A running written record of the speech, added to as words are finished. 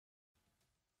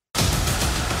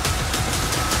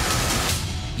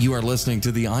You are listening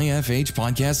to the IFH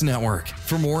Podcast Network.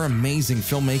 For more amazing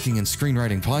filmmaking and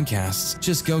screenwriting podcasts,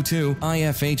 just go to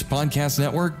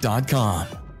ifhpodcastnetwork.com.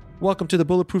 Welcome to the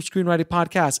Bulletproof Screenwriting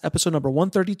Podcast, episode number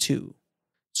 132.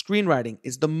 Screenwriting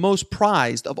is the most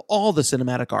prized of all the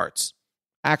cinematic arts.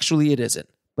 Actually, it isn't,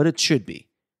 but it should be.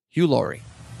 Hugh Laurie.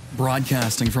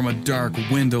 Broadcasting from a dark,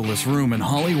 windowless room in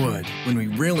Hollywood when we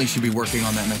really should be working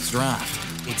on that next draft.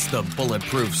 It's the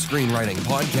Bulletproof Screenwriting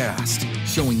Podcast,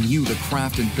 showing you the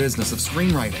craft and business of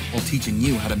screenwriting while teaching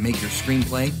you how to make your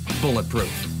screenplay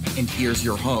bulletproof. And here's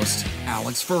your host,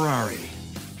 Alex Ferrari.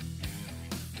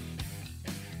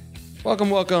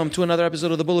 Welcome to another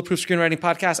episode of the Bulletproof Screenwriting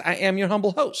Podcast. I am your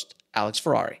humble host, Alex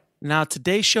Ferrari. Now,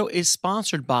 today's show is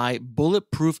sponsored by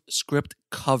Bulletproof Script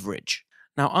Coverage.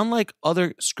 Now, unlike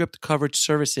other script coverage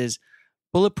services,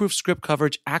 Bulletproof Script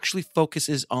Coverage actually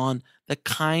focuses on the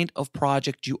kind of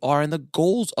project you are and the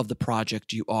goals of the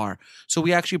project you are. So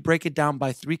we actually break it down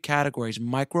by three categories: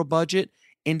 micro budget,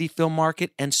 indie film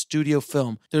market, and studio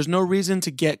film. There's no reason to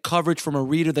get coverage from a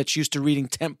reader that's used to reading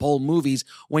tentpole movies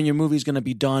when your movie's going to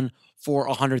be done for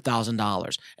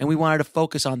 $100,000. And we wanted to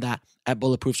focus on that at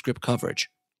Bulletproof Script Coverage.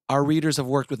 Our readers have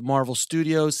worked with Marvel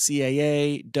Studios,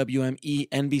 CAA, WME,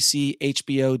 NBC,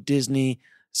 HBO, Disney,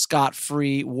 Scott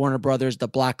Free, Warner Brothers, The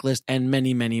Blacklist, and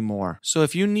many, many more. So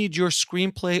if you need your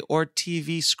screenplay or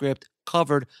TV script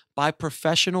covered by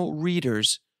professional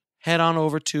readers, head on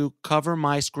over to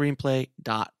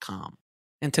covermyscreenplay.com.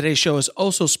 And today's show is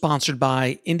also sponsored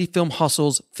by Indie Film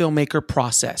Hustle's Filmmaker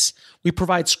Process. We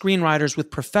provide screenwriters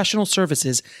with professional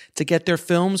services to get their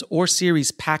films or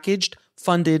series packaged,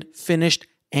 funded, finished,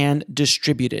 and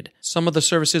distributed. Some of the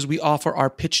services we offer are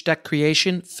pitch deck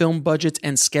creation, film budgets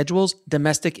and schedules,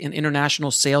 domestic and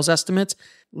international sales estimates,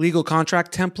 legal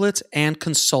contract templates, and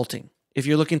consulting. If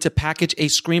you're looking to package a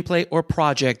screenplay or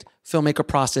project, Filmmaker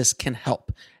Process can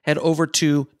help. Head over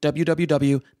to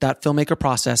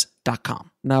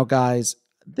www.filmmakerprocess.com. Now, guys,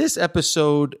 this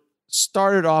episode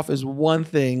started off as one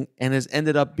thing and has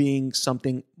ended up being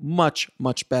something much,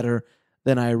 much better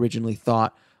than I originally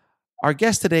thought. Our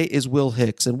guest today is Will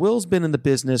Hicks, and Will's been in the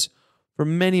business for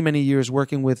many, many years,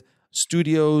 working with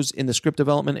studios in the script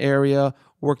development area,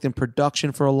 worked in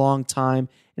production for a long time,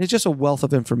 and it's just a wealth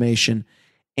of information.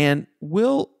 And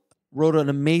Will wrote an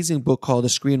amazing book called The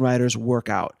Screenwriter's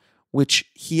Workout, which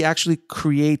he actually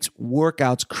creates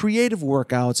workouts, creative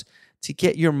workouts, to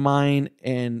get your mind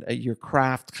and your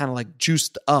craft kind of like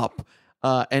juiced up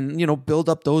and, you know, build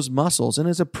up those muscles. And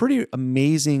it's a pretty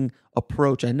amazing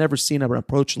approach. I've never seen an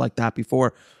approach like that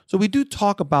before. So we do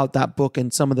talk about that book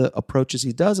and some of the approaches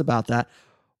he does about that.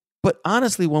 But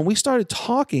honestly, when we started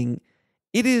talking,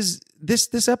 it is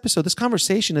this episode, this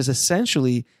conversation is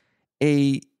essentially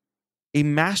a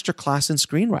masterclass in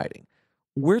screenwriting.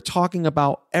 We're talking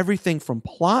about everything from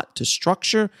plot to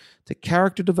structure to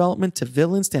character development to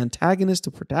villains to antagonists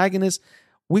to protagonists.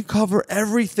 We cover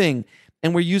everything.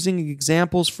 And we're using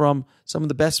examples from some of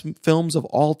the best films of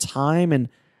all time and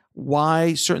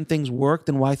why certain things worked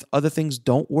and why other things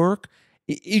don't work.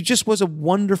 It just was a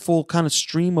wonderful kind of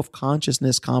stream of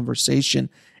consciousness conversation.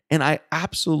 And I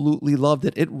absolutely loved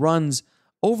it. It runs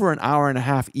over an hour and a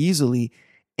half easily.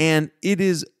 And it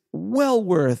is well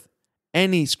worth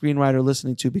any screenwriter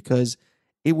listening to, because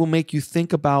it will make you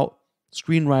think about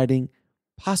screenwriting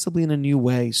possibly in a new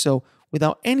way. So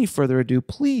without any further ado,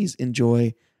 please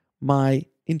enjoy my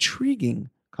intriguing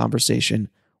conversation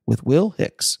with Will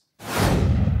Hicks.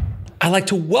 I'd like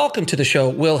to welcome to the show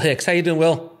Will Hicks. How you doing,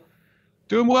 Will?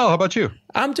 Doing well. How about you?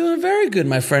 I'm doing very good,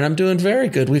 my friend. I'm doing very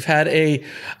good. We've had a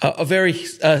very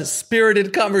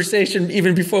spirited conversation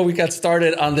even before we got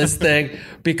started on this thing,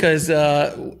 because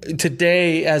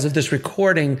today, as of this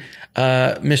recording,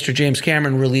 Mr. James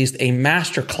Cameron released a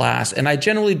masterclass, and I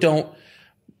generally don't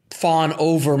fawn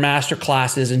over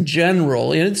masterclasses in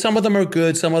general. You know, some of them are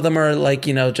good. Some of them are like,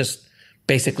 you know, just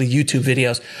basically YouTube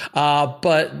videos.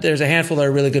 But there's a handful that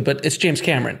are really good, but it's James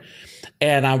Cameron.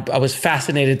 And I was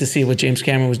fascinated to see what James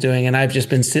Cameron was doing. And I've just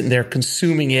been sitting there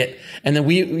consuming it. And then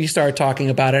we started talking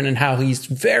about it and how he's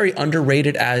very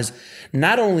underrated as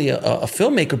not only a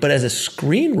filmmaker, but as a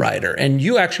screenwriter. And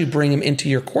you actually bring him into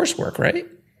your coursework, right?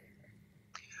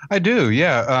 I do,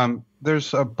 yeah.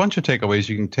 There's a bunch of takeaways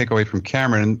you can take away from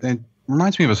Cameron. And it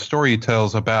reminds me of a story he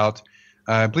tells about,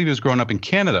 I believe he was growing up in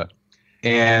Canada.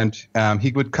 And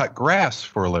he would cut grass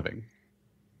for a living.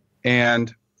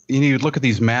 And he would look at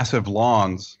these massive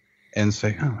lawns and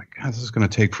say, oh my God, this is going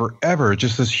to take forever.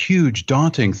 Just this huge,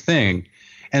 daunting thing.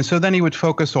 And so then he would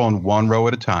focus on one row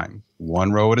at a time.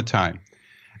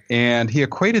 And he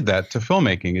equated that to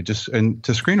filmmaking, and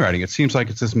to screenwriting. It seems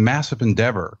like it's this massive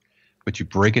endeavor, but you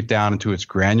break it down into its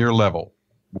granular level.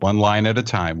 one line at a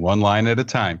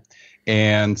time,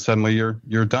 and suddenly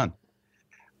you're done.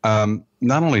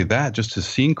 Not only that, just the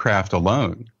scene craft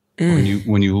alone. When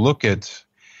you look at,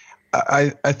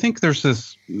 I think there's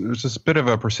this bit of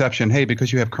a perception, hey,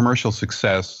 because you have commercial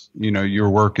success, your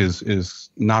work is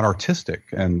not artistic,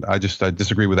 and I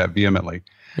disagree with that vehemently.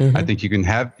 I think you can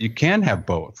have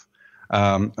both.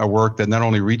 A work that not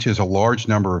only reaches a large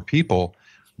number of people,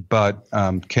 but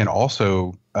can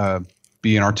also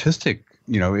be an artistic.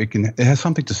 It has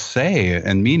something to say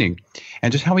and meaning,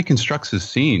 and just how he constructs his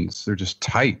scenes. They're just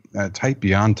tight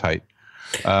beyond tight.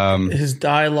 His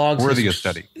dialogues, worthy of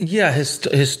study. Yeah,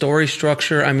 his story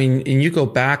structure. I mean, and you go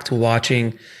back to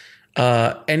watching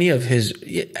any of his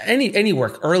any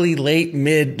work, early, late,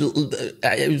 mid,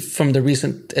 from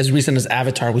as recent as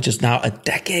Avatar, which is now a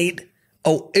decade.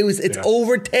 Oh, it's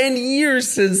over 10 years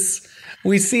since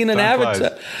we've seen an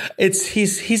Avatar.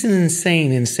 He's an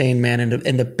insane man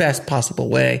in the best possible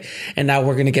way. And now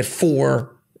we're going to get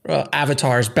 4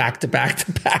 Avatars back to back,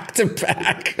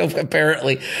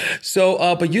 apparently.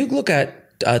 So, but you look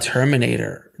at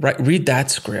Terminator, right? Read that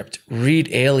script. Read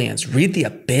Aliens. Read The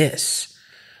Abyss.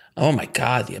 Oh my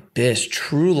God, The Abyss,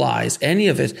 True Lies, any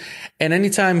of it. And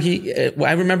anytime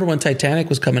I remember when Titanic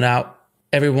was coming out,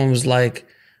 everyone was like,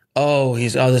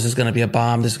 this is going to be a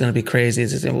bomb. This is going to be crazy.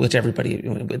 Which everybody,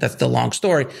 that's the long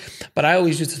story. But I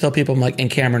always used to tell people, I'm like, in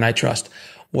Cameron, I trust.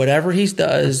 Whatever he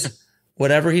does,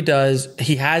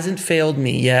 he hasn't failed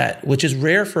me yet, which is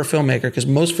rare for a filmmaker because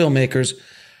most filmmakers,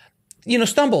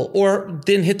 stumble or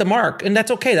didn't hit the mark. And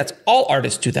that's okay. That's all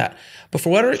artists do that. But for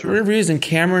whatever reason,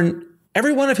 Cameron,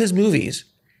 every one of his movies,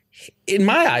 in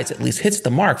my eyes at least, hits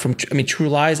the mark. True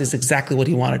Lies is exactly what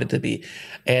he wanted it to be.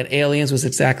 And Aliens was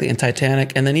exactly, and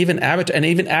Titanic. And then even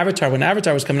Avatar, when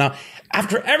Avatar was coming out,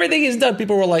 after everything he's done,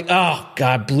 people were like, oh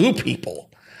God, blue people.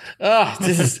 Oh,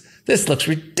 this looks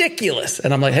ridiculous.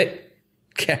 And I'm like, hey,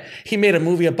 he made a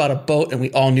movie about a boat and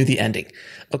we all knew the ending.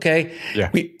 Okay.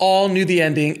 Yeah. We all knew the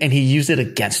ending and he used it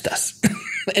against us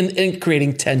in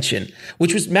creating tension,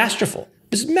 which was masterful.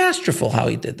 It's masterful how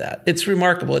he did that. It's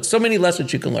remarkable. It's so many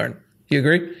lessons you can learn. You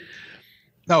agree?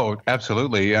 No,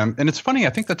 absolutely. And it's funny. I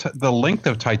think that the length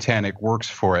of Titanic works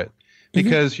for it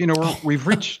because we've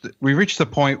reached the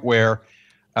point where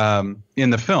in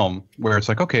the film where it's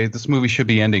like, okay, this movie should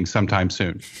be ending sometime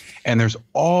soon, and there's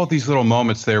all these little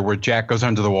moments there where Jack goes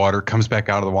under the water, comes back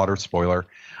out of the water. Spoiler.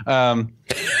 And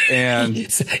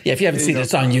if you haven't seen it,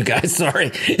 it's on you guys.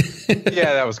 Sorry.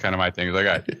 Yeah, that was kind of my thing.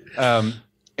 Like, and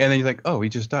then you're like, oh, he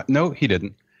just died. No, he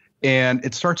didn't. And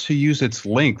it starts to use its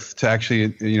length to actually,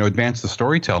 advance the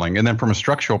storytelling. And then from a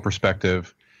structural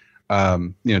perspective,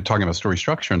 talking about story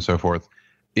structure and so forth,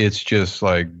 it's just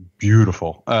like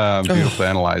beautiful to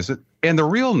analyze it. And the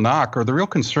real knock or the real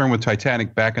concern with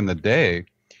Titanic back in the day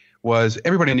was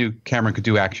everybody knew Cameron could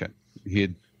do action. He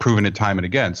had proven it time and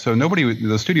again. So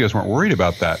the studios weren't worried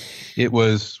about that. It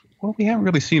was, well, we haven't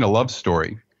really seen a love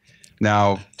story.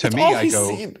 Now, to me, I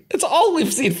go, it's all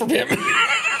we've seen from him.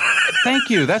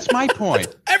 Thank you. That's my point.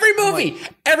 Every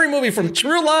movie from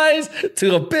True Lies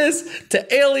to Abyss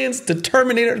to Aliens to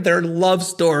Terminator, they're love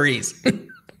stories.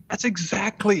 That's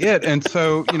exactly it. And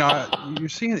so, you're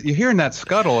hearing that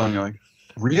scuttle and you're like,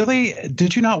 really?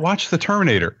 Did you not watch the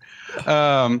Terminator?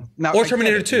 Or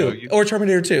Terminator 2. Or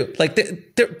Terminator 2. Like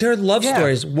they're love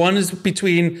stories. One is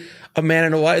between a man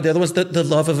and a wife. The other one's the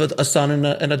love of a son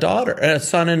and a daughter, and a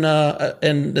son and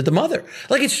the mother.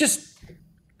 Like it's just,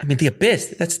 The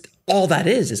Abyss. That's all that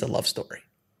is a love story.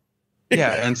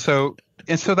 Yeah, and so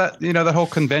that the whole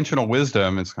conventional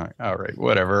wisdom is kind of all right,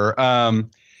 whatever.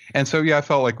 And so I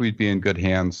felt like we'd be in good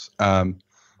hands.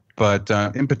 But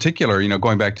in particular,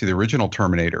 going back to the original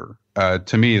Terminator,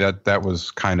 to me that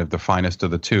was kind of the finest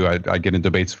of the two. I get in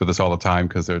debates with this all the time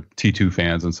because they're T2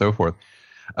 fans and so forth.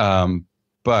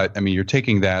 But you're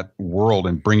taking that world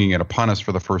and bringing it upon us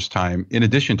for the first time, in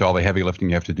addition to all the heavy lifting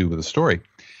you have to do with the story.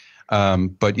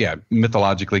 But yeah,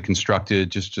 mythologically constructed,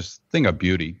 just thing of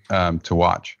beauty to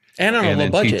watch. And on a low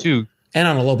budget. T2, and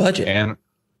on a low budget. And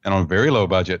on a very low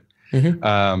budget. Mm-hmm.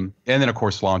 And then of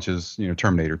course launches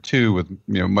Terminator 2 with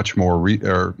much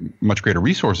greater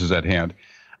resources at hand.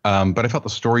 But I felt the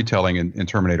storytelling in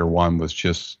Terminator 1 was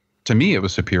just, to me, it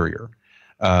was superior.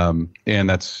 And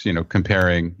that's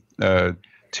comparing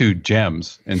two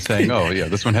gems and saying, oh yeah,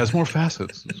 this one has more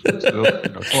facets. It's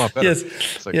a lot better. Yes.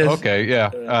 It's like, okay,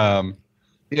 yeah.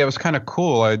 It was kind of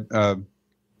cool. I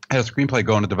had a screenplay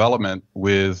go into development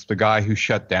with the guy who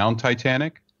shut down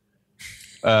Titanic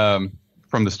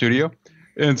from the studio.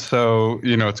 And so,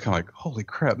 it's kind of like, holy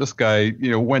crap, this guy,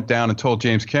 went down and told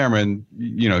James Cameron,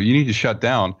 you need to shut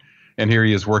down. And here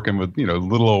he is working with,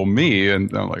 little old me.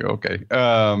 And I'm like, okay.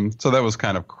 So that was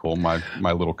kind of cool. My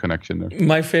little connection there.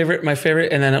 My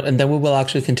favorite, and then we will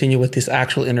actually continue with this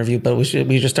actual interview, but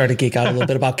we just started to geek out a little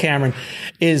bit about Cameron.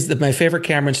 My favorite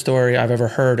Cameron story I've ever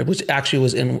heard, which actually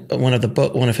was in one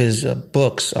of his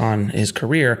books on his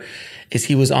career, is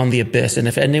he was on The Abyss. And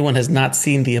if anyone has not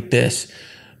seen The Abyss,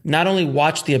 not only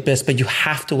watch The Abyss, but you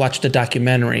have to watch the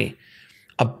documentary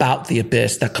about The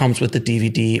Abyss that comes with the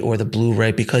DVD or the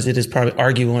Blu-ray, because it is probably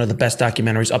arguably one of the best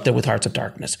documentaries, up there with Hearts of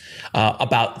Darkness,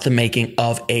 about the making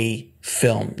of a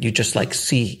film. You just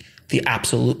see the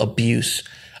absolute abuse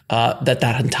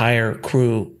that entire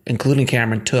crew, including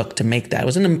Cameron, took to make that. It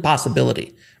was an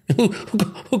impossibility.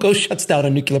 Who goes shuts down a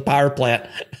nuclear power plant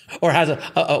or has a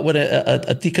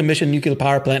decommissioned nuclear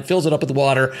power plant, fills it up with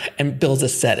water, and builds a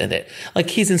set in it?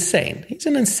 He's insane. He's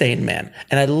an insane man,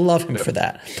 and I love him for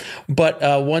that. But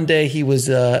one day there was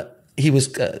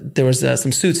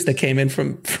some suits that came in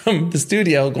from the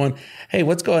studio going, "Hey,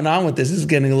 what's going on with this? This is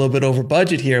getting a little bit over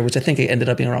budget here," which I think it ended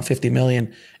up being around $50 million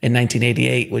in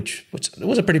 1988, which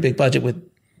was a pretty big budget with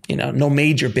no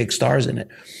major big stars in it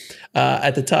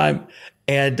at the time.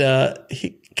 And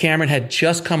Cameron had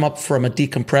just come up from a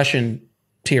decompression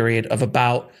period of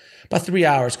about 3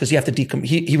 hours, because you have to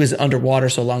he was underwater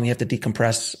so long you have to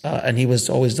decompress, and he was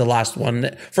always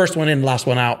the first one in, last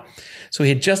one out. So he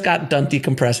had just gotten done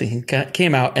decompressing. He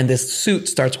came out, and this suit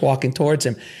starts walking towards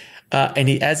him, and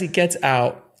as he gets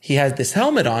out, he has this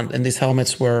helmet on, and these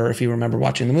helmets were, if you remember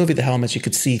watching the movie, the helmets you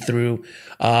could see through.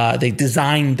 They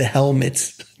designed the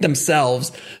helmets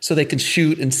themselves so they can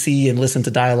shoot and see and listen to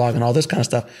dialogue and all this kind of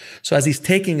stuff. So as he's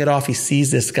taking it off, he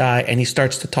sees this guy, and he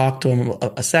starts to talk to him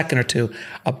a second or two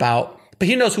but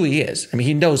he knows who he is. I mean,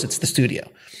 he knows it's the studio.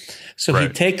 So He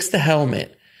takes the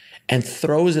helmet and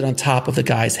throws it on top of the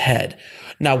guy's head.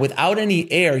 Now, without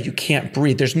any air, you can't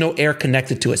breathe. There's no air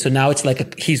connected to it. So now it's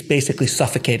he's basically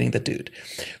suffocating the dude.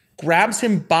 Grabs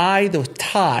him by the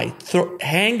tie,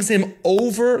 hangs him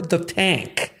over the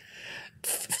tank,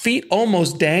 feet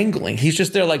almost dangling. He's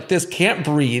just there like this, can't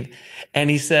breathe.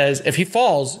 And he says, if he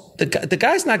falls, the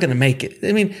guy's not going to make it.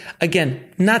 I mean, again,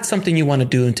 not something you want to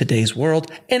do in today's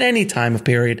world, in any time of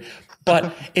period.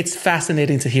 But it's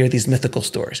fascinating to hear these mythical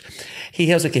stories.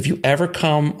 He was like, if you ever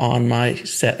come on my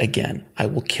set again, I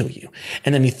will kill you.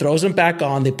 And then he throws him back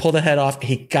on. They pull the head off.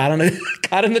 He got in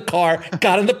the car,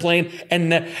 got in the plane.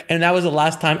 And that was the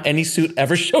last time any suit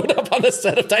ever showed up on the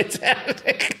set of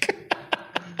Titanic.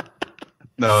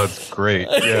 No, it's great.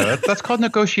 Yeah, that's called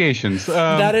negotiations.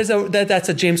 That's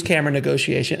a James Cameron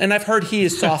negotiation. And I've heard he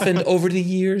is softened over the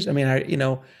years. I mean,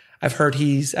 I've heard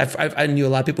I knew a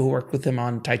lot of people who worked with him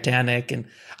on Titanic, and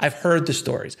I've heard the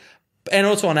stories, and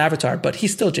also on Avatar, but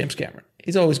he's still James Cameron.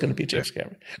 He's always going to be James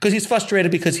Cameron, because he's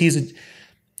frustrated because he's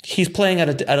playing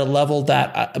at a level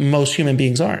that most human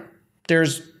beings aren't.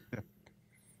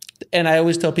 And I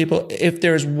always tell people, he's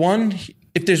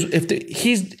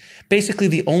basically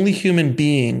the only human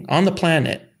being on the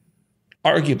planet,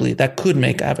 arguably, that could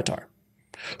make Avatar,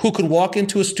 who could walk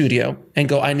into a studio and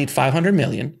go, I need $500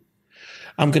 million.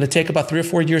 I'm going to take about 3 or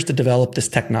 4 years to develop this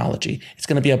technology. It's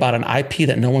going to be about an IP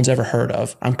that no one's ever heard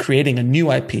of. I'm creating a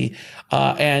new IP,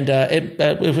 and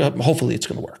hopefully it's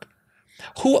going to work.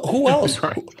 Who else?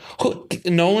 Right.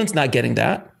 Nolan's not getting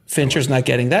that. Fincher's not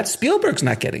getting that. Spielberg's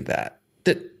not getting that.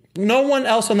 No one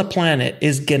else on the planet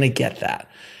is going to get that,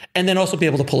 and then also be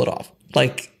able to pull it off.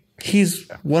 He's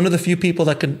one of the few people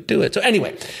that can do it. So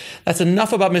anyway, that's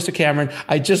enough about Mr. Cameron.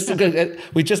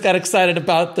 We just got excited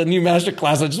about the new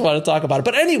masterclass. I just want to talk about it.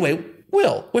 But anyway,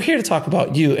 Will, we're here to talk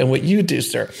about you and what you do,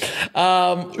 sir.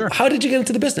 Sure. How did you get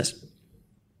into the business?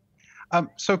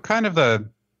 So kind of bit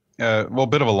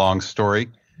of a long story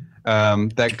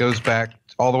that goes back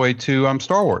all the way to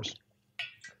Star Wars,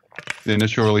 the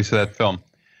initial release of that film.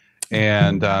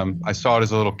 And I saw it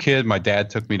as a little kid. My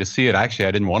dad took me to see it. Actually,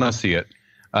 I didn't want to see it.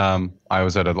 I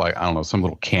was at some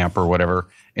little camp or whatever,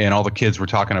 and all the kids were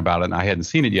talking about it, and I hadn't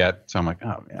seen it yet. So I'm like,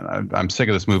 oh man, I'm sick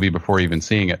of this movie before even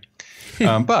seeing it.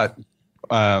 But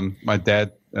my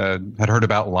dad had heard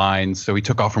about lines, so he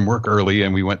took off from work early,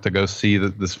 and we went to go see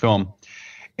this film.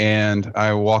 And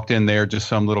I walked in there, just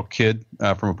some little kid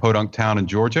from a podunk town in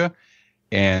Georgia,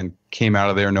 and came out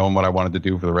of there knowing what I wanted to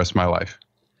do for the rest of my life.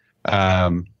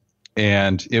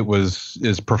 And it was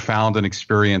as profound an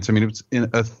experience. I mean, it was in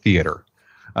a theater.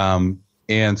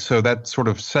 And so that sort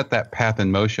of set that path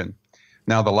in motion.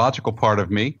 Now, the logical part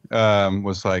of me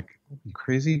was like,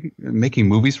 crazy, making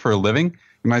movies for a living?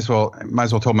 You might as well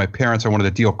told my parents I wanted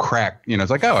to deal crack. It's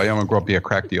like, oh, I'm going to grow up to be a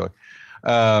crack dealer.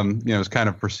 It was kind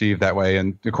of perceived that way.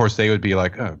 And, of course, they would be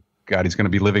like, oh, God, he's going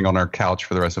to be living on our couch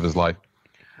for the rest of his life.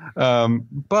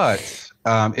 But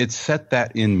it set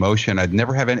that in motion. I'd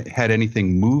never had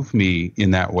anything move me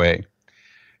in that way.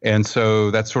 And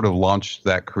so that sort of launched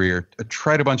that career. I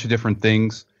tried a bunch of different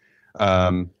things,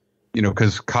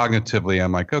 because cognitively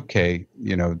I'm like, okay,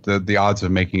 the odds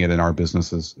of making it in our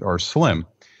businesses are slim.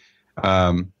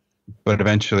 But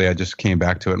eventually I just came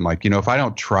back to it and like, if I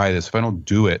don't try this, if I don't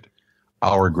do it,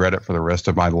 I'll regret it for the rest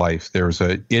of my life. There's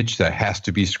an itch that has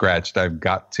to be scratched. I've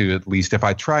got to, at least if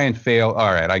I try and fail,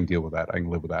 all right, I can deal with that. I can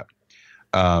live with that.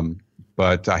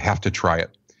 But I have to try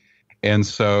it. And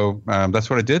so that's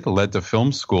what I did. It led to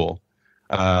film school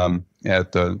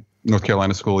at the North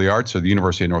Carolina School of the Arts, or the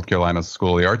University of North Carolina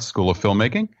School of the Arts, School of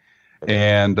Filmmaking.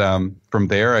 And from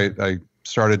there, I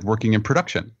started working in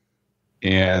production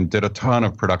and did a ton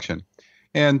of production.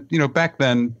 And, back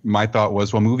then my thought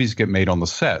was, well, movies get made on the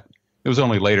set. It was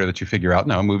only later that you figure out,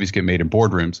 no, movies get made in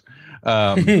boardrooms,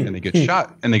 and they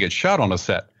get shot on a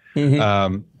set.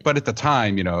 But at the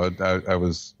time, I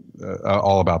was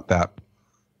all about that.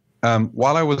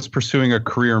 While I was pursuing a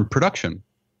career in production,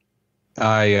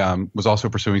 I was also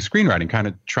pursuing screenwriting, kind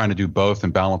of trying to do both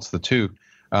and balance the two.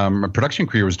 My production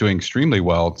career was doing extremely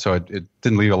well, so it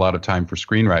didn't leave a lot of time for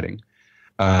screenwriting.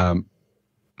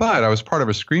 But I was part of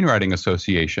a screenwriting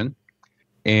association,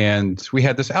 and we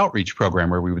had this outreach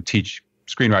program where we would teach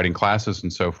screenwriting classes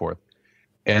and so forth.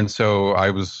 And so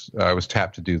I was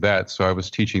tapped to do that. So I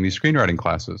was teaching these screenwriting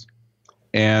classes.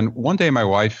 And one day my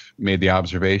wife made the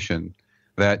observation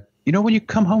that, when you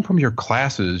come home from your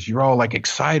classes, you're all like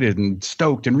excited and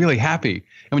stoked and really happy.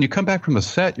 And when you come back from the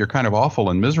set, you're kind of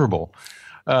awful and miserable.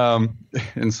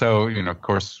 And so, of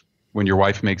course, when your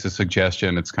wife makes a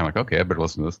suggestion, it's kind of like, okay, I better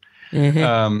listen to this.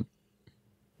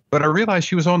 But I realized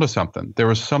she was onto something. There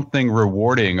was something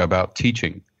rewarding about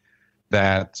teaching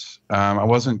that I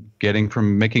wasn't getting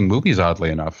from making movies, oddly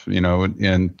enough,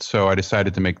 and so I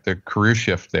decided to make the career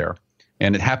shift there.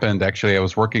 And it happened, actually, I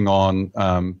was working on,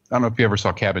 I don't know if you ever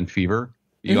saw Cabin Fever,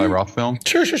 Eli Roth film.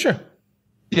 Sure.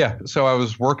 Yeah, so I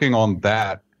was working on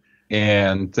that,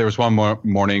 and there was one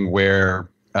morning where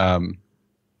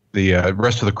the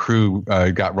rest of the crew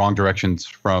got wrong directions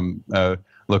from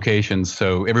locations,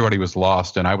 so everybody was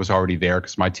lost, and I was already there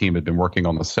because my team had been working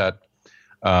on the set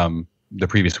the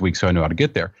previous week, so I knew how to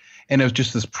get there. And it was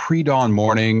just this pre-dawn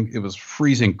morning. It was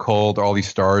freezing cold, all these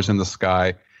stars in the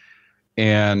sky,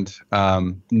 and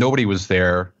nobody was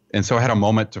there. And so I had a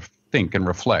moment to think and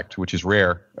reflect, which is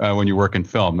rare when you work in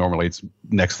film. Normally it's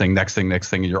next thing,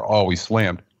 and you're always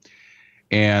slammed.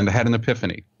 And I had an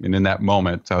epiphany. And in that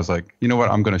moment, I was like, you know what?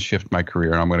 I'm going to shift my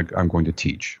career, and I'm going to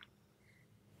teach.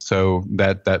 So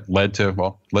that led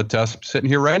to us sitting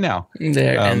here right now.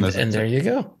 There you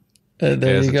go.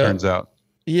 There you go. It turns out.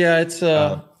 Yeah, it's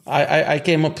I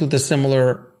came up with a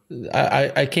similar.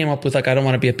 I came up with, like, I don't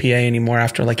want to be a PA anymore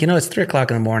after, like, it's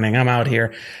 3:00 in the morning. I'm out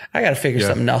here. I got to figure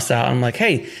something else out. I'm like,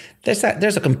 hey, there's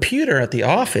a computer at the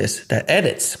office that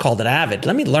edits called an Avid.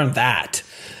 Let me learn that.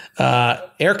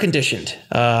 Air conditioned,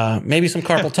 maybe some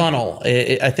carpal tunnel.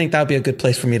 I think that would be a good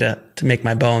place for me to make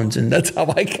my bones. And that's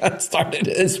how I got started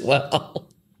as well.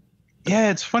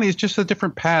 Yeah, it's funny. It's just the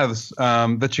different paths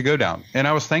that you go down. And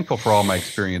I was thankful for all my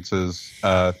experiences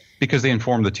because they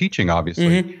informed the teaching,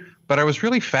 obviously. But I was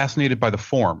really fascinated by the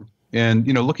form. And,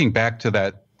 looking back to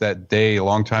that day a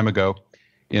long time ago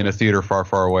in a theater far,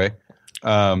 far away,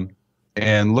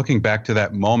 and looking back to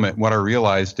that moment, what I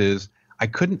realized is I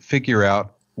couldn't figure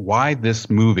out why this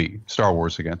movie, Star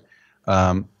Wars again,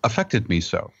 affected me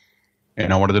so.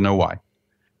 And I wanted to know why.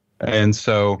 And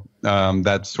so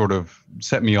that sort of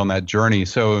set me on that journey.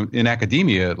 So in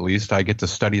academia, at least, I get to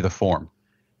study the form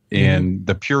and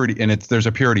the purity, and there's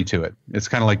a purity to it. It's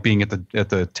kind of like being at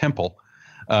the temple,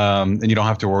 and you don't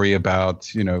have to worry about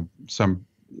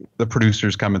the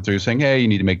producers coming through saying, hey, you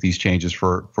need to make these changes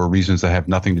for reasons that have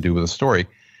nothing to do with the story.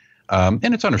 And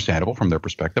it's understandable from their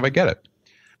perspective. I get it.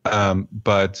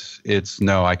 But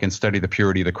I can study the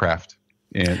purity of the craft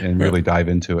and really dive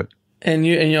into it. And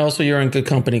you're in good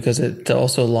company, because it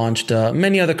also launched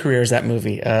many other careers, that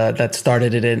movie that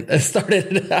started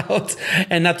it out.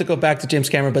 And not to go back to James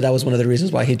Cameron, but that was one of the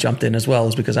reasons why he jumped in as well,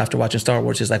 is because after watching Star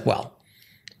Wars, he's like, well,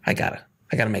 I gotta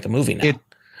make a movie now.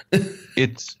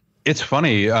 It's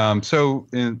funny. So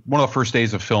in one of the first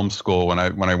days of film school, when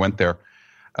I went there,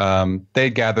 they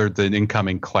gathered the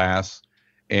incoming class.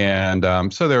 And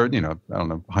so there were, I don't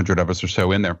know, 100 of us or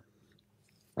so in there.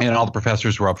 And all the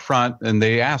professors were up front, and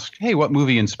they asked, hey, what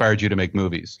movie inspired you to make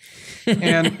movies?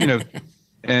 And,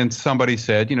 and somebody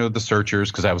said, The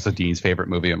Searchers, because that was the dean's favorite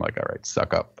movie. I'm like, all right,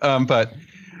 suck up. But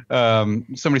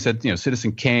somebody said,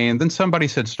 Citizen Kane. Then somebody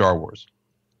said Star Wars.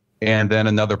 And then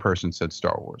another person said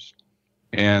Star Wars.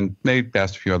 And they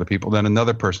asked a few other people. Then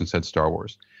another person said Star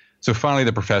Wars. So finally,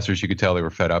 the professors, you could tell they were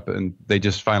fed up, and they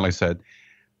just finally said,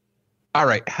 all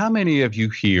right, how many of you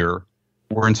here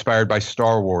were inspired by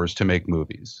Star Wars to make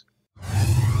movies?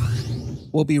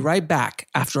 We'll be right back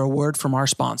after a word from our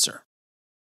sponsor.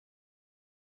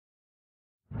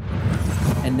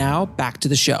 And now back to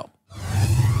the show.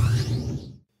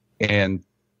 And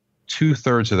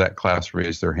 2/3 of that class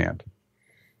raised their hand.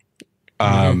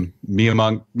 Me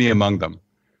among them.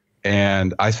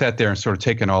 And I sat there and sort of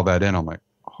taking all that in. I'm like,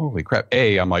 holy crap.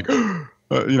 I'm like,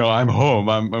 I'm home.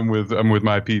 I'm with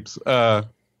my peeps.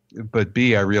 But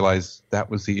B, I realized that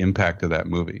was the impact of that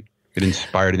movie. It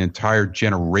inspired an entire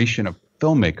generation of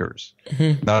filmmakers,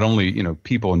 not only,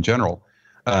 people in general,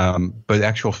 but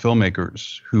actual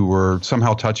filmmakers who were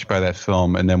somehow touched by that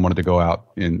film and then wanted to go out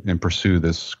and pursue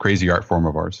this crazy art form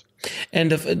of ours.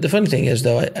 And the funny thing is,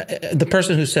 though, the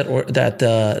person who said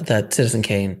that Citizen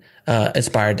Kane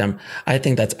inspired them, I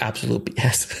think that's absolute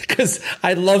BS, because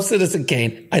I love Citizen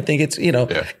Kane. I think it's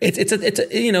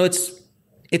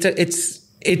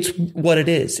it's what it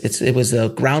is. It was a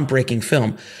groundbreaking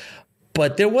film.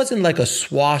 But there wasn't like a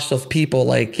swash of people,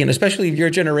 like, especially your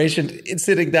generation,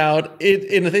 sitting down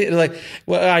in the thing, like,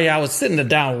 I was sitting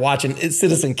down watching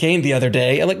Citizen Kane the other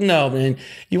day. I'm like, no, man,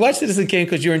 you watch Citizen Kane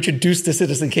because you're introduced to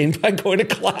Citizen Kane by going to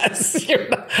class.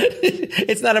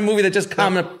 It's not a movie that just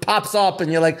pops up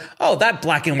and you're like, oh, that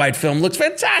black and white film looks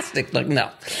fantastic. Like, no.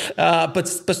 But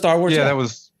Star Wars. Yeah, that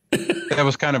was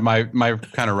kind of my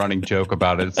kind of running joke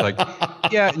about it. It's like,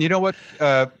 yeah, you know what?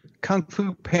 Kung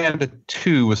Fu Panda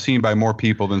 2 was seen by more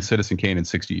people than Citizen Kane in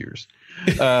 60 years.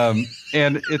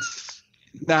 And it's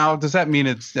now, does that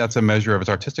mean that's a measure of its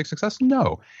artistic success?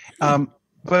 No.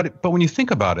 But when you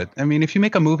think about it, I mean, if you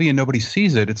make a movie and nobody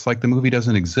sees it, it's like the movie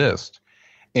doesn't exist.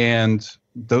 And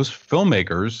those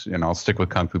filmmakers, and I'll stick with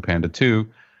Kung Fu Panda 2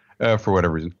 for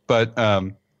whatever reason, but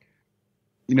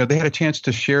they had a chance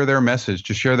to share their message,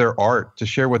 to share their art, to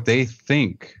share what they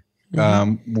think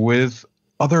with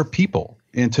other people.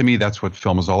 And to me, that's what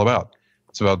film is all about.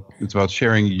 It's about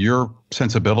sharing your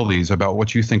sensibilities about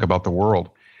what you think about the world.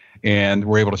 And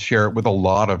we're able to share it with a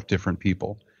lot of different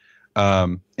people.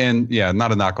 And yeah,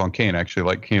 not a knock on Kane. I actually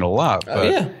like Kane a lot. But,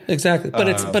 yeah, exactly. But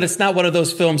it's not one of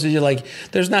those films that you're like,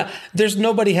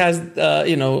 nobody has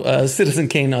Citizen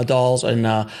Kane dolls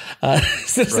and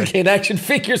Citizen Kane action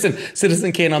figures and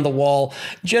Citizen Kane on the wall.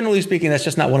 Generally speaking, that's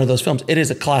just not one of those films. It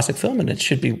is a classic film and it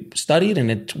should be studied,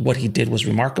 and what he did was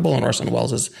remarkable, and Orson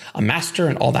Welles is a master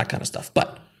and all that kind of stuff.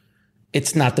 But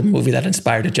it's not the movie that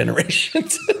inspired a generation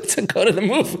to go to the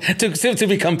movie, to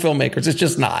become filmmakers. It's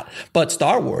just not. But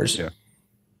Star Wars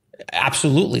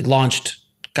absolutely launched,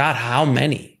 God, how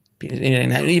many?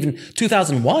 And even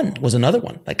 2001 was another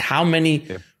one. Like, how many,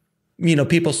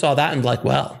 people saw that and like,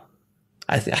 well,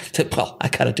 I got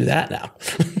to do that now.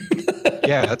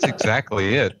 Yeah, that's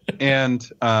exactly it. And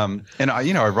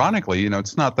ironically,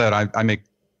 it's not that I make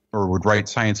or would write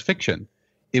science fiction.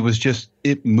 It was just,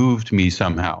 it moved me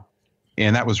somehow.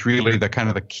 And that was really the kind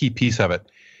of the key piece of it.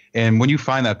 And when you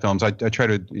find that films, I try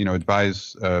to,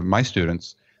 advise my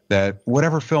students that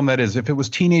whatever film that is, if it was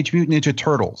Teenage Mutant Ninja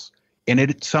Turtles and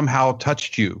it somehow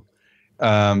touched you,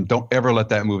 don't ever let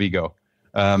that movie go,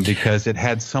 because it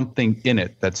had something in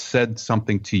it that said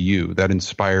something to you, that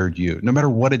inspired you, no matter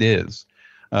what it is.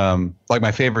 Like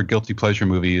my favorite guilty pleasure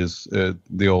movie is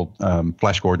the old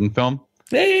Flash Gordon film.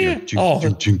 Yeah.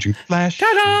 Flash.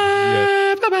 Ta-da!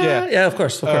 Yeah, of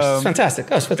course. It's fantastic.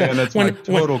 Oh, it's fantastic. And that's my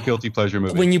total guilty pleasure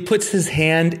movie. When you puts his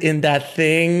hand in that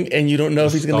thing and you don't know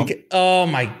if he's going to get, oh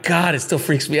my God, it still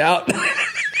freaks me out.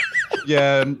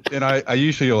 Yeah. And I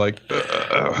usually like,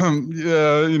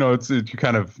 it's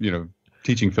kind of,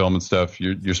 teaching film and stuff.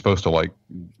 You're supposed to like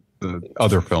the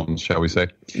other films, shall we say.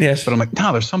 Yes. But I'm like,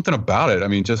 no, there's something about it. I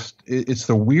mean, it's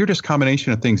the weirdest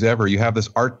combination of things ever. You have this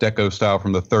Art Deco style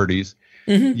from the 30s.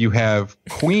 Mm-hmm. You have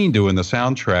Queen doing the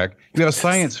soundtrack. You have a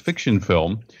science fiction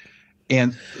film.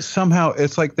 And somehow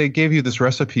it's like they gave you this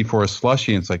recipe for a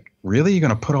slushie. And it's like, really? You're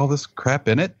going to put all this crap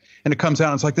in it? And it comes out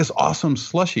and it's like this awesome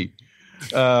slushie.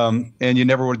 And you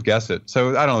never would guess it.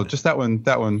 So I don't know, just that one.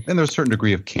 And there's a certain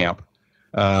degree of camp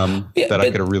that I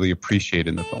could really appreciate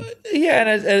in the film. Yeah,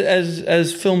 and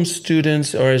as film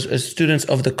students or as students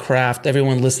of the craft,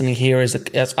 everyone listening here is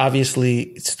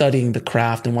obviously studying the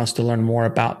craft and wants to learn more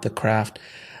about the craft.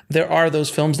 There are those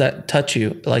films that touch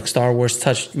you, like Star Wars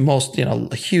touched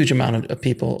a huge amount of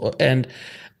people. And,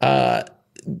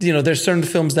 there's certain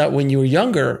films that when you were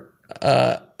younger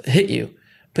hit you.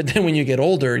 But then when you get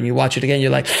older and you watch it again, you're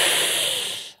like,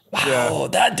 wow,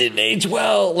 that didn't age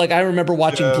well. Like I remember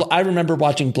watching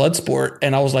Bloodsport,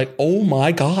 and I was like, oh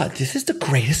my God, this is the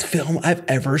greatest film I've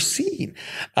ever seen.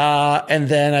 And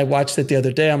then I watched it the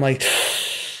other day. I'm like,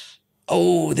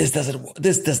 oh, this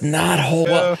does not hold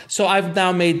up. So I've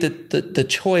now made the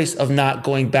choice of not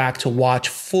going back to watch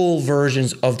full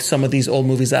versions of some of these old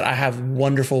movies that I have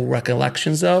wonderful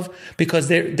recollections of, because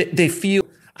they feel,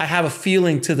 I have a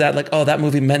feeling to that, like, oh, that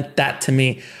movie meant that to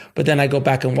me. But then I go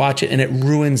back and watch it and it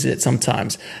ruins it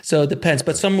sometimes. So it depends.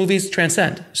 But some movies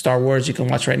transcend. Star Wars, you can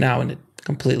watch right now and it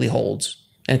completely holds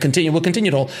and will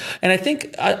continue to hold. And I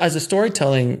think as a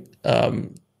storytelling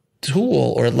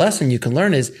tool or lesson you can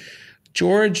learn is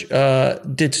George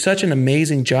did such an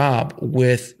amazing job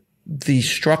with the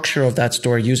structure of that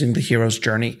story using the hero's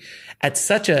journey at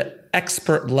such an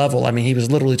expert level. I mean, he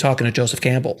was literally talking to Joseph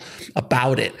Campbell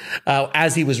about it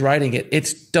as he was writing it.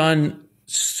 It's done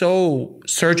so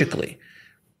surgically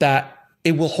that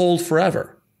it will hold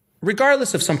forever,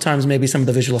 regardless of sometimes maybe some of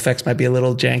the visual effects might be a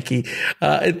little janky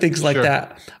and things like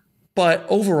that. But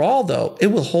overall, though, it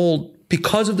will hold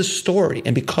because of the story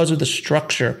and because of the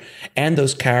structure and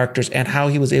those characters and how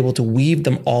he was able to weave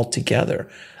them all together.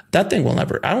 That thing will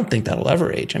never, I don't think that'll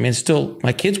ever age. I mean, still,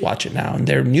 my kids watch it now and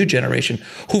they're new generation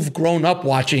who've grown up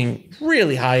watching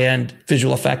really high-end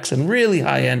visual effects and really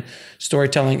high-end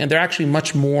storytelling. And they're actually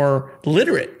much more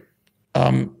literate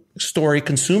story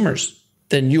consumers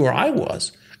than you or I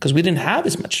was, because we didn't have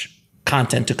as much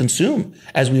content to consume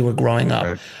as we were growing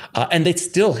up. And it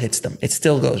still hits them. It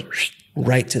still goes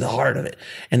right to the heart of it.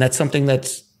 And that's something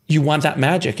you want that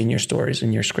magic in your stories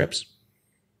and your scripts.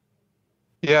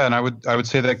 Yeah, and I would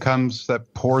say that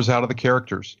pours out of the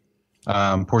characters,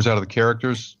 pours out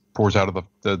of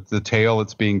the tale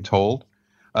that's being told.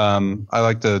 I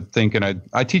like to think, and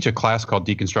I teach a class called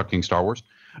Deconstructing Star Wars,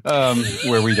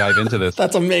 where we dive into this.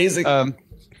 That's amazing.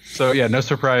 So yeah, no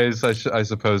surprise, I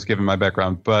suppose, given my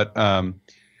background. But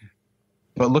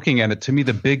looking at it, to me,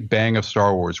 the big bang of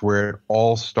Star Wars, where it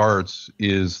all starts,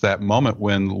 is that moment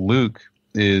when Luke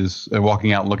is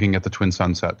walking out and looking at the twin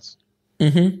sunsets.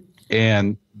 Mm-hmm.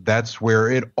 And that's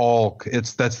where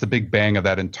that's the big bang of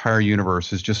that entire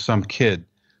universe, is just some kid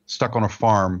stuck on a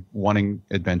farm wanting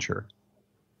adventure.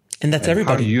 And that's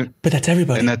everybody. But that's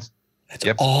everybody. And that's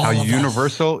all how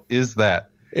universal is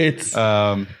that. It's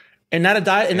and not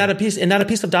a piece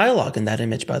of dialogue in that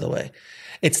image, by the way.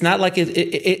 It's not like it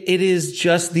is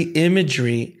just the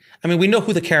imagery. I mean, we know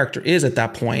who the character is at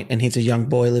that point, and he's a young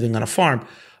boy living on a farm.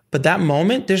 But that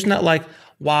moment, there's not like,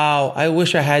 wow, I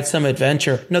wish I had some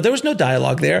adventure. No, there was no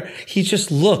dialogue there. He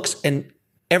just looks, and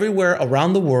everywhere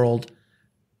around the world,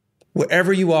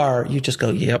 wherever you are, you just go,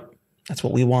 yep, that's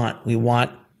what we want. We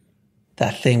want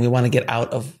that thing. We want to get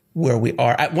out of where we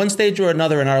are. At one stage or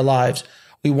another in our lives,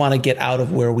 we want to get out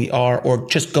of where we are, or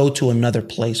just go to another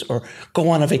place, or go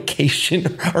on a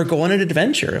vacation, or go on an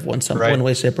adventure. If one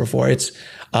way, shape, or form.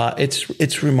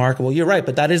 It's remarkable. You're right,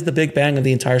 but that is the big bang of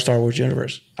the entire Star Wars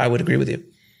universe. I would agree with you.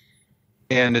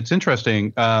 And it's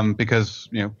interesting because,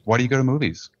 why do you go to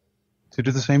movies? To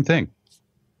do the same thing,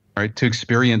 right? To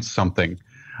experience something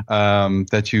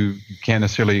that you can't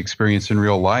necessarily experience in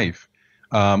real life.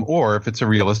 Or if it's a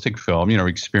realistic film,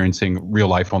 experiencing real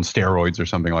life on steroids or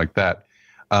something like that.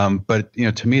 But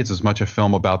to me, it's as much a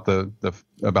film about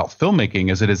about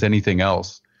filmmaking as it is anything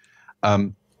else.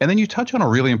 And then you touch on a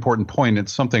really important point.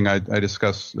 It's something I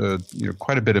discuss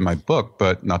quite a bit in my book,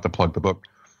 but not to plug the book.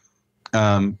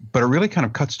 But it really kind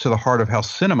of cuts to the heart of how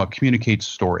cinema communicates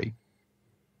story.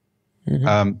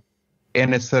 Mm-hmm.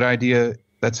 And it's that idea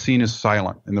that scene is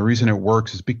silent. And the reason it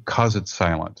works is because it's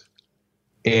silent.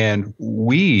 And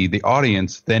we, the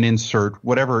audience, then insert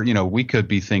whatever, we could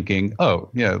be thinking, oh,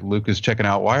 yeah, Luke is checking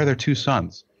out. Why are there two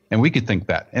suns? And we could think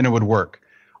that, and it would work.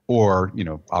 Or,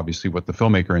 obviously what the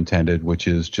filmmaker intended, which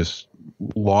is just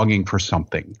longing for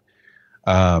something.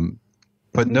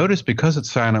 But notice, because it's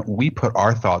silent, we put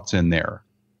our thoughts in there.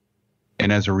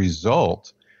 And as a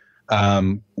result,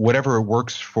 whatever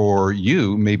works for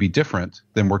you may be different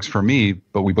than works for me,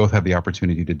 but we both have the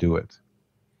opportunity to do it.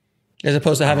 As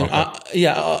opposed to having,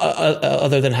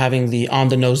 other than having the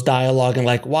on-the-nose dialogue and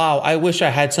like, wow, I wish I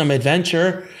had some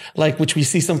adventure, like which we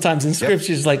see sometimes in scripts.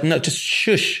 Yep. Just like, no, just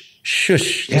shush,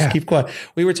 just keep quiet.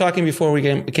 We were talking before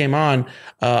we came on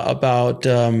about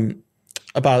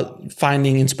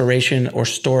finding inspiration or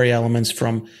story elements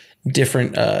from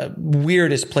different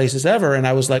weirdest places ever. And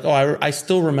I was like, oh, I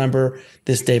still remember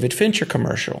this David Fincher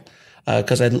commercial.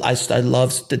 Because I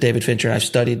loved the David Fincher, and I've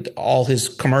studied all his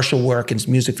commercial work and his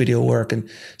music video work, and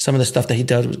some of the stuff that he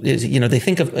does. They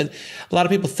think of, a lot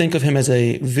of people think of him as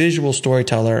a visual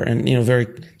storyteller, and very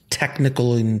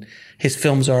technical, and his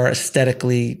films are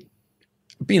aesthetically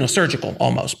surgical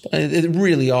almost. They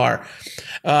really are.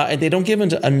 And they don't give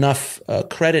enough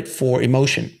credit for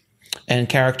emotion and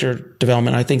character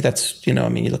development. I think that's, you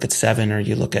look at Seven or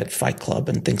you look at Fight Club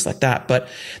and things like that. But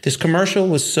this commercial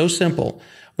was so simple,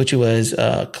 which was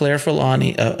Claire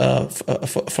Forlani,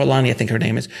 I think her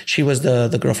name is. She was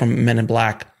the girl from Men in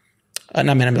Black.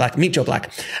 Not Men in Black, Meet Joe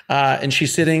Black. And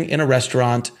she's sitting in a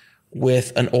restaurant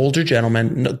with an older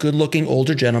gentleman, good-looking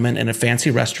older gentleman in a fancy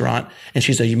restaurant. And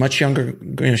she's a much younger,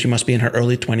 she must be in her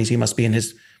early 20s. He must be in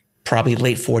his probably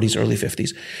late 40s, early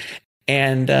 50s.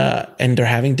 And they're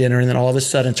having dinner. And then all of a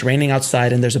sudden it's raining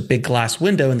outside and there's a big glass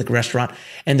window in the restaurant.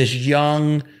 And this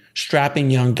young, strapping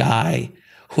young guy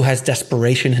who has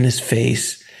desperation in his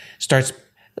face starts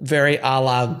very a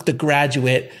la The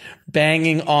Graduate,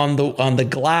 banging on the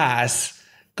glass,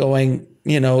 going,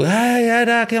 and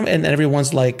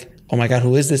everyone's like, oh my God,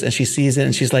 who is this? And she sees it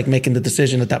and she's like making the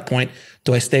decision at that point.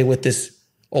 Do I stay with this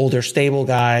older, stable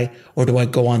guy, or do I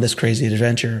go on this crazy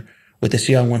adventure with this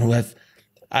young one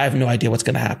I have no idea what's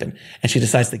going to happen? And she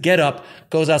decides to get up,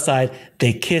 goes outside,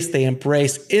 they kiss, they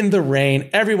embrace in the rain.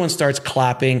 Everyone starts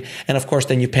clapping. And of course,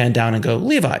 then you pan down and go,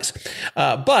 Levi's.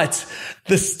 But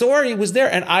the story was there.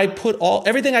 And I put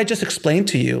everything I just explained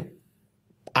to you,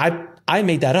 I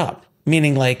made that up.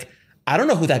 Meaning like, I don't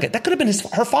know who that could have been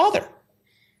her father.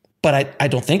 But I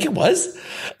don't think it was,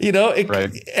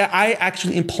 right. I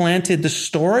actually implanted the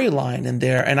storyline in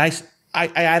there, and I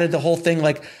added the whole thing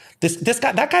like this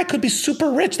guy, that guy could be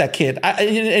super rich, that kid,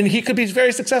 and he could be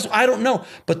very successful. I don't know,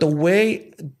 but the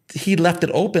way he left it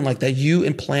open like that, you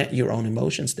implant your own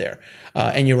emotions there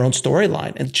and your own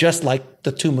storyline, and just like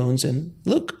the two moons in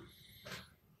Luke.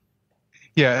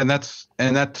 Yeah, and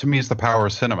that to me is the power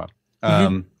of cinema.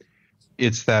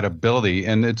 It's that ability,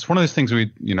 and it's one of those things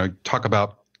we talk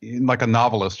about. Like a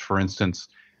novelist, for instance,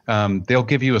 they'll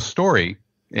give you a story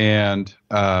and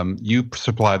you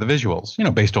supply the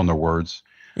visuals, based on their words.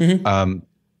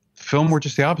 Film, we're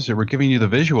just the opposite. We're giving you the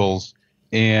visuals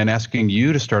and asking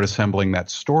you to start assembling that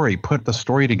story, put the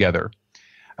story together.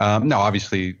 Now,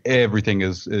 obviously, everything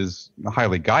is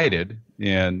highly guided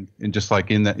and just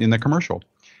like in the commercial.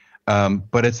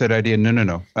 But it's that idea,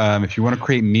 no. If you want to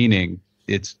create meaning,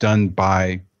 it's done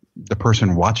by the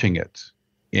person watching it,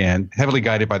 and heavily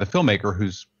guided by the filmmaker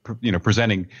who's,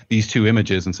 presenting these two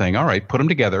images and saying, all right, put them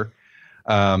together.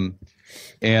 And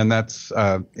that's,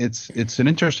 it's an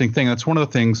interesting thing. That's one of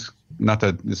the things, not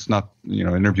that it's not,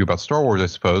 an interview about Star Wars, I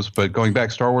suppose, but going back,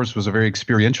 Star Wars was a very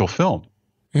experiential film.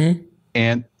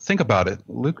 And think about it.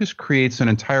 Lucas creates an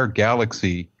entire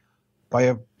galaxy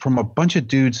from a bunch of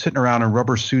dudes sitting around in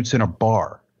rubber suits in a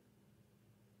bar.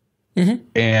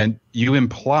 And you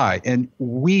imply, and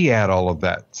we add all of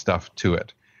that stuff to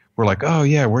it. We're like, oh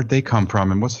yeah, where'd they come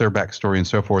from, and what's their backstory, and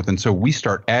so forth. And so we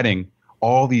start adding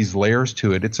all these layers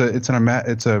to it. It's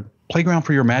a playground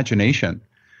for your imagination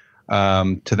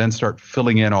to then start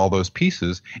filling in all those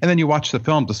pieces. And then you watch the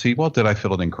film to see, well, did I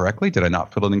fill it in correctly? Did I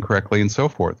not fill it in correctly, and so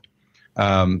forth.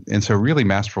 And so really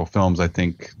masterful films, I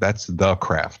think that's the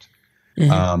craft.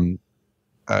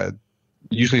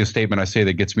 Usually a statement I say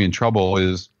that gets me in trouble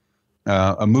is,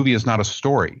 a movie is not a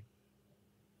story.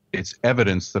 It's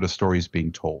evidence that a story is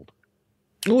being told.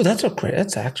 Oh, that's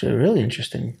actually a really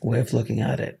interesting way of looking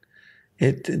at it.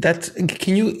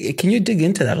 Can you dig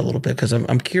into that a little bit? Because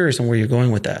I'm curious on where you're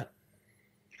going with that.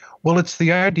 Well, it's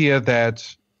the idea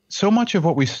that so much of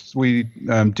what we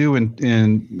do in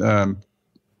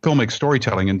filmic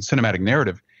storytelling and cinematic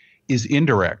narrative is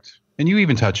indirect. And you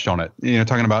even touched on it,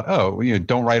 talking about,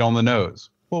 don't write on the nose.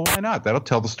 Well, why not? That'll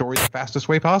tell the story the fastest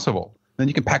way possible. Then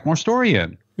you can pack more story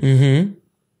in.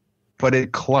 But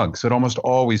it clunks. It almost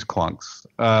always clunks.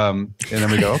 And then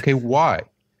we go, okay, why?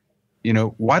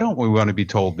 Why don't we want to be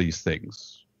told these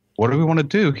things? What do we want to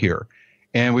do here?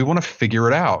 And we want to figure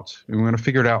it out. And we want to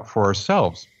figure it out for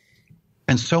ourselves.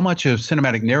 And so much of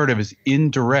cinematic narrative is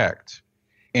indirect.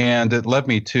 And it led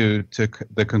me to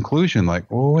the conclusion, like,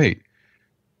 oh, wait,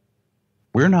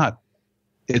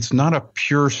 it's not a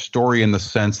pure story in the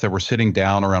sense that we're sitting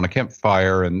down around a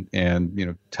campfire and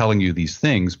telling you these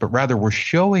things, but rather we're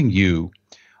showing you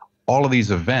all of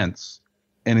these events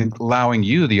and allowing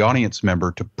you, the audience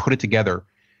member, to put it together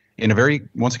in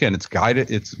once again, it's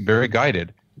guided, it's very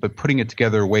guided, but putting it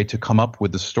together a way to come up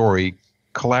with the story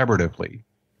collaboratively.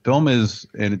 Film is,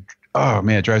 it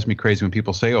drives me crazy when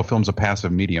people say, oh, film's a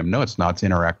passive medium. No, it's not. It's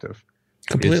interactive.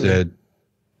 Completely.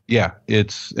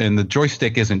 And the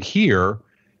joystick isn't here.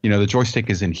 The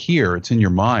joystick is in here. It's in your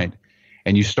mind,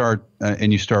 and you start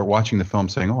watching the film,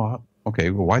 saying, "Oh, okay.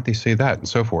 Well, why'd they say that?" and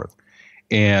so forth.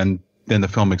 And then the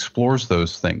film explores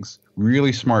those things.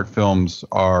 Really smart films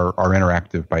are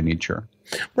interactive by nature.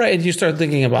 Right. And you start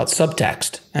thinking about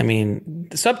subtext. I mean,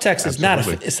 subtext is not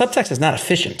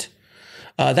efficient.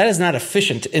 That is not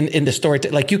efficient in the story.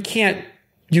 Like you can't,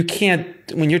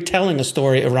 when you're telling a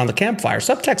story around the campfire,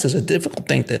 subtext is a difficult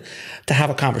thing to have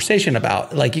a conversation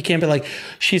about. Like you can't be like,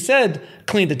 she said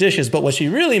clean the dishes, but what she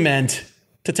really meant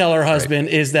to tell her husband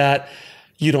is that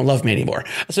you don't love me anymore.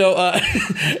 So,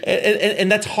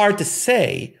 and that's hard to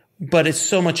say, but it's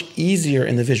so much easier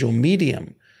in the visual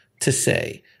medium to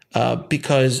say,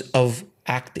 because of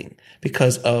acting,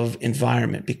 because of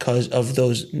environment, because of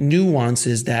those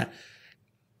nuances that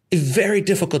is very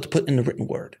difficult to put in the written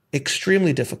word,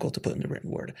 extremely difficult to put in the written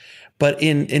word. But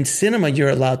in cinema, you're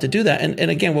allowed to do that.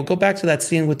 And again, we'll go back to that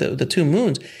scene with the two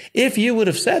moons. If you would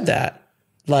have said that,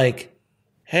 like,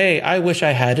 hey, I wish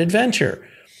I had adventure,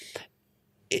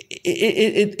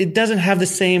 it doesn't have the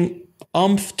same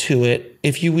umph to it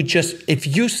if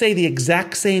you say the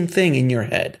exact same thing in your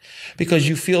head because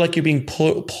you feel like you're being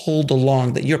pulled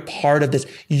along, that you're part of this.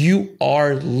 You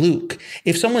are Luke.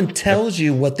 If someone tells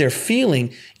you what they're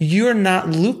feeling, you're not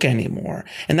Luke anymore.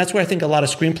 And that's where I think a lot of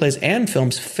screenplays and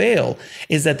films fail,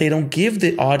 is that they don't give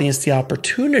the audience the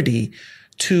opportunity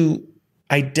to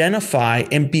identify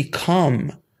and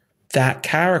become that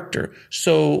character.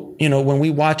 So, when we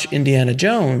watch Indiana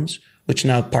Jones, which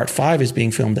now part 5 is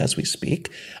being filmed as we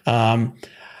speak.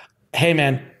 Hey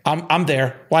man, I'm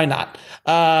there. Why not?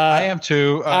 I am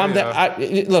too. I'm there.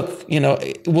 Look,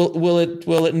 will it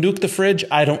nuke the fridge?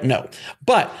 I don't know.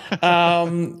 But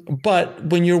but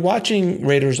when you're watching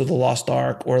Raiders of the Lost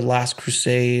Ark or Last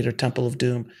Crusade or Temple of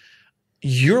Doom,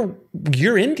 you're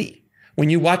indie. When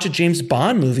you watch a James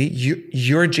Bond movie,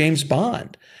 you're James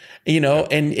Bond.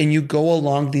 And you go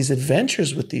along these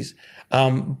adventures with these,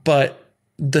 but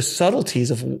the subtleties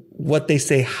of what they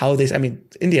say,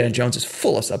 Indiana Jones is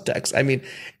full of subtext. I mean,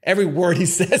 every word he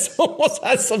says almost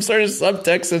has some sort of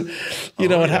subtext, and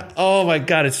oh my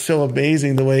God, it's so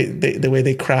amazing the way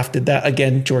they crafted that.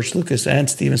 Again, George Lucas and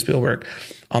Steven Spielberg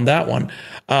on that one.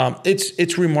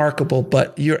 It's remarkable,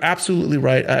 but you're absolutely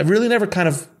right. I really never kind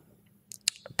of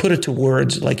put it to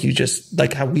words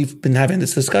like how we've been having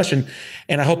this discussion.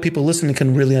 And I hope people listening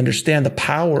can really understand the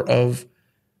power of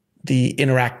the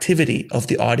interactivity of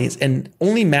the audience, and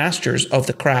only masters of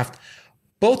the craft,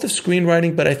 both of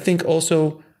screenwriting, but I think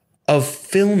also of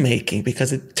filmmaking,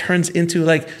 because it turns into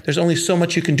there's only so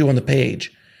much you can do on the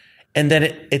page. And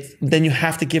then then you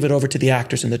have to give it over to the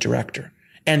actors and the director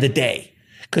and the day,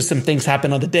 because some things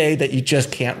happen on the day that you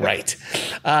just can't write.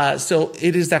 So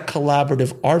it is that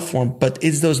collaborative art form, but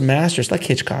it's those masters like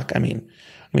Hitchcock. I mean,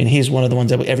 he's one of the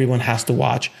ones that everyone has to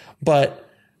watch, but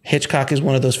Hitchcock is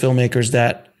one of those filmmakers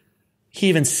that he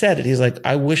even said it. He's like,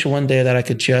 I wish one day that I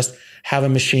could just have a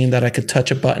machine that I could touch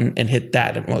a button and hit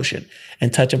that emotion,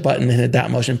 and touch a button and hit that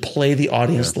emotion, play the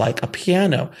audience like a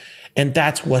piano. And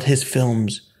that's what his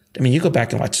films, you go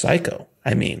back and watch Psycho.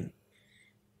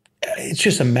 It's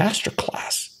just a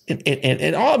masterclass.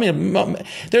 And all,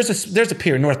 there's a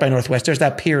period, North by Northwest, there's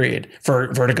that period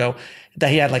for Vertigo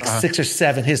that he had 6 or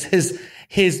 7,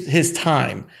 his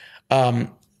time.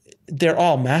 They're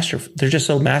all masterful. They're just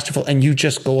so masterful, and you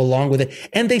just go along with it.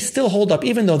 And they still hold up,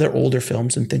 even though they're older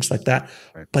films and things like that.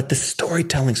 Right. But the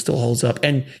storytelling still holds up,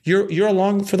 and you're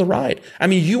along for the ride.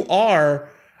 You are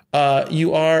oh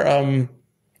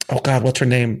God, what's her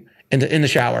name in the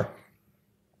shower?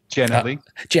 Janet Leigh.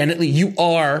 Janet Leigh. You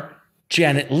are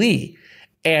Janet Leigh,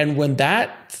 and when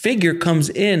that figure comes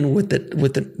in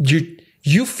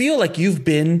you feel like you've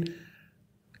been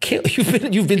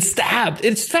stabbed.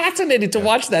 It's fascinating to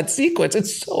watch that sequence.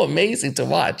 It's so amazing to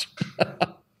watch.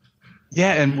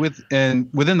 Yeah, and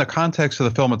within the context of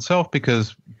the film itself,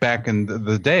 because back in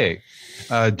the day,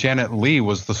 Janet Leigh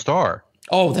was the star.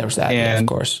 Oh, there's that, of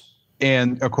course.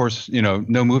 And of course,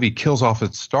 no movie kills off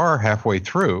its star halfway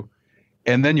through,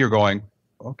 and then you're going,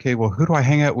 okay, well, who do I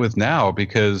hang out with now?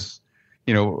 Because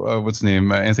what's his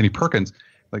name, Anthony Perkins.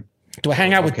 Do I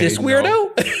hang out with this weirdo?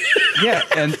 Yeah,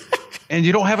 and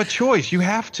you don't have a choice. You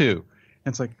have to.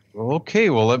 And it's like, okay,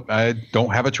 well, I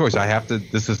don't have a choice. I have to.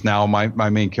 This is now my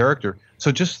main character.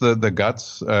 So just the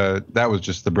guts. That was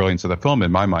just the brilliance of the film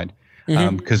in my mind,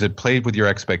 because it played with your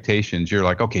expectations. You're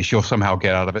like, okay, she'll somehow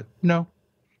get out of it. No,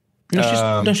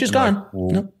 she's gone.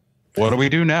 No. What do we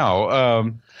do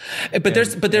now? But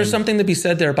there's something to be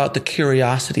said there about the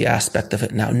curiosity aspect of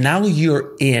it. Now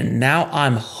you're in. Now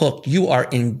I'm hooked. You are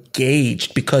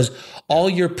engaged because all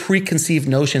your preconceived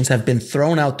notions have been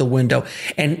thrown out the window.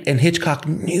 And Hitchcock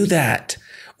knew that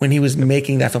when he was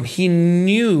making that film. He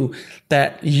knew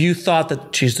that you thought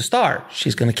that she's the star.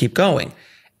 She's going to keep going.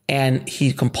 And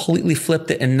he completely flipped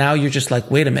it. And now you're just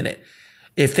like, wait a minute.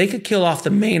 If they could kill off the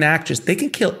main actress, they can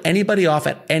kill anybody off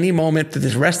at any moment for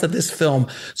the rest of this film.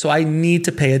 So I need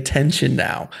to pay attention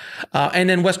now. And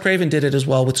then Wes Craven did it as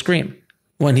well with Scream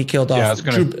when he killed off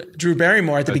Drew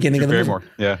Barrymore at the beginning of the movie.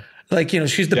 Yeah. Like,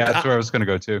 she's that's where I was going to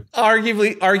go too.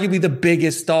 Arguably the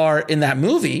biggest star in that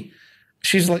movie.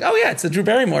 She's like, oh yeah, it's a Drew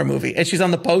Barrymore movie. And she's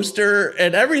on the poster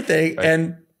and everything. Right.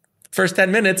 And first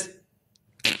 10 minutes,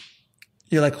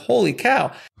 you're like, holy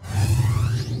cow.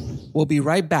 We'll be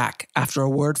right back after a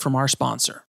word from our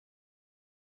sponsor.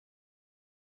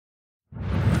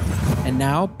 And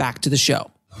now back to the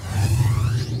show.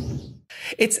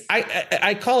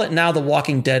 I call it now the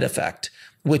Walking Dead effect,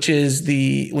 which is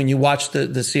when you watch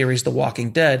the series The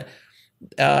Walking Dead,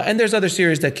 and there's other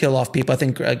series that kill off people. I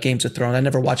think Games of Thrones. I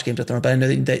never watched Games of Thrones, but I know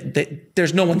that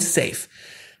there's no one safe.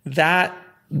 That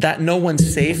no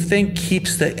one's safe thing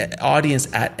keeps the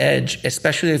audience at edge,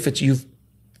 especially if it's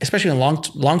especially in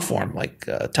long form like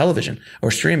television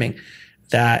or streaming,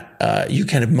 that you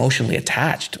can emotionally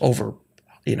attached over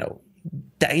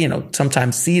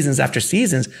sometimes seasons after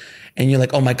seasons, and you're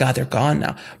like, oh my God, they're gone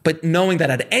now. But knowing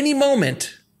that at any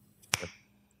moment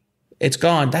it's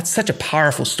gone, that's such a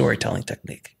powerful storytelling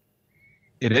technique.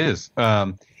 It is,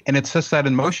 and it sets that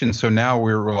in motion. So now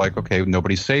we're like, okay,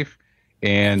 nobody's safe,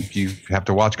 and you have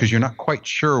to watch because you're not quite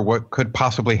sure what could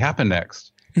possibly happen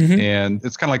next. Mm-hmm. And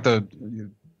it's kind of like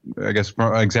I guess,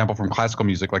 example from classical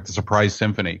music, like the Surprise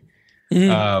Symphony.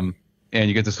 Mm-hmm. And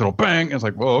you get this little bang, and it's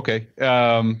like, whoa, okay.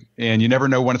 And you never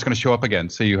know when it's going to show up again.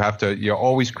 So you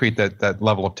always create that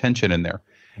level of tension in there.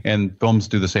 And films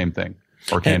do the same thing,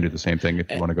 or can do the same thing if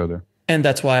you want to go there. And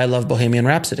that's why I love Bohemian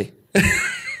Rhapsody.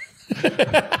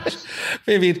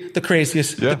 Maybe the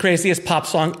craziest pop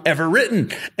song ever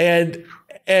written. And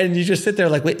you just sit there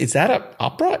like, wait, is that an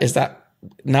opera? Is that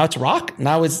now it's rock?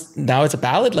 Now it's a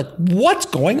ballad? Like, what's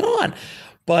going on?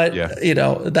 But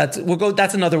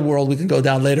that's another world we can go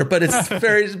down later. But it's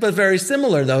very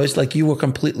similar though. It's like you were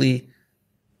completely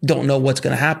don't know what's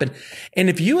going to happen. And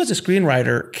if you as a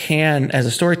screenwriter as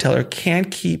a storyteller can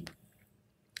keep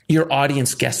your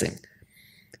audience guessing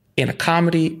in a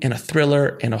comedy, in a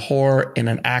thriller, in a horror, in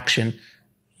an action,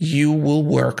 you will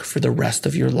work for the rest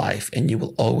of your life and you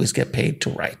will always get paid to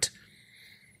write.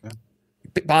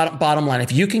 Bottom line,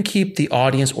 if you can keep the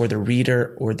audience or the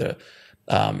reader or the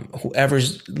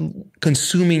whoever's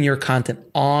consuming your content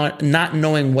on not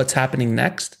knowing what's happening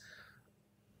next,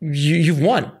 you've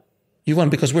won. You've won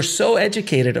because we're so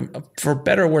educated, for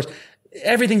better or worse.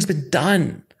 Everything's been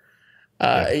done.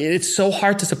 It's so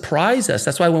hard to surprise us.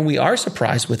 That's why when we are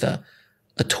surprised with a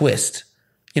twist,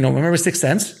 remember Sixth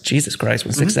Sense? Jesus Christ,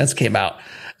 when Sixth Sense came out,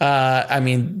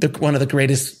 one of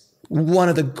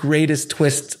the greatest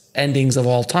twist endings of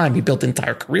all time. He built an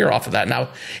entire career off of that. Now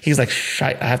he's like,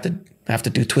 shite, I have to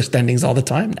do twist endings all the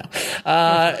time now.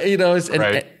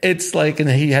 It's like, and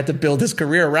he had to build his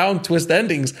career around twist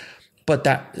endings, but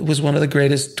that was one of the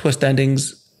greatest twist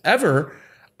endings ever.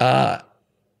 As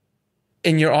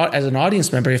an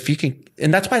audience member, if you can,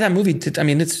 and that's why that movie did,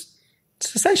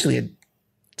 it's essentially a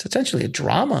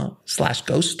drama /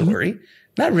 ghost story.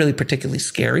 Not really particularly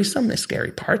scary, some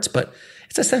scary parts, but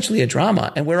it's essentially a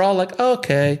drama. And we're all like,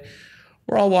 okay,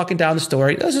 we're all walking down the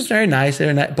story. This is very nice.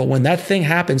 But when that thing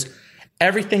happens,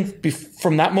 everything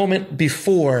from that moment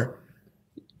before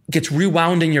gets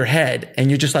rewound in your head.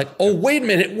 And you're just like, oh, wait a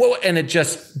minute. Whoa. And it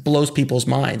just blows people's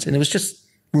minds. And it was just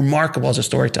remarkable as a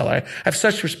storyteller. I have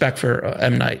such respect for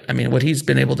M. Night. What he's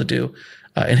been able to do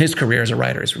in his career as a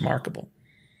writer is remarkable.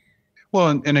 Well,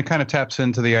 and it kind of taps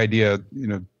into the idea,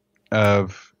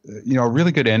 of, a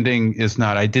really good ending is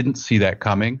not, I didn't see that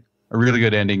coming. A really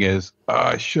good ending is,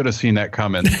 I should have seen that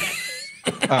coming.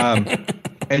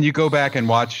 And you go back and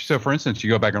watch. So for instance, you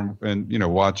go back and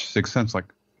watch Sixth Sense, like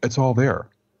it's all there.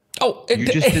 Oh,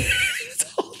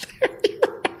 it's all there.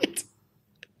 You're right.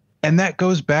 And that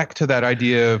goes back to that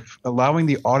idea of allowing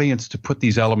the audience to put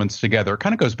these elements together. It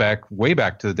kind of goes way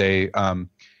back to the day,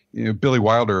 Billy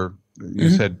Wilder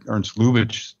said, Ernst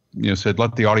Lubitsch, said,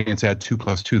 let the audience add 2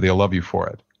 + 2. They'll love you for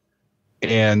it.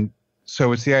 And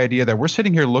so it's the idea that we're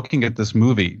sitting here looking at this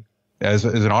movie as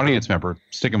an audience member,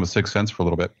 sticking with Sixth Sense for a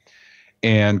little bit,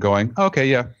 and going, okay,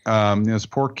 yeah, this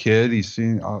poor kid, he's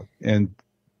seen, and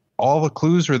all the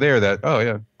clues are there that, oh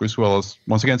yeah, Bruce Willis,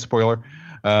 once again, spoiler,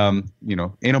 ain't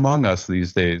among us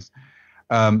these days.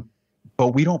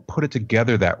 But we don't put it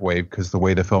together that way because the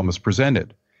way the film is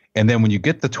presented. And then when you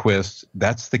get the twist,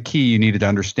 that's the key you needed to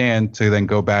understand to then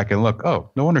go back and look, oh,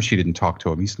 no wonder she didn't talk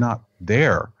to him. He's not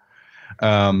there.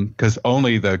 Because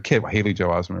only the kid, Haley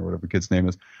Joel Osment, or whatever the kid's name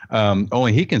is,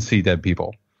 only he can see dead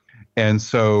people. And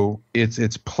so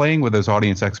it's playing with those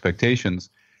audience expectations.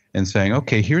 and saying,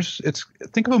 okay,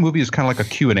 think of a movie as kind of like a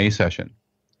Q&A session.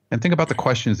 And think about the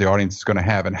questions the audience is going to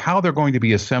have and how they're going to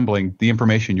be assembling the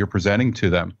information you're presenting to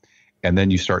them. And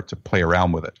then you start to play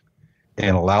around with it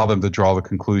and allow them to draw the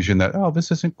conclusion that, oh,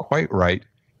 this isn't quite right.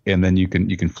 And then you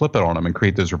can flip it on them and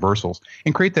create those reversals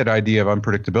and create that idea of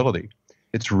unpredictability.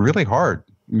 It's really hard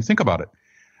when you think about it.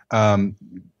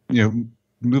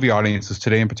 Movie audiences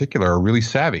today in particular are really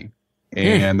savvy.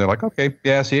 And they're like, okay,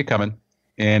 yeah, I see it coming.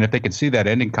 And if they can see that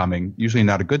ending coming, usually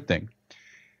not a good thing.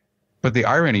 But the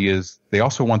irony is they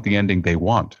also want the ending they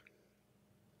want.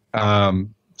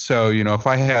 So, if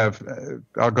I have,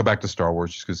 I'll go back to Star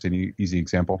Wars just because it's an easy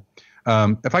example.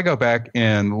 If I go back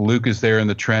and Luke is there in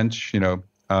the trench,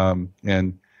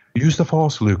 and use the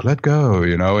Force, Luke, let go,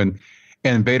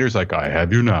 and Vader's like, I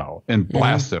have you now, and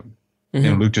blasts him.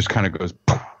 And Luke just kind of goes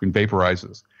poof, and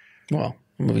vaporizes. Well,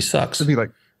 the movie sucks. It'd be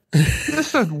like,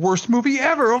 this is the worst movie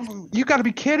ever. You got to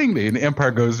be kidding me. And the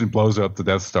Empire goes and blows up the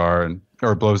Death Star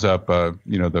or blows up, the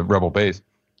Rebel base.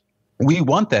 We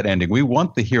want that ending. We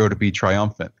want the hero to be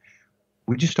triumphant.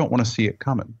 We just don't want to see it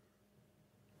coming.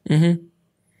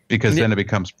 Because then it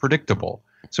becomes predictable.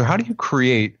 So how do you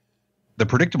create the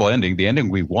predictable ending, the ending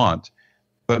we want,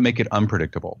 but make it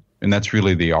unpredictable? And that's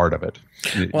really the art of it.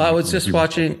 Well, I was just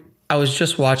watching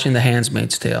The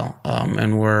Handmaid's Tale,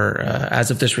 and we're,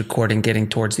 as of this recording, getting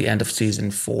towards the end of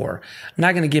season 4. I'm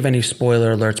not going to give any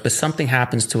spoiler alerts, but something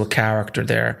happens to a character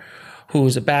there who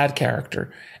is a bad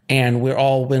character. And we're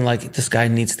all been like, this guy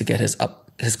needs to get his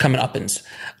comeuppance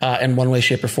in one way,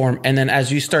 shape, or form. And then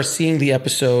as you start seeing the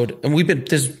episode, and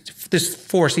there's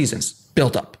 4 seasons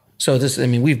built up. So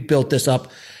we've built this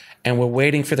up, and we're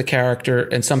waiting for the character,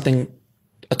 and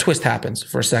a twist happens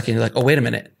for a second. You're like, oh, wait a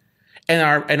minute.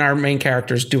 And our main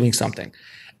character is doing something.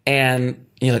 And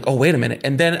you're like, oh, wait a minute.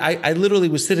 And then I literally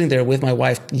was sitting there with my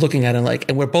wife looking at it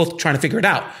and we're both trying to figure it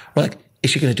out. We're like, is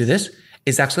she going to do this?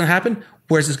 Is that going to happen?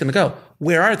 Where's this going to go?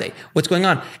 Where are they? What's going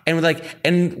on? And we're like,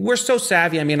 and we're so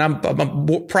savvy. I mean, I'm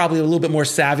probably a little bit more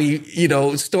savvy,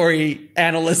 story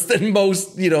analyst than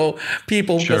most,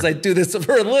 people because I do this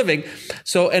for a living.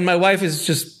 So, and my wife has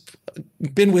just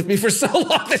been with me for so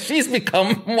long that she's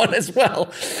become one as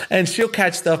well. And she'll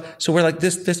catch stuff. So we're like,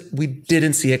 this, we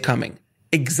didn't see it coming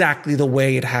exactly the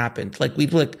way it happened. Like we'd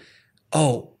be like,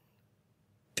 oh,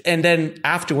 and then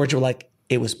afterwards we're like,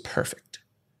 it was perfect.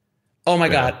 Oh my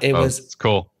God. It was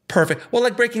cool. Perfect. Well,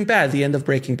 like Breaking Bad, the end of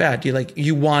Breaking Bad,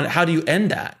 how do you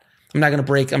end that? I'm not going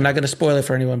to spoil it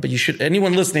for anyone, but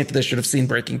anyone listening to this should have seen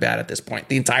Breaking Bad at this point,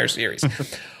 the entire series.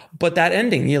 But that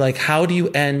ending, you're like, how do you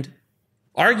end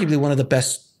arguably one of the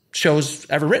best shows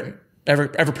ever written, ever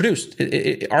produced,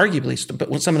 arguably,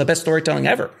 but some of the best storytelling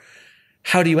ever.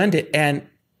 How do you end it? And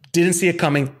didn't see it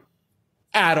coming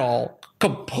at all.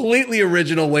 Completely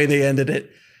original way they ended it.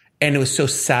 And it was so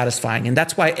satisfying. And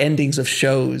that's why endings of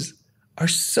shows are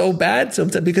so bad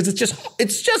sometimes, because it's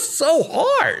just so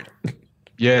hard.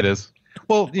 Yeah, it is.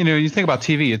 Well, you think about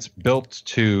TV, it's built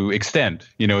to extend,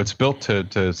 it's built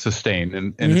to sustain,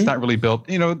 and it's not really built,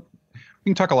 we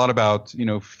can talk a lot about,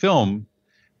 film,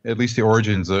 at least the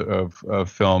origins of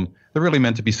film. They're really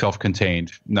meant to be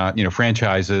self-contained, not,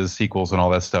 franchises, sequels, and all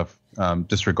that stuff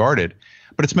disregarded.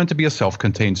 But it's meant to be a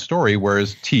self-contained story,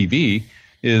 whereas TV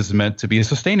is meant to be a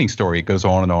sustaining story. It goes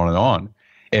on and on and on.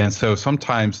 And so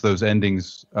sometimes those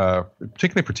endings,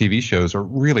 particularly for TV shows, are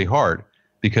really hard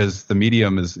because the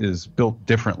medium is built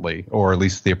differently, or at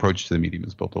least the approach to the medium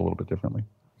is built a little bit differently.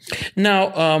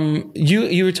 Now,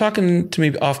 you were talking to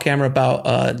me off camera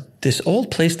about this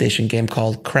old PlayStation game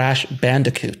called Crash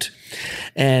Bandicoot,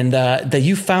 and that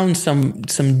you found some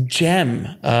gem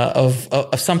of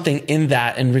something in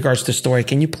that in regards to story.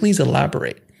 Can you please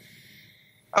elaborate?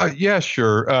 Yeah,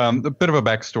 sure. A bit of a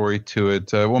backstory to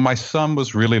it. When my son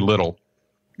was really little,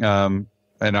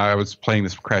 and I was playing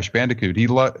this Crash Bandicoot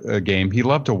game, he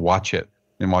loved to watch it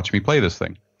and watch me play this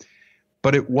thing.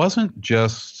 But it wasn't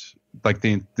just like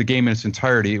the game in its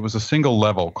entirety. It was a single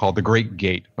level called The Great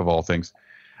Gate, of all things.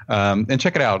 And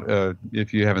check it out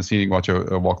if you haven't seen it. You can watch a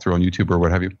walkthrough on YouTube or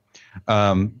what have you.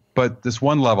 But this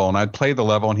one level, and I'd play the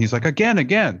level, and he's like,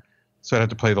 again. So I'd have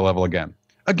to play the level again.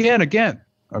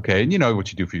 Okay, and you know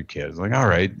what you do for your kids. Like, all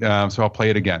right, so I'll play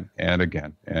it again and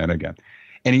again and again.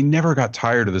 And he never got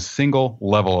tired of the single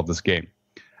level of this game.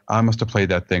 I must have played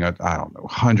that thing, I don't know,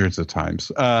 hundreds of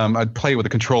times. I'd play with the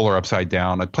controller upside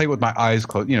down. I'd play with my eyes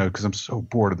closed, because I'm so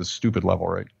bored of this stupid level,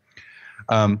 right?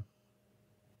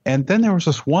 And then there was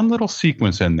this one little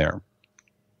sequence in there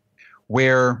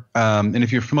where, and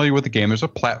if you're familiar with the game, there's a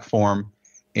platform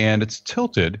and it's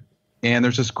tilted and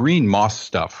there's this green moss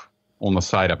stuff on the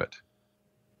side of it.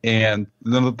 And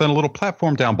then a little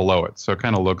platform down below it. So it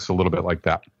kind of looks a little bit like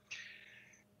that.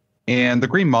 And the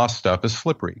green moss stuff is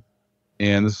slippery.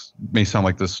 And this may sound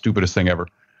like the stupidest thing ever.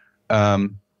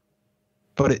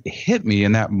 But it hit me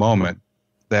in that moment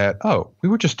that, oh, we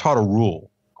were just taught a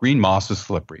rule. Green moss is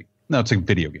slippery. Now, it's a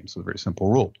video game, so it's a very simple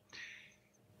rule.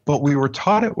 But we were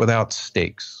taught it without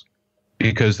stakes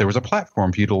because there was a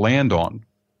platform for you to land on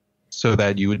so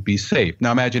that you would be safe.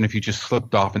 Now, imagine if you just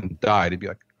slipped off and died. It'd be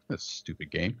like, this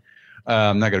stupid game.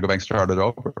 I'm not going to go back and start it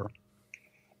over.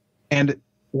 And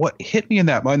what hit me in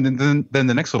that moment, then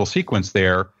the next little sequence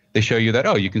there, they show you that,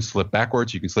 oh, you can slip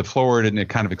backwards, you can slip forward, and it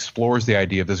kind of explores the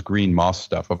idea of this green moss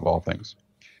stuff of all things.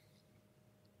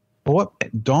 But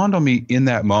what dawned on me in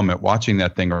that moment, watching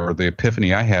that thing, or the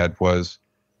epiphany I had was,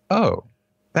 oh,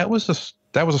 that was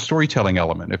a storytelling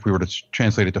element, if we were to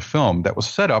translate it to film, that was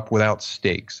set up without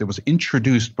stakes. It was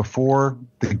introduced before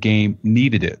the game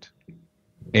needed it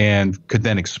and could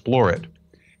then explore it.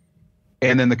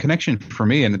 And then the connection for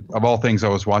me, and of all things, I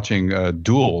was watching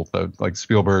Duel, the like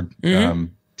Spielberg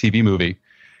TV movie,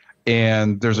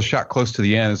 and there's a shot close to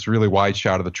the end. It's a really wide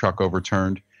shot of the truck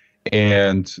overturned,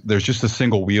 and there's just a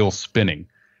single wheel spinning,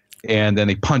 and then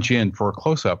they punch in for a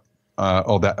close-up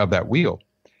of that wheel,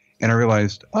 and I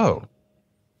realized, oh,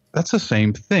 that's the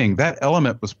same thing. That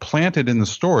element was planted in the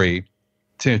story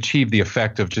to achieve the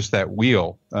effect of just that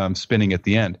wheel spinning at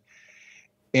the end.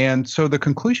 And so the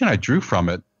conclusion I drew from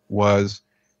it was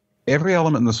every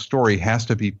element in the story has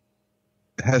to be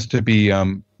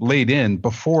laid in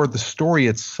before the story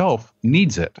itself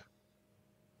needs it.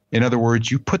 In other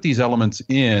words, you put these elements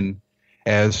in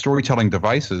as storytelling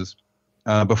devices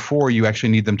before you actually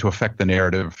need them to affect the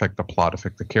narrative, affect the plot,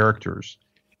 affect the characters.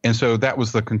 And so that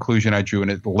was the conclusion I drew, and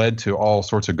it led to all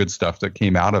sorts of good stuff that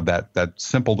came out of that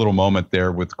simple little moment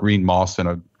there with green moss in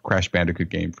a Crash Bandicoot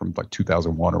game from like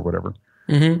 2001 or whatever.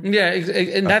 Mm-hmm. Yeah,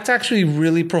 and that's actually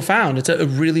really profound. It's a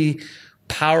really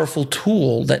powerful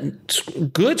tool that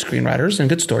good screenwriters and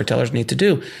good storytellers need to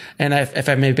do. And if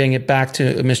I may bring it back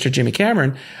to Mr. Jimmy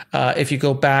Cameron, if you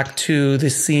go back to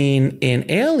the scene in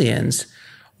Aliens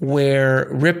where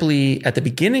Ripley at the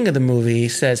beginning of the movie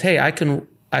says, "Hey, I can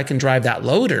drive that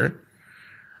loader.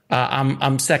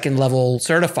 I'm second level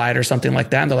certified," or something like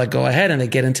that. And they're like, "Go ahead." And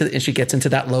and she gets into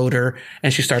that loader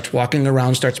and she starts walking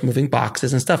around, starts moving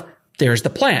boxes and stuff. There's the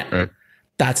plant. Right.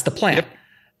 That's the plant. Yep.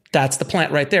 That's the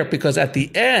plant right there. Because at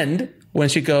the end, when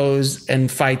she goes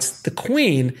and fights the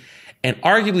queen and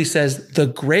arguably says the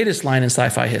greatest line in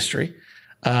sci-fi history,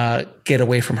 "Get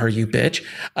away from her, you bitch."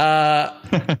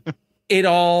 It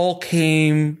all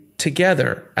came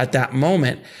together at that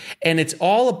moment. And it's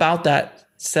all about that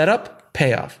setup,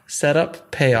 payoff,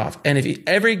 setup, payoff. And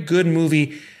every good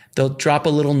movie, they'll drop a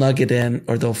little nugget in,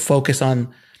 or they'll focus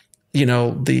on,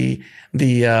 the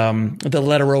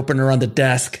letter opener on the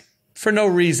desk for no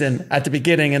reason at the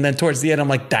beginning. And then towards the end, I'm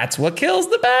like, that's what kills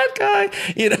the bad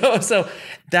guy, So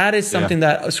that is something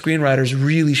that screenwriters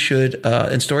really should,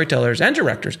 and storytellers and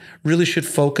directors really should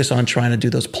focus on, trying to do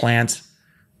those plants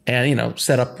and,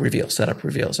 set up, reveal, set up,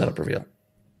 reveal, set up, reveal,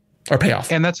 or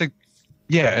payoff. And that's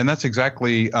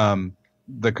exactly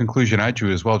the conclusion I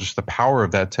drew as well, just the power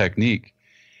of that technique.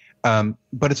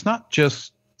 But it's not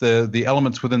just the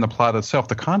elements within the plot itself,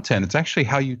 the content. It's actually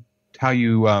how you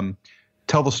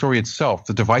tell the story itself,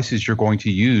 the devices you're going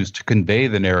to use to convey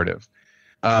the narrative.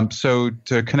 So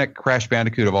to connect Crash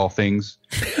Bandicoot of all things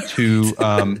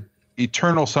to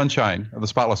Eternal Sunshine of the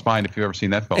Spotless Mind, if you've ever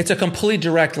seen that film. It's a complete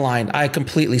direct line. I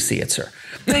completely see it, sir.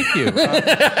 Thank you.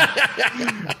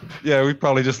 Yeah, we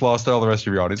probably just lost all the rest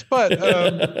of your audience. But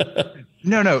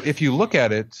no, if you look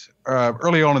at it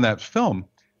early on in that film,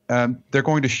 they're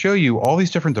going to show you all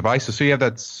these different devices. So you have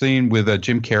that scene with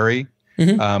Jim Carrey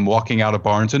walking out of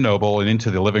Barnes & Noble and into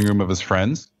the living room of his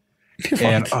friends.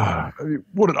 And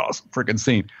what an awesome freaking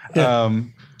scene. Yeah.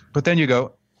 But then you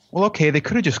go, well, okay, they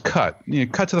could have just cut to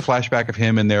the flashback of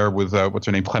him in there with what's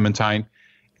her name, Clementine,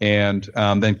 and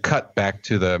then cut back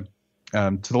to the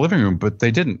living room, but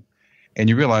they didn't. And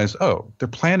you realize, oh, they're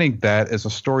planning that as a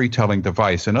storytelling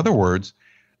device. In other words,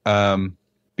 be on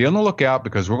the lookout,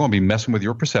 because we're going to be messing with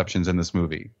your perceptions in this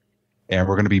movie, and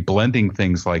we're going to be blending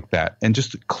things like that, and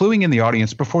just cluing in the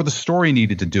audience before the story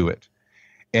needed to do it.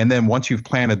 And then once you've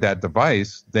planted that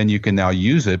device, then you can now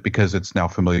use it because it's now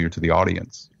familiar to the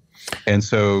audience. And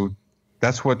so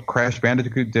that's what Crash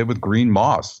Bandicoot did with Green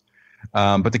Moss.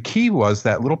 But the key was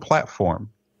that little platform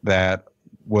there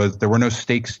were no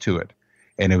stakes to it.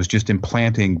 And it was just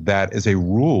implanting that as a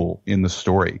rule in the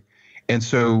story. And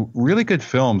so really good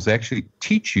films actually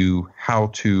teach you how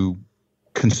to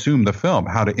consume the film,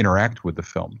 how to interact with the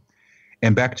film.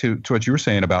 And back to what you were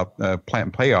saying about plant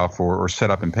and payoff or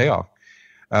set up and payoff,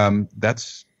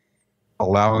 that's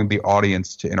allowing the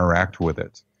audience to interact with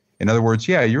it. In other words,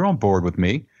 yeah, you're on board with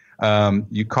me.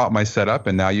 You caught my setup,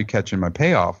 and now you're catching my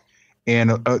payoff.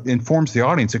 And informs the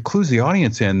audience. It clues the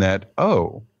audience in that,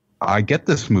 oh, I get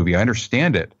this movie. I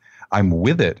understand it. I'm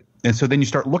with it. And so then you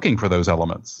start looking for those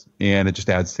elements, and it just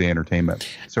adds to the entertainment.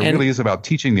 So it really is about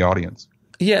teaching the audience.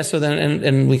 Yeah. So then,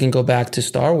 and we can go back to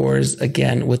Star Wars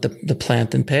again with the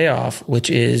plant and payoff, which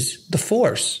is the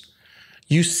Force.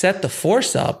 You set the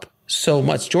Force up so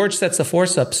much. George sets the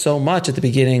Force up so much at the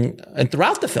beginning and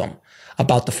throughout the film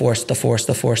about the Force, the Force,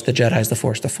 the Force, the Jedi's, the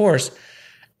Force, the Force.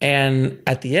 And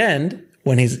at the end,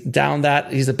 when he's down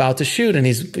that, he's about to shoot and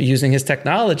he's using his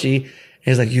technology,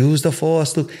 he's like, use the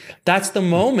Force, Luke. That's the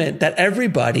moment that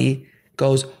everybody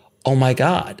goes, oh my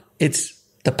God,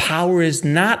 the power is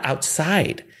not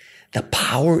outside. The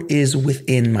power is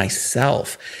within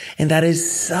myself. And that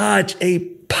is such a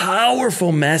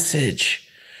powerful message.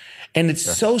 And it's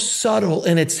so subtle,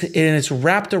 and it's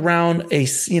wrapped around a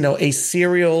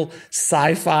serial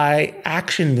sci-fi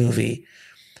action movie.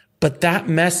 But that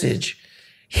message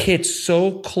hits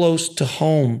so close to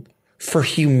home for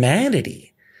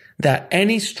humanity that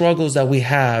any struggles that we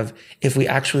have, if we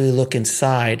actually look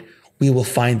inside, we will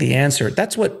find the answer.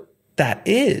 That's what that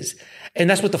is. And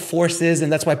that's what the Force is.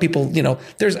 And that's why people,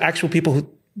 there's actual people who,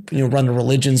 run the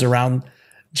religions around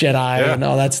Jedi and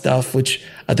all that stuff, which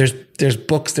there's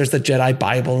books, there's the Jedi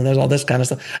Bible, and there's all this kind of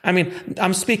stuff. I mean,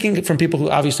 I'm speaking from people who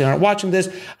obviously aren't watching this.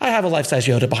 I have a life-size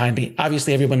Yoda behind me.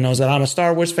 Obviously, everyone knows that I'm a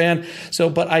Star Wars fan.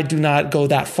 But I do not go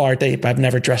that far deep. I've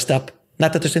never dressed up.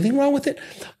 Not that there's anything wrong with it,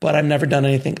 but I've never done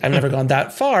anything. I've never gone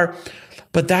that far.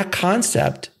 But that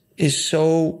concept is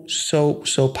so, so,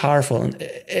 so powerful.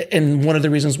 And one of the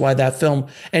reasons why that film,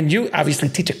 and you obviously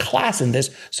teach a class in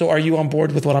this. So are you on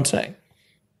board with what I'm saying?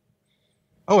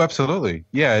 Oh, absolutely.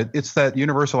 Yeah, it's that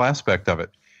universal aspect of it.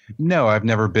 No, I've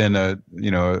never been on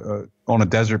a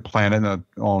desert planet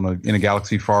in a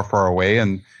galaxy far, far away,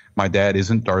 and my dad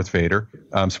isn't Darth Vader.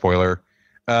 Spoiler.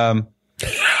 But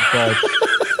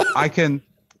I can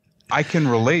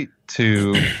relate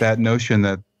to that notion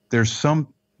that there's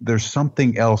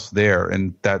something else there,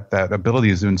 and that ability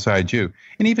is inside you.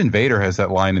 And even Vader has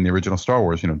that line in the original Star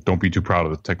Wars, don't be too proud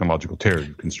of the technological terror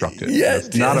you constructed.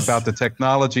 It's not about the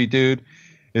technology, dude.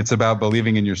 It's about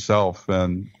believing in yourself,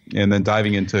 and then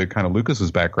diving into kind of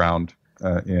Lucas's background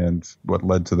and what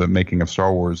led to the making of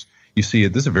Star Wars. You see,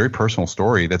 this is a very personal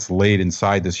story that's laid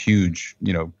inside this huge,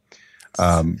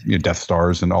 Death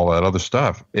Stars and all that other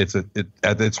stuff.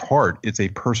 At its heart, it's a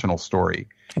personal story,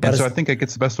 and so I think it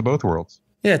gets the best of both worlds.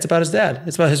 Yeah, it's about his dad.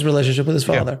 It's about his relationship with his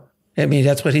father. Yeah. I mean,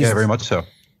 that's what he's. Yeah, very much so.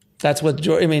 That's what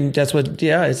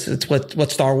it's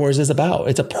what Star Wars is about.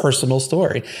 It's a personal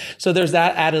story. So there's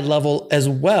that added level as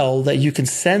well, that you can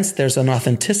sense there's an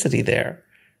authenticity there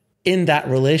in that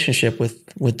relationship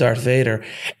with Darth Vader.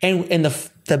 And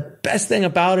the best thing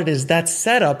about it is that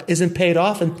setup isn't paid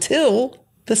off until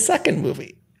the second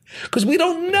movie, because we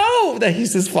don't know that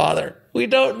he's his father. We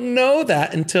don't know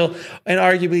that until, and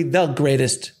arguably the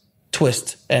greatest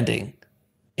twist ending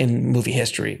in movie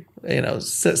history,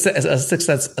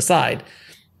 success aside,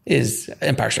 is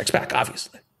Empire Strikes Back,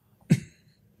 obviously.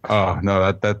 Oh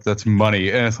no, that's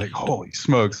money, and it's like, holy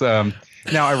smokes. Now,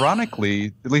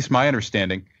 ironically, at least my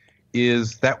understanding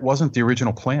is that wasn't the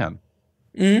original plan,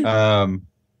 and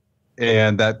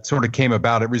that sort of came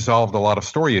about. It resolved a lot of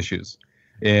story issues,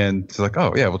 and it's like,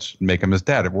 oh yeah, let's make him his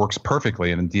dad. It works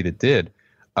perfectly, and indeed it did.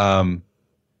 But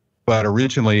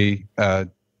originally,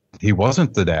 he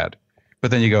wasn't the dad. But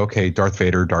then you go, okay, Darth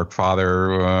Vader, Dark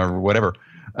Father, whatever.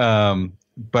 But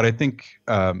I think,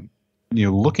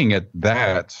 looking at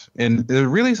that, and it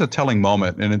really is a telling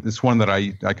moment, and it's one that I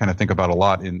kind of think about a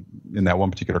lot in that one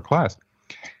particular class,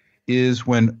 is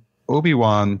when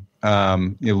Obi-Wan,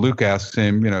 Luke asks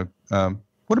him,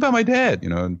 what about my dad?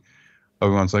 And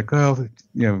Obi-Wan's like, oh,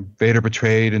 Vader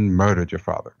betrayed and murdered your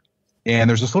father. And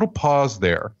there's this little pause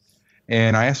there.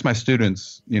 And I asked my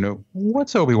students,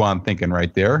 what's Obi-Wan thinking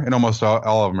right there? And almost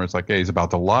all of them are like, hey, he's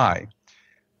about to lie.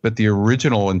 But the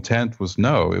original intent was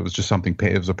no. It was just something.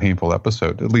 It was a painful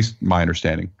episode, at least my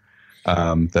understanding,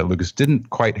 that Lucas didn't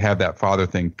quite have that father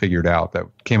thing figured out. That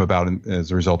came about as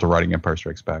a result of writing Empire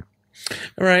Strikes Back.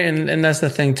 Right, and that's the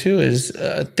thing too, is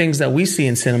things that we see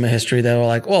in cinema history that are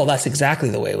like, well, that's exactly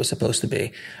the way it was supposed to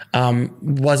be.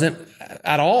 Wasn't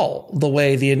at all the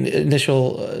way the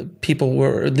initial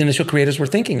the initial creators were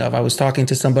thinking of. I was talking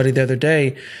to somebody the other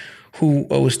day who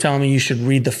was telling me you should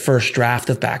read the first draft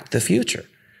of Back to the Future,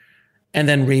 and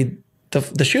then read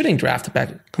the shooting draft of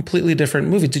Back. Completely different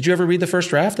movie. Did you ever read the first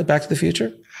draft of Back to the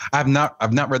Future? I've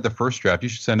not read the first draft. You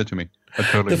should send it to me.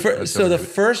 The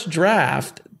first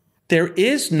draft. There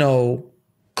is no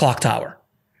clock tower.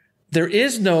 There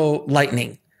is no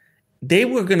lightning. they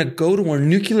were going to go to a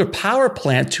nuclear power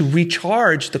plant to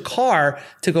recharge the car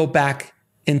to go back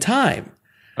in time.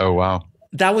 Oh, wow.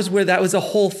 That was a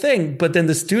whole thing. But then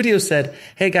the studio said,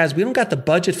 hey guys, we don't got the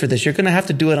budget for this. You're going to have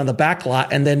to do it on the back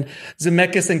lot. And then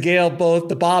Zemeckis and Gale,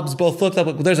 the Bobs both looked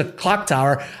up. There's a clock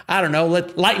tower. I don't know.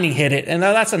 Let lightning hit it. And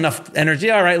that's enough energy.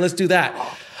 All right, let's do that.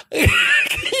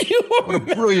 What a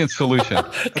brilliant solution.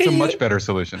 That's a much better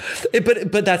solution.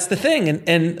 But that's the thing.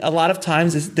 And a lot of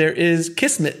times there is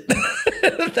kismet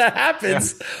that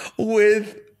happens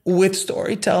with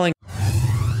storytelling.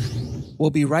 We'll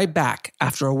be right back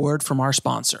after a word from our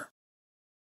sponsor.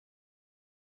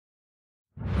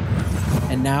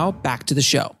 And now back to the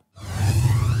show.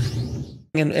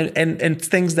 And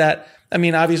things that, I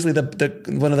mean, obviously the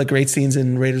one of the great scenes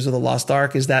in Raiders of the Lost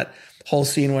Ark is that whole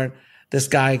scene where this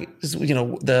guy,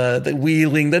 the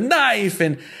wheeling the knife,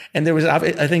 and there was,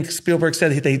 I think Spielberg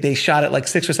said they shot it like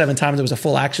 6 or 7 times. There was a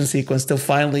full action sequence till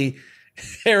finally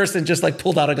Harrison just like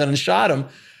pulled out a gun and shot him.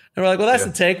 And we're like, well, that's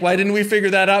a take. Why didn't we figure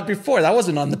that out before? That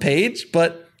wasn't on the page,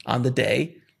 but on the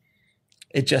day,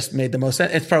 it just made the most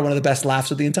sense. It's probably one of the best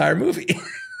laughs of the entire movie.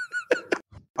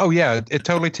 Oh, yeah. It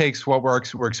totally takes what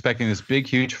we're expecting, this big,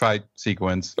 huge fight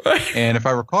sequence. And if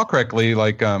I recall correctly,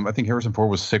 like I think Harrison Ford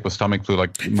was sick with stomach flu,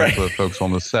 like most of the folks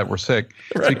on the set were sick.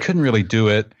 So he couldn't really do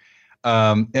it.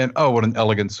 And what an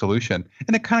elegant solution.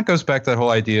 And it kind of goes back to that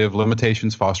whole idea of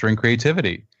limitations fostering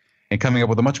creativity and coming up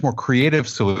with a much more creative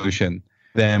solution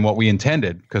than what we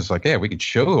intended. Because like, yeah, we could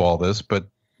show all this, but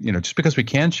just because we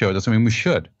can show it doesn't mean we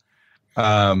should.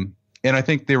 And I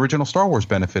think the original Star Wars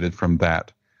benefited from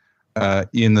that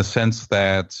in the sense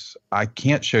that I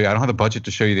can't show you, I don't have the budget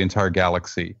to show you the entire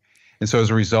galaxy. And so as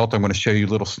a result, I'm going to show you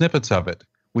little snippets of it,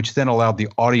 which then allowed the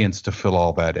audience to fill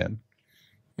all that in.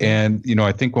 And,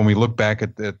 I think when we look back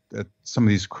at some of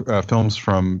these films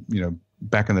from,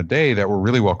 back in the day that were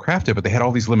really well crafted, but they had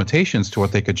all these limitations to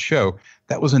what they could show.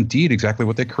 That was indeed exactly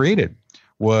what they created,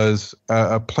 was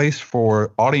a place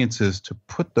for audiences to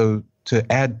put to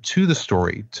add to the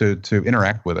story, to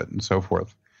interact with it and so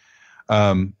forth.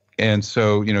 And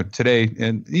so, today,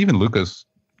 and even Lucas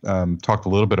talked a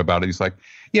little bit about it. He's like,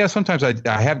 yeah, sometimes I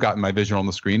have gotten my vision on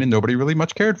the screen and nobody really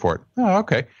much cared for it. Oh,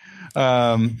 okay.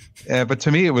 But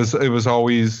to me, it was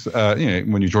always,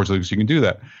 when you're George Lucas, you can do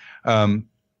that.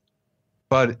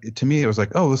 But to me, it was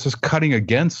like, oh, this is cutting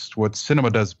against what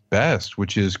cinema does best,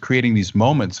 which is creating these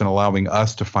moments and allowing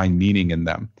us to find meaning in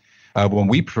them. When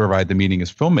we provide the meaning as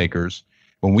filmmakers,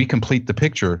 when we complete the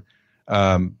picture,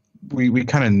 we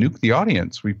kind of nuke the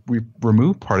audience. We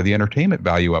remove part of the entertainment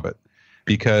value of it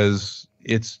because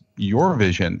it's your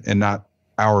vision and not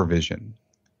our vision.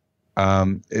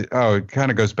 It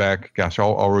kind of goes back. Gosh,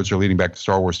 all roads are leading back to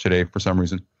Star Wars today for some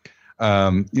reason.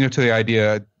 To the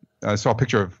idea. I saw a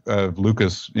picture of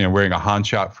Lucas, wearing a Han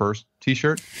Shot First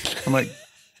T-shirt. I'm like,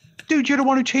 dude, you're the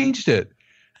one who changed it.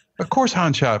 Of course,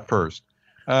 Han Shot First.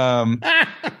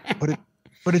 But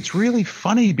it's really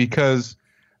funny because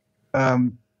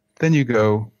then you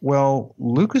go, well,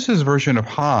 Lucas's version of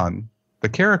Han, the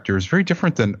character, is very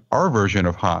different than our version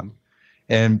of Han,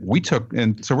 and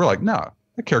so we're like, no,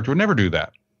 the character would never do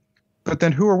that. But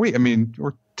then who are we? I mean,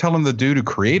 we're telling the dude who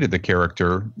created the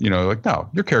character, like, no,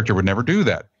 your character would never do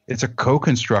that. It's a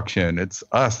co-construction. It's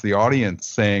us, the audience,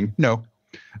 saying no.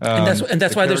 And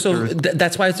that's why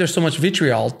there's so much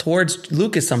vitriol towards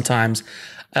Lucas sometimes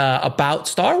about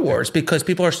Star Wars, because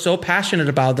people are so passionate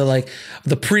about the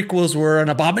prequels were an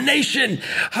abomination.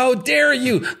 How dare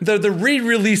you? The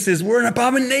re-releases were an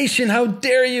abomination. How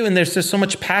dare you? And there's just so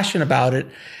much passion about it.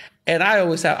 And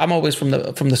I'm always from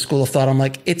the school of thought. I'm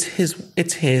like, it's his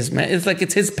man. It's like,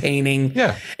 it's his painting.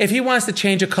 Yeah. If he wants to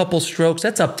change a couple strokes,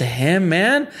 that's up to him,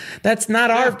 man. That's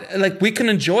not our, we can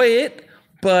enjoy it,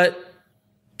 but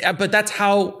that's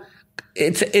how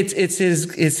it's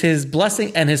his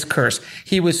blessing and his curse.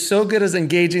 He was so good as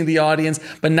engaging the audience,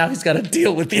 but now he's got to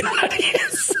deal with the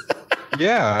audience.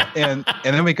 Yeah. And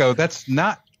then we go, that's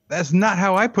not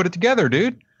how I put it together,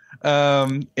 dude.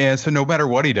 And so no matter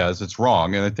what he does, it's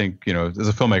wrong. And I think, as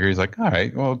a filmmaker, he's like, all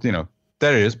right, well,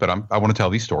 that is, but I want to tell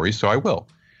these stories, so I will.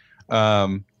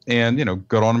 And,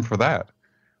 good on him for that.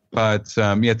 But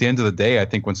at the end of the day, I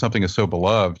think when something is so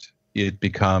beloved, it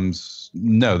becomes,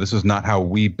 no, this is not how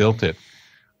we built it.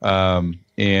 And,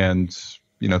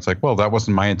 it's like, well, that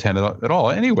wasn't my intent at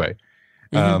all anyway,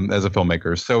 as a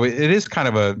filmmaker. So it is kind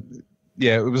of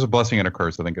it was a blessing and a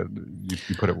curse. I think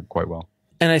you put it quite well.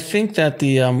 And I think that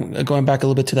going back a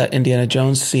little bit to that Indiana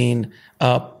Jones scene,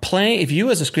 if you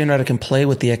as a screenwriter can play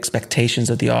with the expectations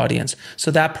of the audience.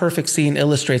 So that perfect scene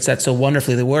illustrates that so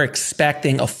wonderfully, that we're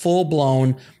expecting a full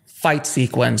blown fight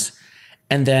sequence.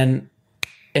 And then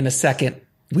in a second,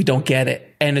 we don't get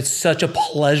it. And it's such a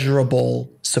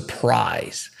pleasurable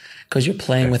surprise because you're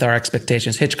playing with our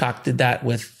expectations. Hitchcock did that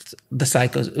with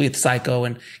Psycho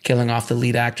and killing off the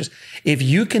lead actress. If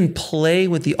you can play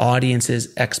with the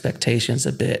audience's expectations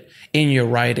a bit in your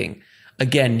writing,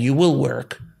 again, you will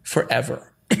work forever.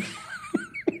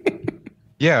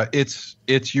 Yeah, it's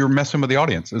you're messing with the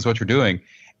audience is what you're doing.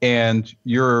 And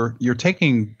you're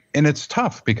taking, and it's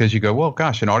tough because you go, well,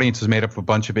 gosh, an audience is made up of a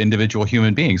bunch of individual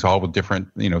human beings, all with different,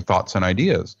 thoughts and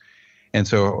ideas. And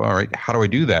so, all right, how do I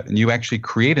do that? And you actually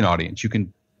create an audience.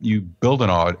 You build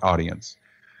an audience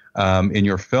in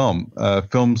your film.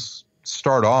 Films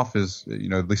start off as,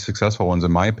 at least successful ones,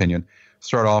 in my opinion,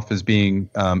 start off as being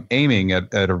aiming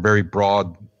at a very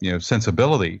broad,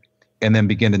 sensibility, and then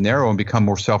begin to narrow and become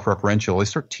more self-referential. They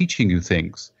start teaching you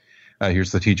things.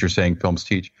 Here's the teacher saying films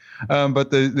teach.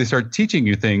 But they start teaching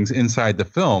you things inside the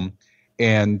film,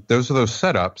 and those are those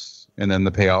setups, and then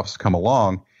the payoffs come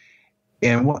along.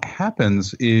 And what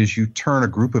happens is you turn a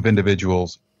group of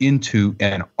individuals into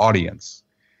an audience.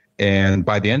 And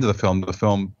by the end of the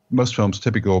film, most films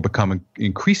typically will become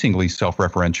increasingly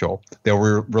self-referential. They'll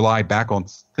rely back on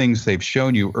things they've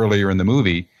shown you earlier in the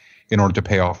movie in order to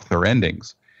pay off their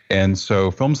endings. And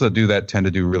so films that do that tend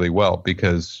to do really well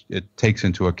because it takes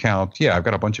into account, I've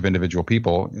got a bunch of individual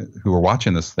people who are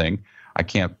watching this thing. I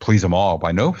can't please them all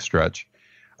by no stretch.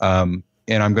 And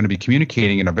I'm going to be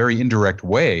communicating in a very indirect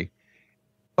way.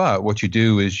 But what you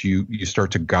do is you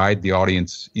start to guide the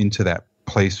audience into that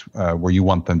place where you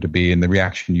want them to be and the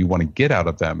reaction you want to get out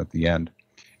of them at the end.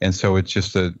 And so it's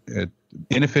just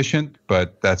inefficient,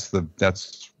 but that's the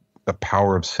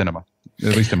power of cinema,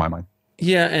 at least in my mind.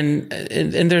 Yeah, and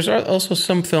there's also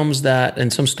some films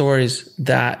and some stories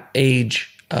that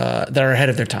age that are ahead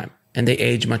of their time, and they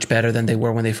age much better than they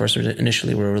were when they first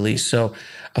initially were released. So,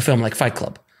 a film like Fight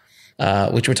Club,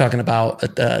 which we're talking about,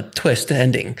 a twist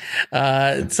ending,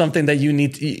 something that you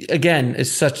need to, again,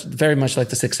 is very much like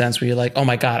The Sixth Sense, where you're like, oh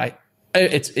my God,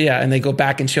 and they go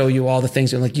back and show you all the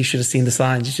things. You're like, you should have seen the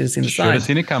signs. You should have seen the signs. Should have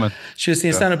seen it coming. Should have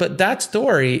seen it coming. But that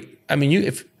story, I mean,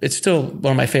 if it's still one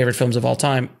of my favorite films of all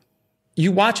time.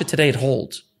 You watch it today, it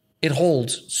holds. It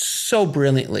holds so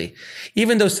brilliantly.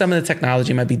 Even though some of the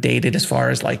technology might be dated as far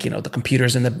as the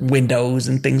computers and the windows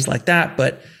and things like that,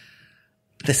 but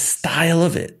the style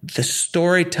of it, the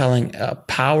storytelling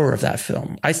power of that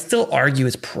film, I still argue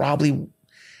it's probably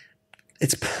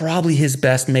his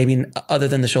best, maybe other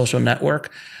than The Social Network,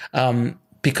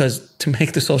 because to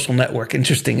make The Social Network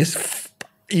interesting is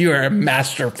you're a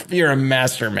master. You're a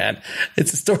master, man.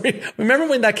 It's a story. Remember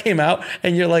when that came out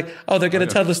and you're like, oh, they're going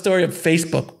to tell the story of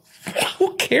Facebook.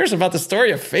 Who cares about the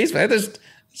story of Facebook?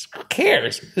 Who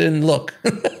cares? And look,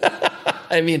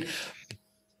 I mean,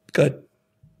 good.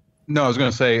 No, I was going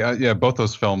to say, both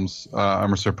those films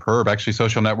are superb. Actually,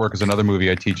 Social Network is another movie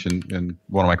I teach in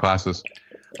one of my classes.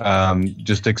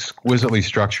 Just exquisitely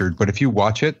structured. But if you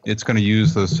watch it, it's going to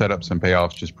use those setups and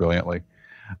payoffs just brilliantly.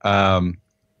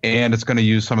 And it's going to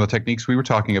use some of the techniques we were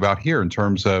talking about here in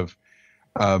terms of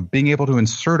being able to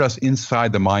insert us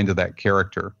inside the mind of that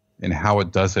character and how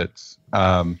it does it.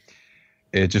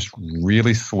 It's just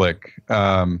really slick.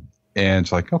 And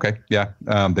it's like, okay,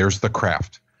 there's the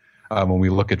craft when we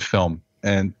look at film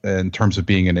and in terms of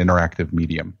being an interactive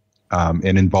medium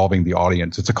and involving the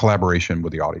audience. It's a collaboration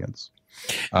with the audience.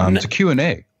 It's a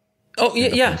Q&A. Oh,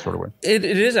 yeah. Sort of way. It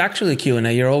is actually a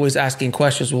Q&A. You're always asking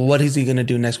questions. Well, what is he going to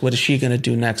do next? What is she going to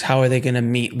do next? How are they going to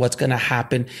meet? What's going to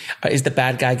happen? Is the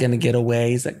bad guy going to get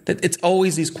away? It's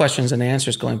always these questions and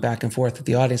answers going back and forth with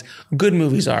the audience. Good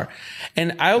movies are.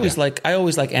 And I always like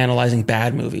analyzing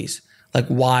bad movies. Like,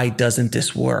 why doesn't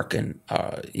this work? And,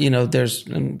 there's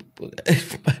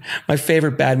my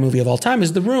favorite bad movie of all time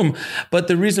is The Room. But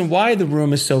the reason why The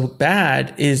Room is so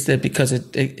bad is that because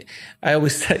I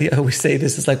always say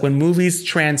this is like when movies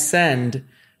transcend,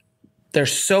 they're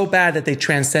so bad that they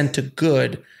transcend to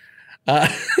good.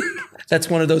 That's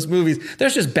one of those movies.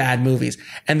 There's just bad movies.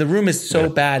 And The Room is so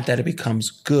bad that it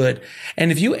becomes good. And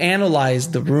if you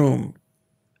analyze The Room,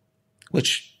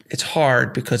 which it's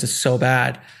hard because it's so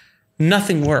bad,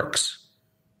 nothing works.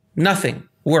 Nothing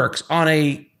works on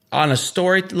a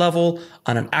story level,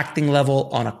 on an acting level,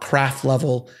 on a craft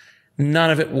level.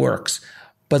 None of it works.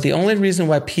 But the only reason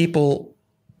why people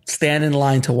stand in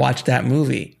line to watch that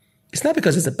movie, it's not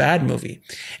because it's a bad movie.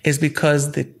 It's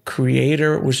because the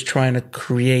creator was trying to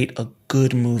create a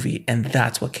good movie, and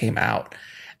that's what came out.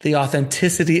 The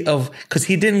authenticity because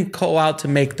he didn't go out to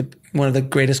make one of the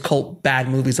greatest cult bad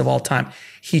movies of all time.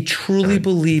 He truly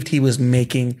believed he was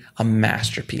making a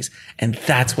masterpiece, and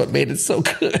that's what made it so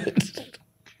good.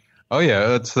 Oh yeah,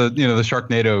 that's the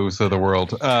Sharknadoes of the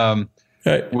world.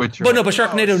 Right. But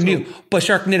Sharknado knew. But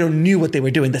Sharknado knew what they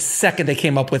were doing the second they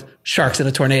came up with sharks in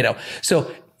a tornado.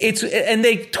 So and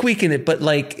they tweaking it, but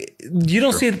like you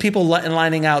don't see the people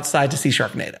lining outside to see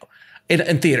Sharknado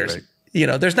in theaters. Right. You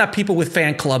know, there's not people with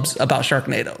fan clubs about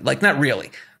Sharknado. Like, not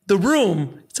really. The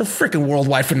Room, it's a freaking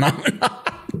worldwide phenomenon.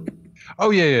 Oh,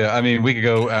 yeah. I mean, we could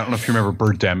go, I don't know if you remember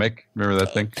Birdemic. Remember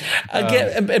that thing?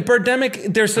 Again,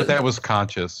 Birdemic, but that was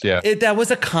conscious, yeah. That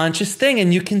was a conscious thing.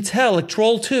 And you can tell, like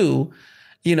Troll 2,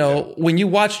 you know, when you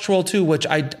watch Troll 2, which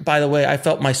by the way, I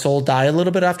felt my soul die a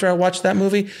little bit after I watched that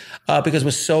movie because it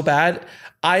was so bad.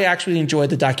 I actually enjoyed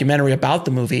the documentary about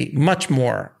the movie much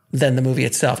more than the movie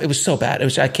itself. It was so bad.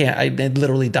 I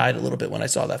literally died a little bit when I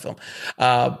saw that film.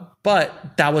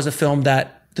 But that was a film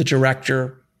that the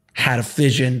director had a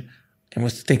vision and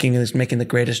was thinking of making the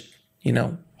greatest, you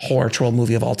know, horror troll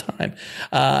movie of all time.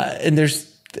 And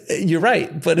you're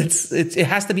right, but it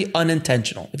has to be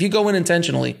unintentional. If you go in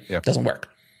intentionally, it doesn't work.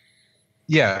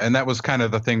 Yeah, and that was kind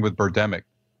of the thing with Birdemic.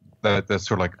 That's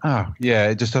sort of like, oh, yeah,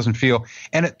 it just doesn't feel.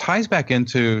 And it ties back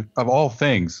into, of all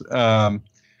things,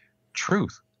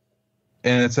 truth.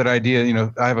 And it's that idea, you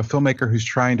know, I have a filmmaker who's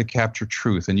trying to capture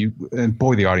truth, and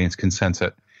boy, the audience can sense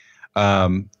it.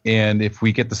 And if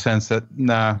we get the sense that,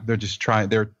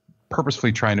 they're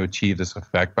purposefully trying to achieve this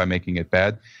effect by making it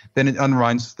bad, then it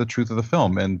unwinds the truth of the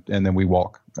film, and then we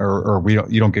walk, or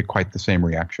you don't get quite the same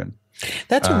reaction.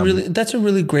 That's a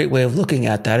really great way of looking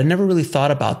at that. I never really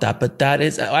thought about that, but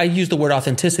I use the word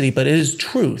authenticity, but it is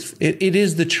truth. It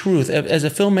is the truth. As a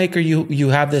filmmaker, you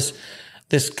have this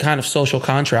kind of social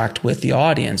contract with the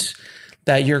audience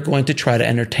that you're going to try to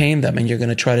entertain them, and you're going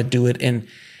to try to do it in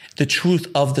the truth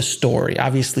of the story.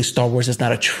 Obviously, Star Wars is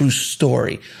not a true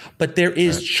story, but there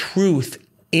is truth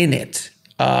in it.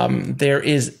 There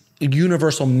is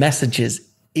universal messages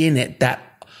in it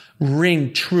that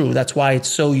ring true. That's why it's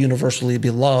so universally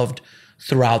beloved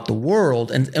throughout the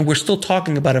world. And we're still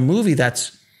talking about a movie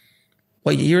that's,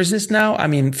 what year is this now? I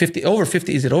mean, over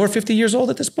 50. Is it over 50 years old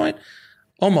at this point?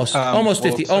 Almost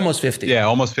 50. Yeah, almost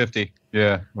 50.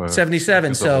 Yeah.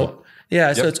 77. So,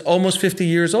 yeah, so it's almost 50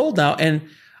 years old now. And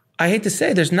I hate to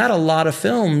say, there's not a lot of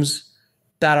films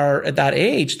that are at that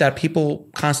age that people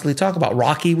constantly talk about.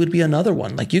 Rocky would be another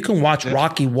one. Like, you can watch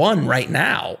Rocky 1 right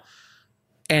now,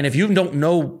 and if you don't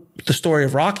know the story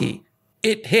of Rocky,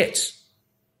 it hits.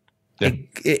 Yeah.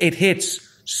 It hits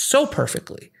so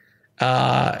perfectly.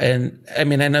 And I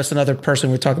mean, and that's another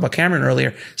person we talked about, Cameron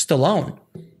earlier, Stallone.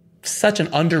 Such an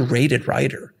underrated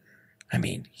writer. I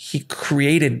mean, he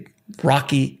created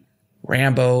Rocky,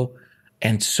 Rambo,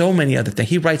 and so many other things.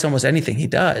 He writes almost anything he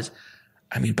does.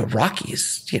 I mean, but Rocky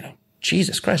is, you know,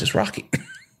 Jesus Christ, it's Rocky.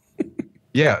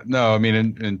 Yeah, no, I mean,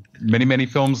 in many, many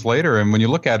films later, and when you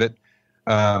look at it,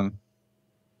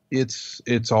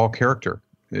 it's all character.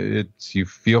 You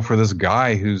feel for this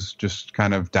guy who's just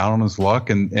kind of down on his luck,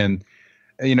 and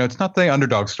you know, it's not the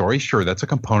underdog story. Sure, that's a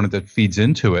component that feeds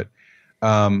into it.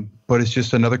 But it's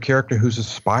just another character who's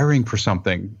aspiring for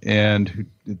something, and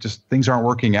just things aren't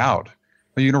working out.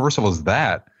 But Universal is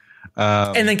that.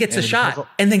 And then gets a shot.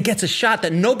 And then gets a shot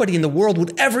that nobody in the world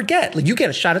would ever get. Like, you get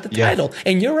a shot at the title,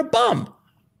 and you're a bum.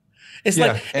 It's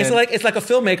like a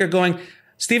filmmaker going,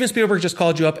 Steven Spielberg just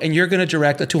called you up, and you're going to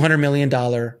direct a $200 million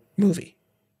movie.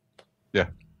 Yeah.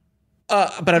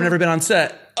 But I've never been on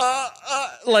set.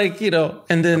 Like, you know,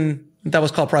 and then that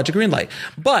was called Project Greenlight.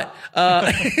 But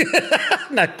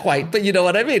not quite, but you know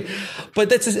what I mean. But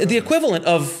that's the equivalent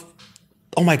of,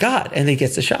 oh my God, and he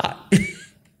gets a shot.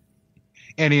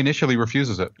 And he initially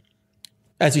refuses it.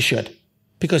 As he should,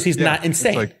 because he's not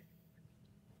insane. Like,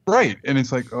 right. And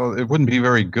it's like, oh, it wouldn't be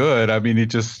very good. I mean, he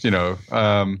just, you know,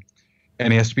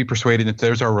 and he has to be persuaded that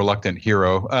there's our reluctant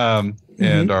hero,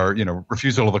 and our, you know,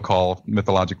 refusal of the call,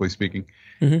 mythologically speaking.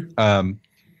 Mm-hmm.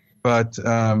 But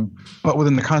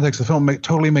within the context of the film, it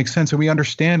totally makes sense. And we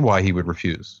understand why he would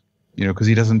refuse, you know, because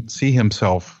he doesn't see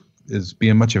himself as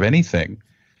being much of anything.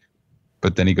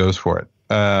 But then he goes for it,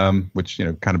 which, you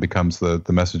know, kind of becomes the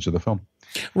message of the film.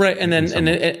 Right. And then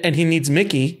and he needs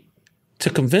Mickey to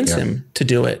convince him to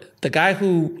do it. The guy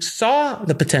who saw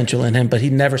the potential in him, but he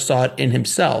never saw it in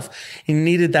himself. He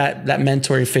needed that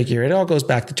mentoring figure. It all goes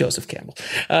back to Joseph Campbell.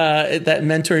 That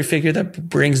mentoring figure that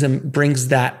brings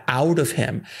that out of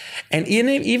him. And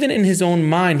even in his own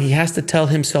mind, he has to tell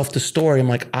himself the story. I'm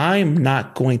like, I'm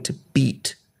not going to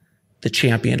beat the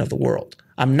champion of the world.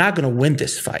 I'm not going to win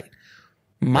this fight.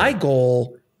 My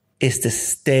goal is to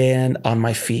stand on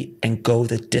my feet and go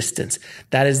the distance.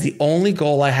 That is the only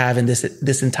goal I have in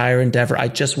this entire endeavor. I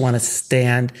just want to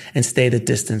stand and stay the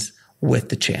distance with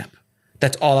the champ.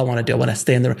 That's all I want to do. I want to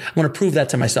stand there. I want to prove that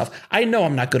to myself. I know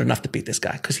I'm not good enough to beat this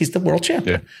guy because he's the world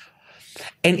champion.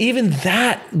 And even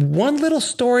that one little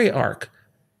story arc,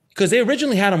 because they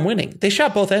originally had him winning. They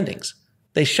shot both endings.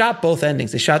 They shot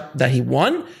that he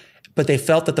won, but they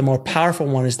felt that the more powerful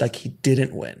one is like he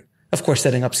didn't win. Of course,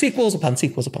 setting up sequels upon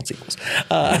sequels upon sequels.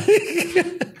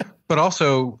 But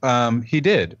also, he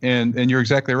did, and you're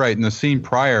exactly right. In the scene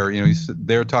prior, he's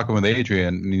there talking with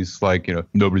Adrian, and he's like,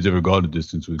 nobody's ever gone a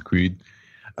distance with Creed,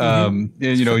 and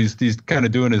he's kind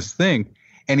of doing his thing,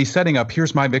 and he's setting up.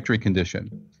 Here's my victory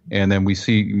condition, and then we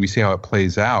see how it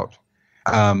plays out.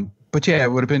 But yeah,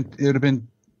 it would have been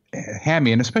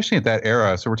hammy, and especially at that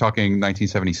era. So we're talking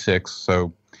 1976.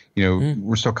 So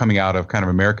we're still coming out of kind of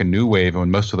American New Wave,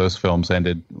 when most of those films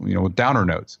ended, with downer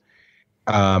notes.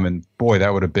 And boy,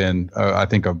 that would have been, I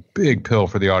think, a big pill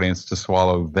for the audience to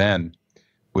swallow then,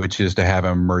 which is to have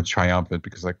him emerge triumphant.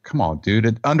 Because, like, come on, dude,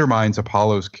 it undermines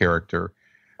Apollo's character.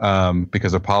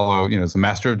 Because Apollo, is the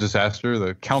master of disaster,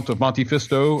 the Count of Monte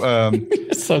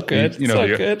Fisto. So good,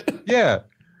 good. Yeah.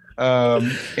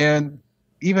 And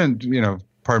even,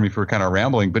 pardon me for kind of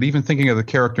rambling, but even thinking of the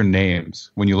character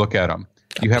names, when you look at them,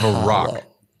 you have a rock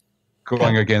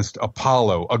going against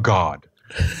Apollo, a god.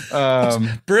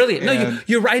 Brilliant. No,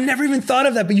 you're right. I never even thought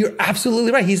of that, but you're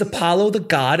absolutely right. He's Apollo, the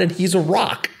god, and he's a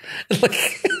rock.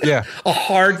 Yeah. A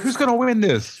hard. Who's going to win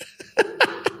this?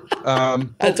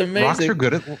 That's amazing.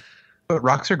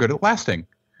 Rocks are good at lasting.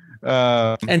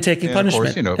 And taking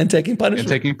punishment. Of course, and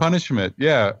taking punishment.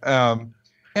 Yeah.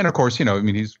 And of course,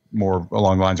 he's more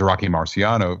along the lines of Rocky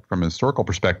Marciano from a historical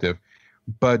perspective.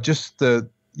 But just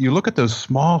you look at those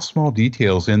small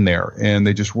details in there, and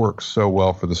they just work so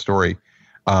well for the story.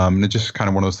 And it's just kind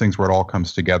of one of those things where it all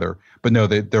comes together. But no,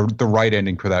 the right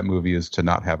ending for that movie is to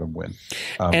not have him win,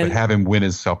 but have him win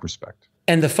his self-respect.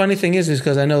 And the funny thing is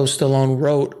because I know Stallone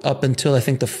wrote up until I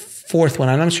think the fourth one.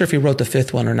 I'm not sure if he wrote the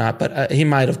fifth one or not, but he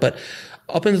might have. But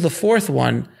up until the fourth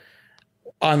one,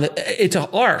 it's an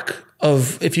arc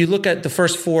of, if you look at the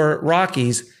first four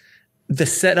Rockies, the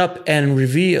setup and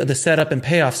reveal, the setup and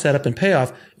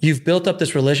payoff, you've built up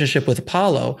this relationship with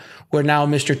Apollo where now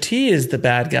Mr. T is the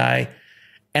bad guy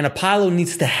and Apollo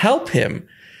needs to help him.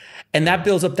 And that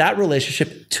builds up that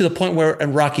relationship to the point where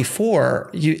in Rocky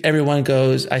IV, everyone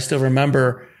goes, I still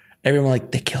remember everyone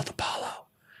like, they killed Apollo.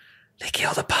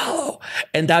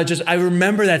 And I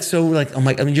remember that. So like,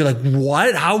 you're like,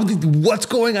 what? What's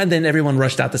going on? Then everyone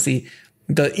rushed out to see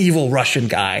the evil Russian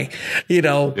guy, beat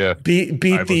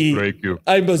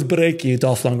I must break you,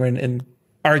 Dolph Lundgren, and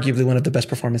arguably one of the best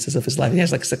performances of his life. He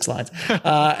has like 6 lines,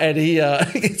 and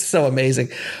it's so amazing.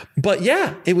 But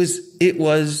yeah, it was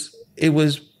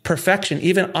perfection.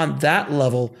 Even on that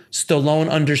level, Stallone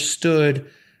understood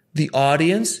the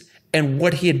audience and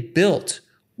what he had built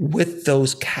with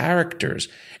those characters,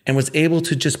 and was able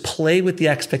to just play with the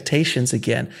expectations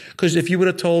again. Because if you would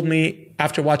have told me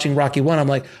after watching Rocky 1, I'm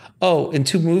like, oh, in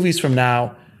 2 movies from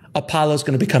now, Apollo's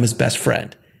going to become his best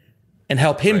friend and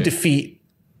help him defeat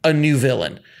a new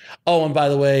villain. Oh, and by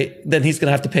the way, then he's going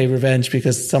to have to pay revenge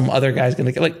because some other guy's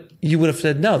going to you would have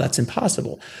said, no, that's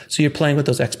impossible. So you're playing with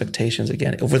those expectations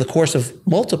again over the course of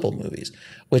multiple movies,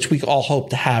 which we all hope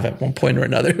to have at one point or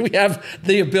another. We have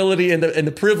the ability and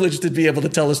the privilege to be able to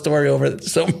tell a story over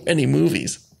so many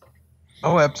movies.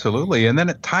 Oh, absolutely. And then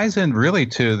it ties in really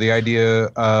to the idea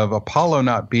of Apollo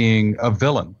not being a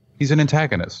villain. He's an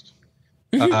antagonist.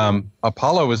 Mm-hmm.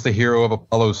 Apollo is the hero of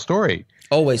Apollo's story.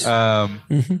 Always.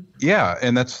 Yeah.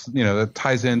 And that's, that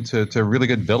ties into really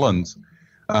good villains,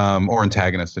 or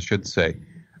antagonists, I should say.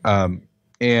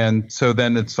 And so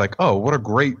then it's like, oh, what a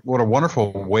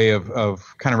wonderful way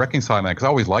of kind of reconciling that. Cause I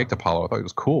always liked Apollo. I thought he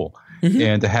was cool. Mm-hmm.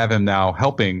 And to have him now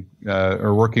helping,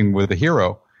 or working with the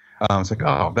hero, it's like,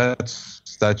 oh, that's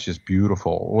just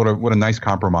beautiful. What a nice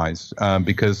compromise.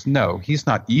 Because no, he's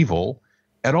not evil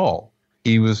at all.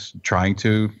 He was trying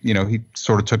to, he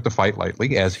sort of took the fight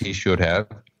lightly, as he should have,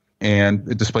 and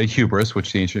it displayed hubris,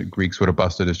 which the ancient Greeks would have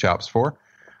busted his chops for.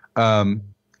 Rocky,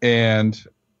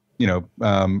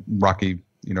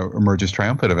 emerges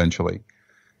triumphant eventually,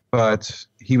 but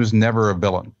he was never a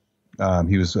villain.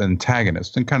 He was an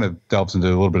antagonist, and kind of delves into a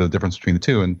little bit of the difference between the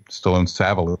two. And Stallone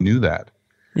Savile knew that.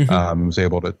 Mm-hmm. Was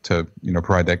able to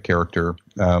provide that character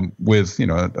with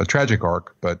a tragic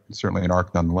arc, but certainly an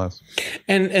arc nonetheless.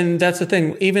 And that's the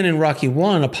thing. Even in Rocky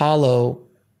I, Apollo,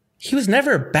 he was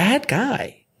never a bad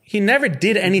guy. He never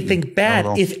did anything bad.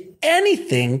 If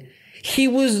anything, he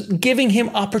was giving him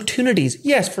opportunities.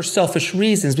 Yes, for selfish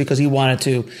reasons, because he wanted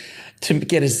to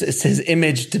get his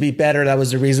image to be better. That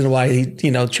was the reason why he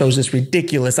chose this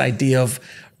ridiculous idea of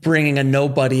bringing a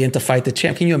nobody in to fight the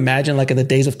champ. Can you imagine, like in the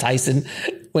days of Tyson,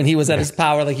 when he was at his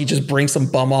power, like he just brings some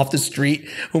bum off the street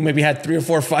who maybe had 3 or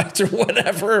 4 fights or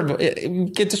whatever,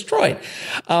 get destroyed.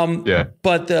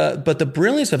 But the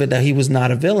brilliance of it, that he was not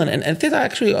a villain, and I think that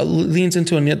actually leans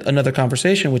into another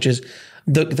conversation, which is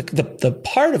the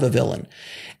part of a villain.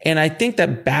 And I think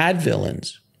that bad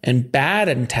villains and bad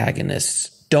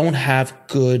antagonists don't have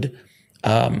good.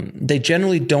 They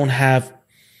generally don't have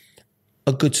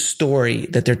a good story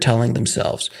that they're telling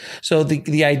themselves. So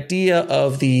the idea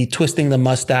of the twisting the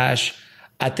mustache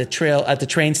at the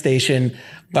train station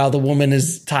while the woman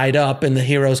is tied up and the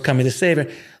hero's coming to save her.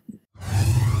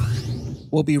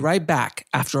 We'll be right back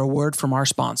after a word from our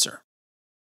sponsor.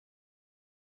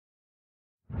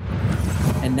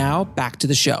 And now back to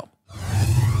the show.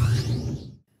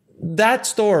 That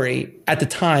story at the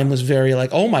time was very like,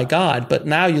 oh my God. But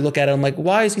now you look at it, I'm like,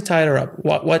 why is he tied her up?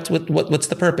 What's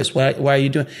the purpose? Why are you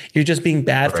doing? You're just being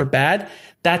bad for bad.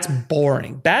 That's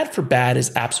boring. Bad for bad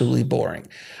is absolutely boring.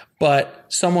 But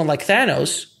someone like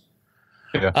Thanos,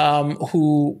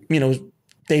 who,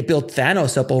 they built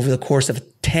Thanos up over the course of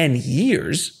 10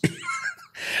 years.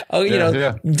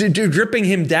 Dripping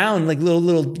him down like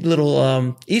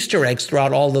little Easter eggs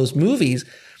throughout all those movies.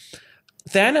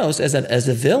 Thanos as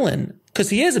a villain, because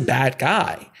he is a bad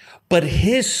guy, but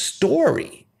his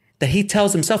story that he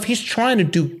tells himself, he's trying to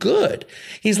do good.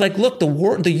 He's like, look,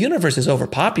 the universe is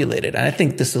overpopulated, and I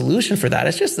think the solution for that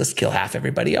is just let's kill half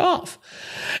everybody off.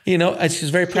 It's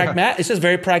just very pragmatic. It's just a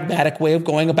very pragmatic way of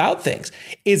going about things.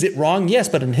 Is it wrong? Yes,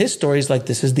 but in his story, he's like,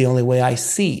 this is the only way I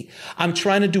see. I'm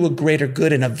trying to do a greater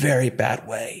good in a very bad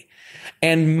way.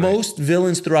 And most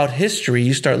villains throughout history,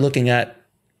 you start looking at,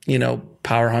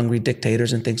 power hungry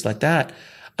dictators and things like that.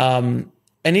 And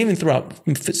even throughout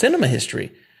cinema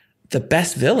history, the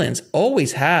best villains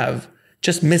always have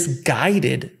just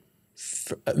misguided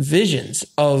visions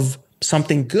of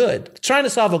something good, trying to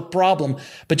solve a problem,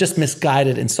 but just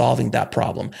misguided in solving that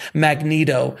problem.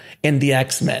 Magneto in the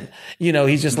X-Men,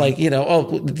 he's just like,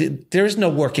 there is no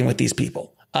working with these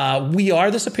people. We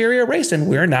are the superior race, and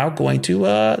we're now going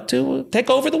to take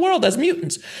over the world as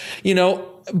mutants,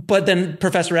 But then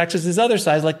Professor X is his other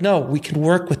side, is like, no, we can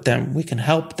work with them, we can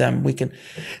help them, we can.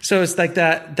 So it's like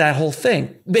that whole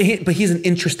thing. But he's an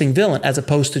interesting villain as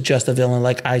opposed to just a villain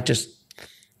like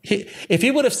if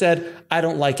he would have said, I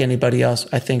don't like anybody else,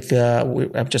 I think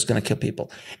I'm just going to kill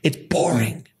people. It's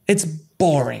boring. It's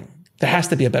boring. There has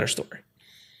to be a better story.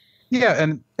 Yeah,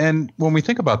 and when we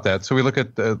think about that, so we look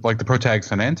at the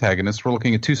protagonists and antagonists, we're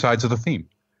looking at two sides of the theme.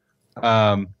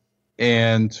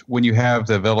 And when you have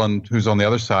the villain who's on the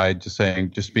other side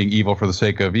just being evil for the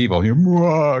sake of evil,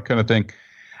 kind of thing,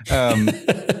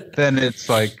 then it's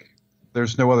like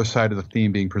there's no other side of the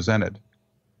theme being presented.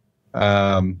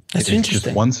 That's it's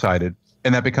just one-sided,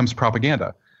 and that becomes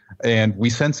propaganda. And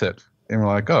we sense it, and we're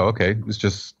like, oh, okay, it's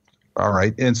just all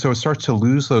right. And so it starts to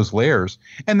lose those layers.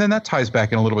 And then that ties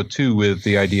back in a little bit, too, with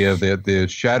the idea of the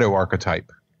shadow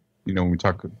archetype. When we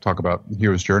talk about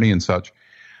hero's journey and such.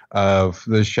 Of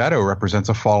the shadow represents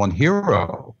a fallen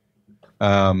hero,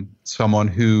 someone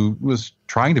who was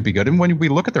trying to be good. And when we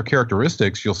look at their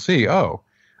characteristics, you'll see, they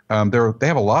have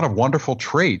a lot of wonderful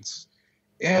traits.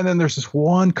 And then there's this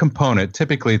one component.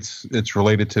 Typically, it's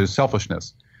related to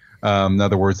selfishness. In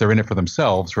other words, they're in it for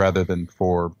themselves rather than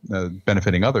for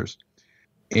benefiting others.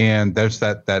 And there's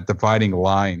that dividing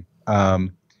line.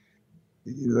 The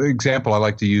example I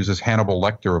like to use is Hannibal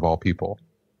Lecter, of all people.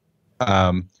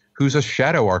 Who's a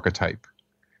shadow archetype.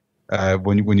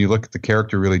 When you look at the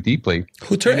character really deeply,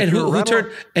 who turned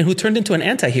into an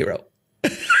anti-hero.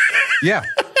 Yeah,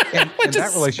 and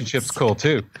that relationship's cool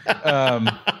too.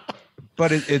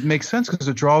 But it makes sense because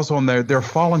it draws on their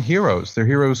fallen heroes. They're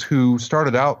heroes who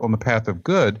started out on the path of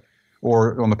good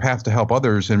or on the path to help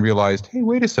others and realized, hey,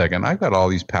 wait a second, I've got all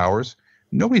these powers.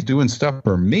 Nobody's doing stuff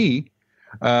for me.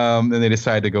 And they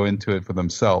decide to go into it for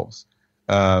themselves.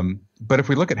 But if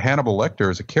we look at Hannibal Lecter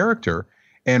as a character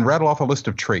and rattle off a list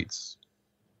of traits,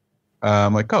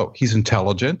 he's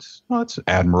intelligent. Well, that's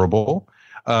admirable.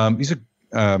 He's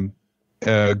a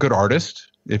good artist.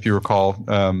 If you recall,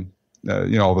 all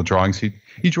the drawings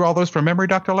he drew all those from memory,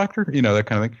 Dr. Lecter, that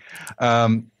kind of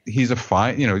thing. He's a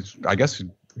fine, I guess he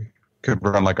could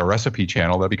run like a recipe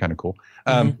channel. That'd be kind of cool.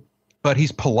 But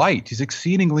he's polite. He's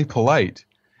exceedingly polite.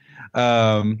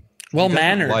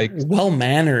 Well-mannered.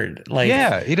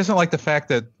 He doesn't like the fact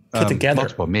that put together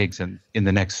multiple MIGs in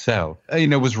the next cell.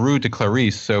 Was rude to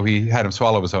Clarice, so he had him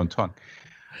swallow his own tongue.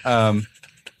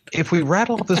 If we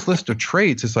rattle off this list of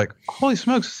traits, it's like, holy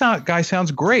smokes, this guy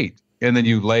sounds great. And then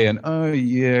you lay in,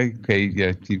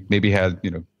 he maybe had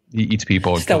He eats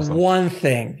people. It's that one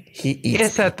thing he eats.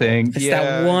 It's that thing. It's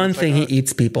that one thing he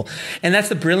eats people. And that's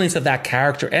the brilliance of that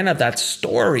character and of that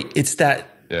story. It's that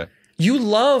you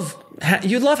love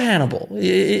Hannibal.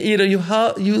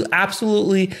 You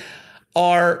absolutely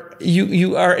are.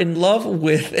 You are in love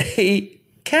with a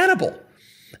cannibal,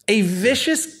 a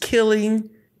vicious killing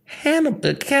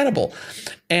cannibal.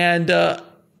 And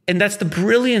that's the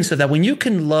brilliance of that. When you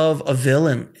can love a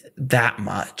villain that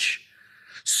much,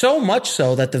 so much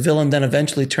so that the villain then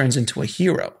eventually turns into a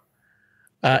hero.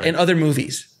 In other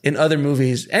movies, and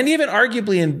even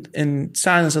arguably in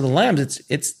Silence of the Lambs,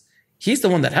 he's the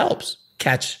one that helps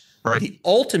catch the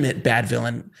ultimate bad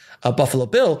villain, Buffalo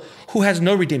Bill, who has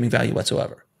no redeeming value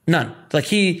whatsoever. None. Like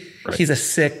he's a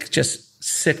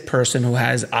sick person who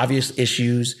has obvious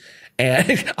issues and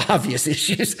to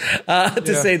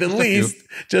say the least,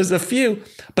 just a few.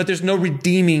 But there's nothing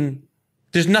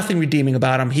redeeming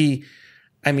about him.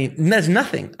 There's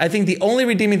nothing. I think the only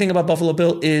redeeming thing about Buffalo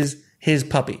Bill is his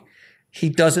puppy. He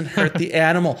doesn't hurt the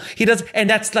animal. He does, and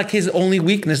that's like his only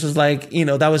weakness. Was like,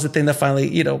 that was the thing that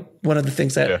finally, one of the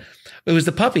things that it was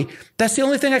the puppy. That's the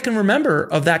only thing I can remember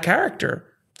of that character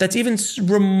that's even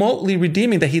remotely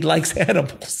redeeming, that he likes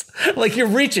animals. Like, you're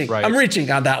reaching. Right. I'm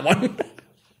reaching on that one.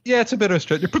 Yeah, it's a bit of a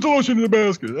stretch. You put the lotion in the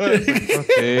basket.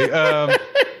 Okay.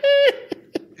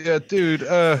 Yeah, dude.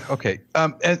 Okay.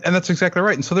 And that's exactly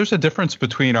right. And so there's a difference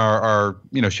between our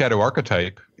shadow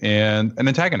archetype and an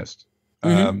antagonist.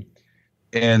 Mm-hmm.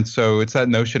 And so it's that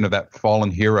notion of that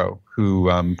fallen hero who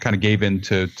kind of gave in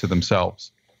to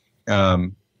themselves.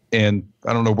 And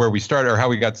I don't know where we started or how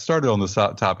we got started on this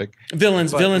topic.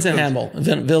 Villains and Hannibal.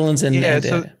 Villains and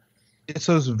it's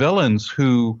those villains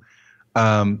who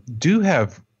do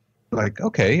have, like,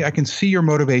 okay, I can see your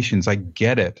motivations. I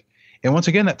get it. And once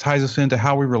again, that ties us into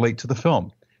how we relate to the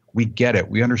film. We get it.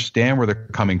 We understand where they're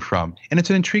coming from. And it's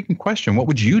an intriguing question. What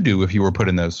would you do if you were put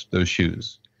in those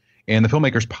shoes? And the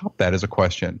filmmakers pop that as a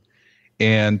question.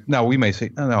 And now we may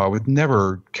say, no, I would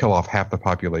never kill off half the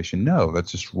population. No,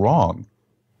 that's just wrong.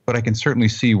 But I can certainly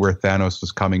see where Thanos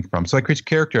was coming from. So that creates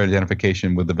character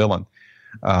identification with the villain.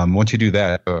 Once you do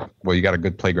that, you got a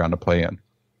good playground to play in.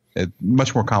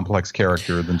 Much more complex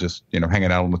character than just,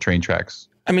 hanging out on the train tracks.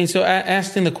 So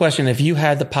asking the question, if you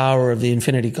had the power of the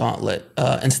Infinity Gauntlet,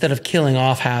 instead of killing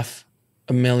off half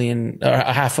the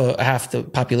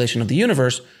population of the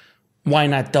universe, why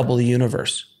not double the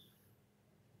universe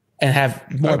and have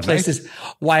more places? Nice.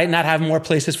 Why not have more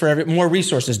places for more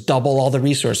resources? Double all the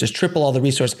resources, triple all the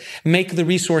resources, make the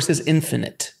resources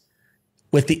infinite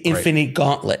with the Infinity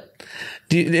Gauntlet.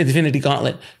 Infinity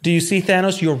Gauntlet. Do you see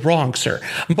Thanos? You're wrong, sir.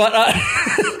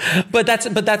 But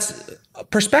that's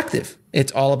perspective.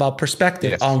 It's all about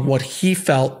perspective on what he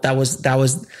felt. That was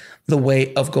the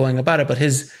way of going about it. But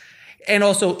and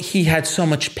also he had so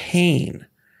much pain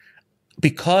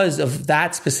because of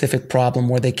that specific problem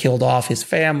where they killed off his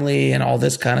family and all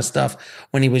this kind of stuff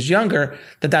when he was younger,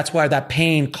 that's why that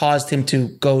pain caused him to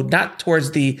go not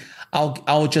towards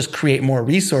I'll just create more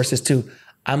resources to,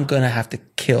 I'm going to have to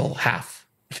kill half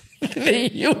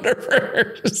the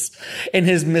universe in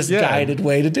his misguided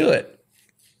way to do it.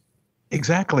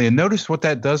 Exactly. And notice what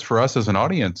that does for us as an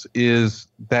audience is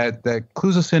that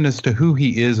clues us in as to who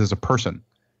he is as a person.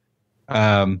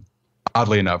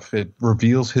 Oddly enough, it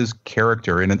reveals his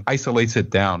character and it isolates it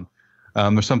down.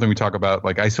 There's something we talk about,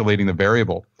 like isolating the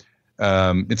variable.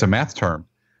 It's a math term,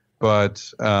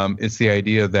 but it's the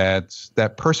idea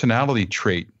that personality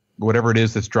trait, whatever it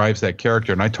is that drives that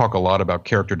character, and I talk a lot about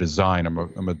character design.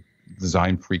 I'm a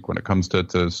design freak when it comes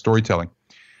to storytelling.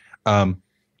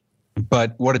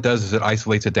 But what it does is it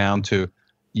isolates it down to,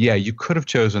 you could have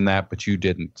chosen that, but you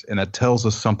didn't. And that tells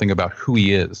us something about who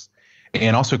he is.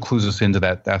 And also clues us into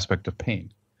that aspect of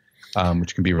pain,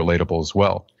 which can be relatable as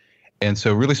well. And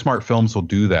so really smart films will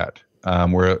do that,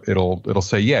 where it'll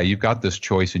say, you've got this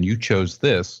choice and you chose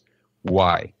this.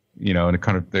 Why? And it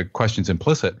kind of, the question's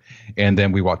implicit. And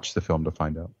then we watch the film to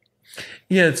find out.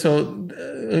 Yeah. So,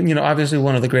 obviously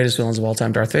one of the greatest villains of all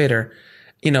time, Darth Vader,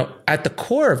 at the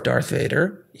core of Darth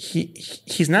Vader,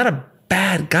 he's not a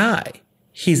bad guy.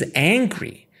 He's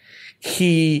angry.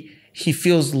 He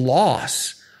feels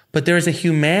loss. But there is a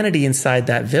humanity inside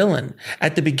that villain.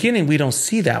 At the beginning, we don't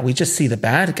see that. We just see the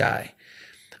bad guy.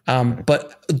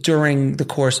 But during the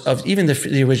course of even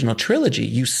the original trilogy,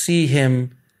 you see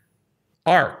him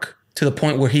arc to the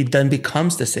point where he then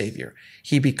becomes the savior.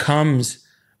 He becomes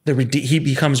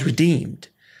redeemed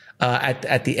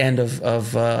at the end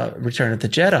of Return of the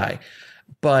Jedi.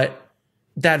 But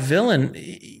that villain,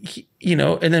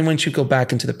 and then once you go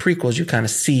back into the prequels, you kind of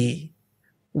see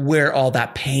where all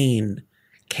that pain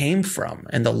came from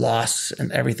and the loss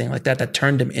and everything like that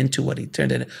turned him into what he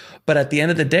turned into. But at the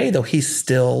end of the day, though, he's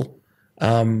still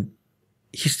a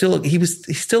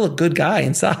good guy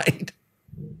inside.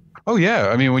 Oh yeah.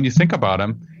 I mean, when you think about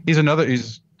him,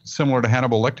 he's similar to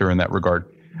Hannibal Lecter in that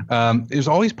regard. There's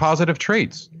all these positive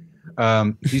traits.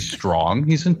 He's strong.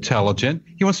 He's intelligent.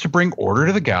 He wants to bring order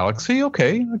to the galaxy.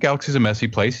 Okay. The galaxy's a messy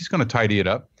place. He's going to tidy it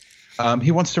up.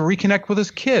 He wants to reconnect with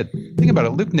his kid. Think about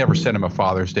it. Luke never sent him a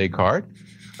Father's Day card.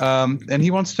 And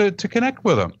he wants to connect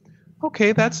with him.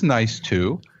 Okay, that's nice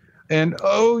too. And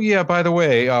oh yeah, by the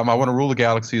way, I want to rule the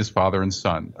galaxy as father and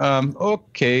son.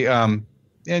 Okay, and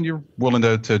you're willing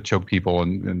to choke people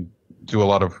and do a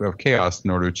lot of chaos in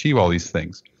order to achieve all these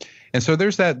things. And so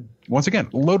there's that, once again,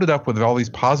 loaded up with all these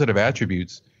positive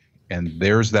attributes, and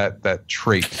there's that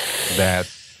trait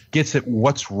that gets at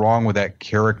what's wrong with that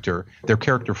character, their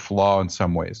character flaw in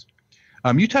some ways.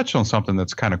 You touched on something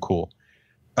that's kind of cool.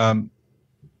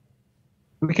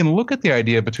 We can look at the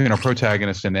idea between a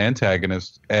protagonist and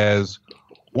antagonist as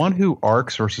one who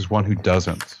arcs versus one who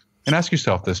doesn't. And ask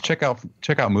yourself this: check out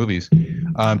movies.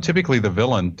 Typically, the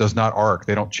villain does not arc;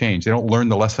 they don't change. They don't learn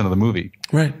the lesson of the movie.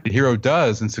 Right. The hero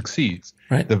does and succeeds.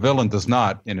 Right. The villain does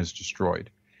not and is destroyed.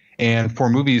 And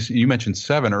for movies, you mentioned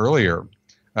Seven earlier.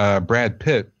 Brad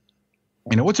Pitt.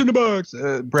 What's in the box?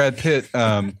 Brad Pitt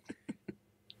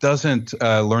doesn't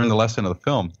learn the lesson of the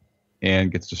film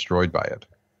and gets destroyed by it.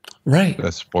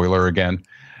 Right. Spoiler again.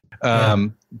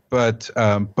 But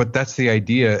that's the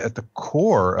idea at the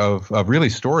core of really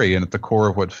story, and at the core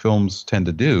of what films tend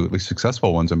to do, at least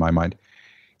successful ones in my mind,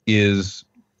 is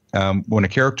when a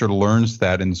character learns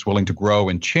that and is willing to grow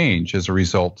and change as a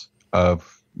result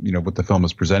of what the film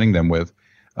is presenting them with,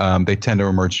 they tend to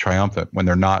emerge triumphant. When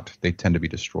they're not, they tend to be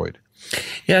destroyed.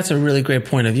 Yeah, that's a really great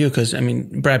point of view, because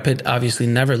Brad Pitt obviously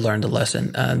never learned a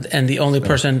lesson, and the only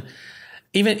person.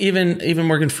 Even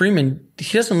Morgan Freeman,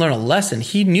 he doesn't learn a lesson.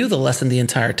 He knew the lesson the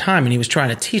entire time, and he was trying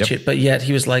to teach it, but yet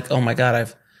he was like, "Oh my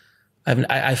God,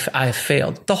 I've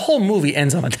failed." The whole movie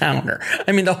ends on a downer.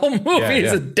 The whole movie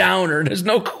is a downer. There's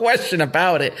no question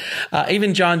about it.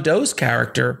 Even John Doe's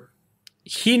character,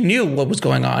 he knew what was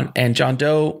going on, and John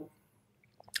Doe,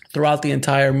 throughout the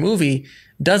entire movie,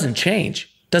 doesn't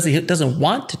change. Doesn't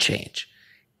want to change.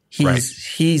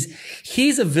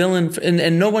 He's a villain,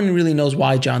 and no one really knows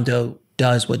why John Doe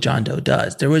does what John Doe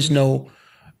does. There is no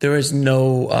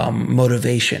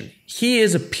motivation. He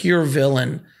is a pure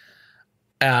villain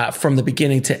from the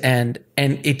beginning to end,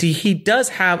 and he does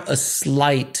have a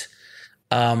slight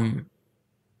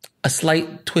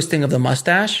twisting of the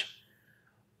mustache.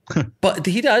 But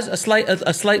he does a slight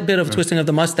bit of twisting of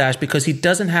the mustache, because he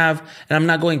doesn't have. And I'm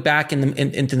not going back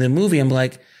into the movie. I'm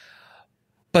like,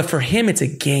 but for him, it's a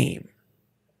game.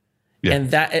 Yeah.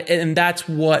 And that's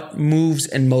what moves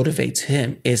and motivates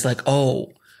him, is like,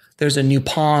 oh, there's a new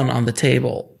pawn on the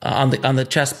table, on the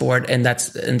chessboard, and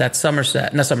that's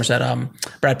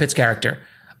Brad Pitt's character,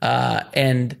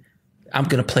 and I'm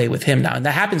gonna play with him now, and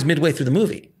that happens midway through the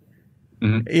movie.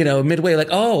 Mm-hmm. Midway, like,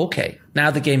 oh, okay,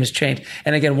 now the game has changed,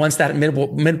 and again, once that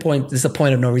midpoint is the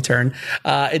point of no return,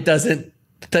 it doesn't.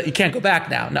 You can't go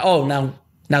back now. Now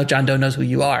John Doe knows who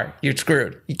you are. You're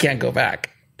screwed. You can't go back.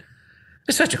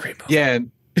 It's such a great movie. Yeah,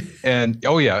 and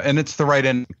it's the right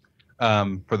end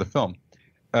for the film.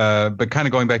 But kind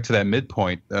of going back to that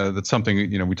midpoint, that's something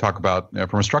we talk about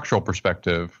from a structural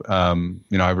perspective. I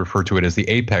refer to it as the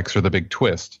apex, or the big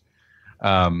twist,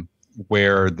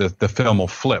 where the film will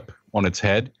flip on its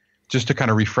head, just to kind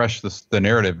of refresh the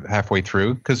narrative halfway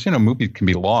through. Because movies can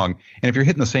be long, and if you're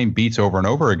hitting the same beats over and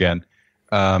over again,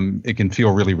 it can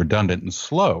feel really redundant and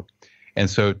slow. And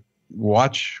so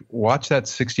watch that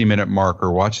 60-minute mark,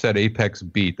 or watch that apex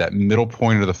beat, that middle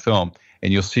point of the film,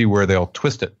 and you'll see where they'll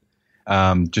twist it,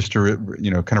 just to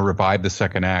kind of revive the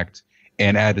second act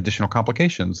and add additional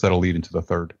complications that'll lead into the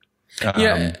third.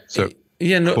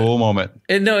 Cool moment.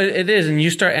 It is, and you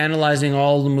start analyzing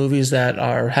all the movies that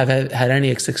have had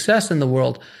any success in the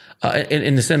world.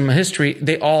 In the cinema history,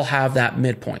 they all have that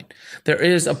midpoint. There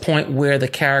is a point where the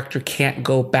character can't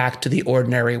go back to the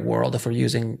ordinary world, if we're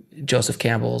using Joseph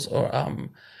Campbell's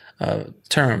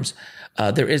terms.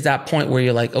 There is that point where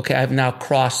you're like, okay, I've now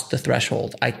crossed the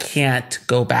threshold. I can't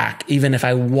go back. Even if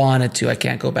I wanted to, I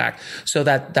can't go back. So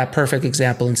that perfect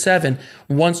example in Seven,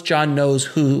 once John knows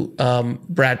who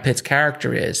Brad Pitt's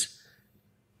character is,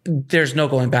 there's no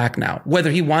going back now. Whether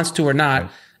he wants to or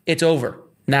not, it's over.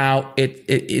 Now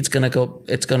it's gonna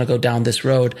go down this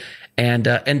road, and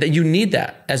you need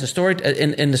that as a story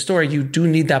in the story. You do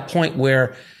need that point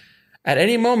where, at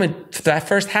any moment, that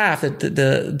first half,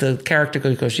 the character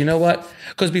goes, you know what?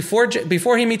 Because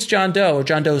before he meets John Doe, or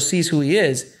John Doe sees who he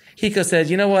is, he could have said,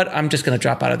 you know what, I'm just going to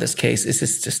drop out of this case. This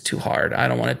is just too hard. I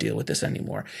don't want to deal with this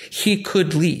anymore. He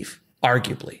could leave,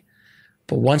 arguably.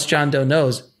 But once John Doe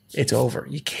knows, it's over.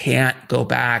 You can't go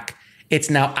back.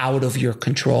 It's now out of your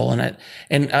control. And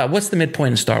what's the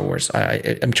midpoint in Star Wars?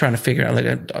 I'm trying to figure out,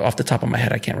 like, off the top of my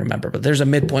head, I can't remember. But there's a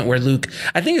midpoint where Luke,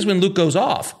 I think it's when Luke goes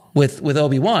off with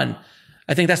Obi-Wan.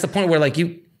 I think that's the point where, like,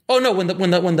 when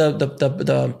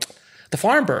the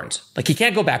farm burns, like, he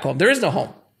can't go back home. There is no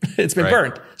home. It's been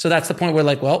burned. So that's the point where,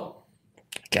 like, well,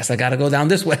 I guess I got to go down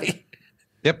this way.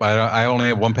 Yep. I only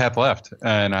have one path left,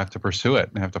 and I have to pursue it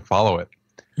and I have to follow it.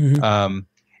 Mm-hmm.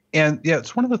 And yeah,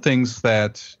 it's one of the things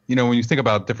that, when you think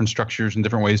about different structures and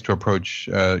different ways to approach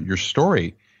your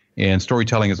story and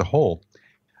storytelling as a whole.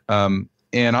 And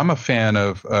I'm a fan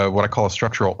of what I call a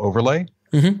structural overlay,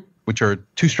 which are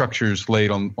two structures laid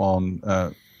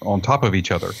on top of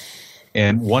each other.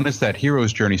 And one is that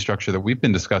hero's journey structure that we've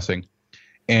been discussing.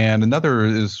 And another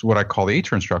is what I call the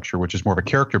A-turn structure, which is more of a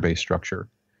character-based structure.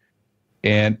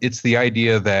 And it's the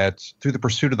idea that through the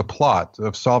pursuit of the plot,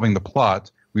 of solving the plot,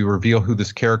 we reveal who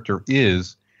this character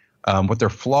is, what their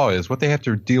flaw is, what they have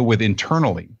to deal with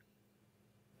internally.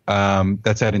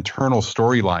 That's that internal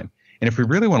storyline. And if we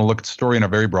really want to look at story in a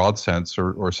very broad sense,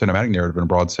 or cinematic narrative in a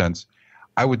broad sense,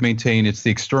 I would maintain it's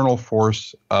the external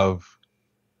force of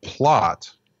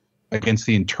plot against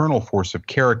the internal force of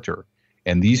character,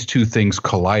 and these two things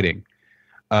colliding.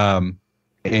 And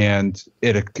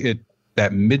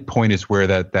that midpoint is where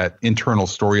that internal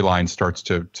storyline starts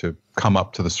to come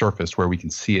up to the surface, where we can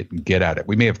see it and get at it.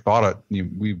 We may have thought it,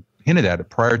 we hinted at it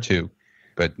prior to,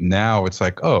 but now it's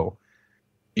like, oh,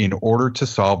 in order to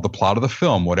solve the plot of the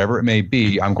film, whatever it may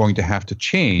be, I'm going to have to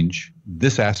change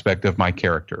this aspect of my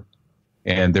character.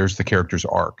 And there's the character's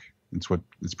arc. It's what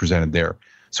is presented there.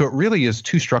 So it really is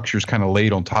two structures kind of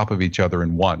laid on top of each other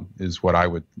in one, is what I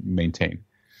would maintain.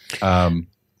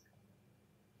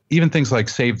 Even things like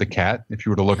Save the Cat, if you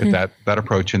were to look at that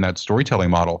approach in that storytelling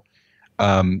model,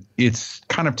 it's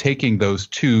kind of taking those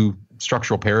two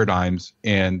structural paradigms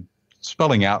and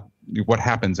spelling out what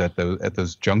happens at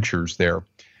those junctures there.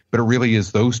 But it really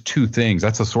is those two things.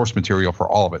 That's the source material for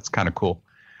all of it. It's kind of cool.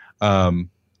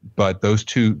 But those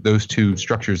two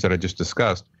structures that I just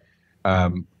discussed,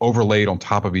 overlaid on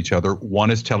top of each other.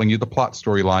 One is telling you the plot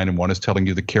storyline, and one is telling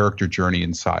you the character journey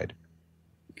inside.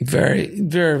 Very,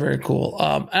 very, very cool.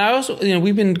 And I also,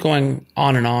 we've been going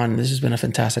on and on. This has been a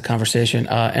fantastic conversation,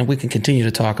 and we can continue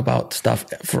to talk about stuff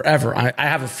forever. I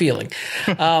have a feeling.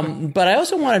 But I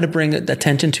also wanted to bring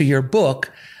attention to your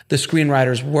book, The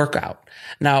Screenwriter's Workout.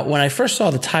 Now, when I first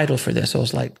saw the title for this, I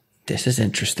was like, this is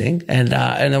interesting. And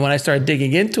then when I started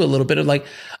digging into a little bit of like,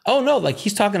 oh no, like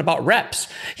he's talking about reps.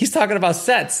 He's talking about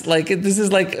sets. Like this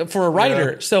is like for a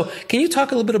writer. Yeah. So can you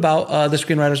talk a little bit about the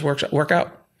Screenwriter's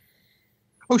Workout?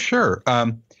 Oh, sure.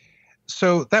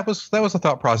 So that was a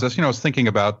thought process. I was thinking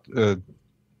about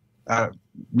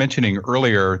mentioning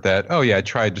earlier that, oh yeah, I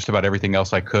tried just about everything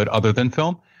else I could other than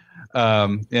film.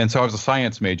 And so I was a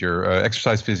science major,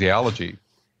 exercise physiology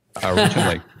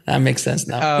originally. That makes sense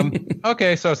now.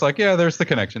 Okay, so it's like, yeah, there's the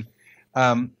connection.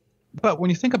 But when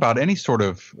you think about any sort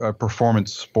of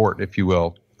performance sport, if you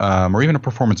will, or even a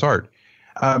performance art,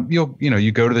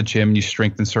 you go to the gym, you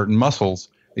strengthen certain muscles,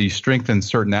 you strengthen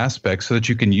certain aspects so that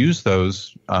you can use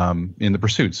those in the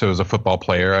pursuit. So as a football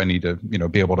player, I need to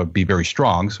be able to be very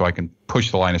strong so I can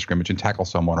push the line of scrimmage and tackle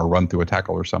someone or run through a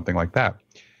tackle or something like that.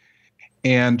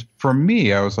 And for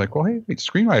me, I was like, well, hey,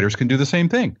 screenwriters can do the same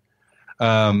thing.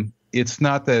 It's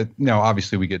not that,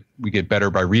 obviously we get better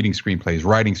by reading screenplays,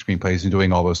 writing screenplays, and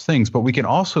doing all those things, but we can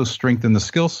also strengthen the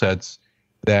skill sets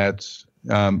that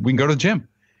we can go to the gym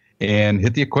and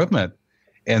hit the equipment.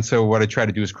 And so what I try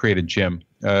to do is create a gym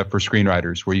for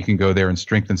screenwriters where you can go there and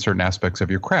strengthen certain aspects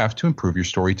of your craft to improve your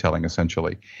storytelling,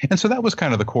 essentially. And so that was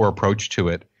kind of the core approach to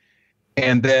it.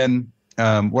 And then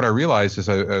what I realized as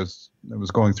I was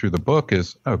going through the book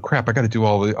is, oh crap, I got to do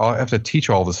I have to teach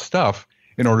all this stuff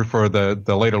in order for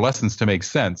the later lessons to make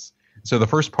sense. So the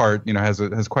first part,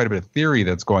 has quite a bit of theory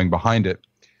that's going behind it,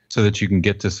 so that you can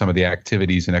get to some of the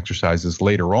activities and exercises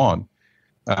later on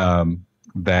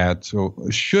that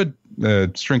should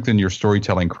strengthen your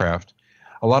storytelling craft.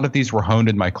 A lot of these were honed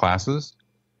in my classes,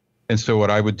 and so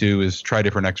what I would do is try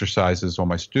different exercises on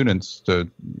my students to,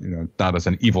 not as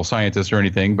an evil scientist or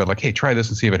anything, but like, hey, try this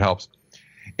and see if it helps.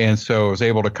 And so I was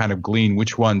able to kind of glean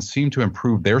which ones seemed to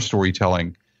improve their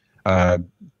storytelling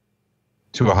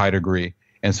to a high degree.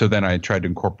 And so then I tried to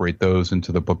incorporate those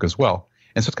into the book as well.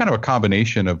 And so it's kind of a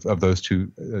combination of those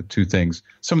two things.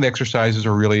 Some of the exercises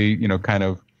are really,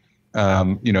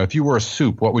 if you were a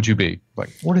soup, what would you be?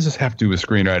 Like, what does this have to do with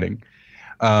screenwriting?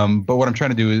 But what I'm trying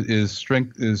to do is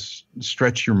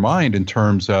stretch your mind in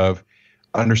terms of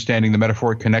understanding the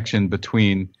metaphoric connection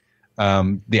between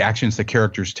the actions that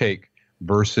characters take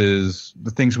versus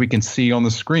the things we can see on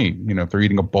the screen. If they're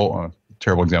eating a bowl,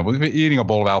 terrible example, if they're eating a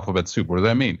bowl of alphabet soup, what does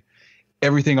that mean?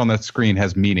 Everything on that screen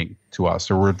has meaning to us,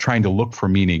 so we're trying to look for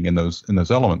meaning in those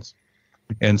elements.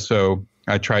 And so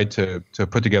I tried to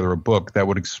put together a book that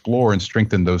would explore and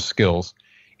strengthen those skills,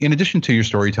 in addition to your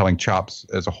storytelling chops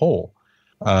as a whole.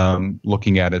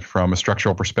 Looking at it from a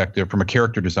structural perspective, from a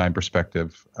character design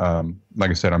perspective. Like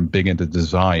I said, I'm big into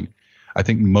design. I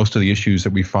think most of the issues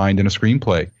that we find in a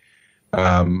screenplay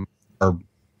are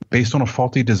based on a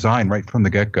faulty design right from the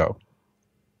get-go.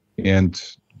 And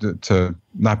to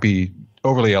not be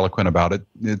overly eloquent about it,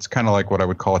 it's kind of like what I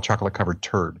would call a chocolate-covered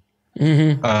turd.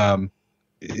 Mm-hmm.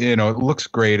 It looks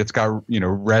great. It's got,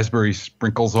 raspberry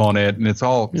sprinkles on it, and it's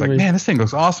like, man, this thing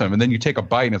looks awesome. And then you take a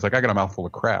bite, and it's like, I got a mouthful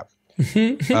of crap.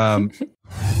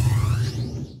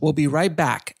 We'll be right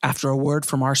back after a word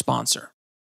from our sponsor.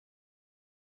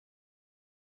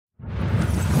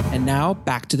 And now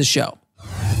back to the show.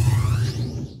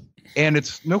 And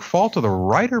it's no fault of the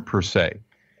writer per se.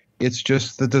 It's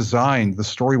just the design. The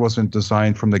story wasn't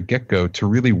designed from the get-go to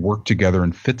really work together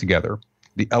and fit together.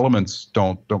 The elements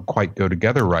don't quite go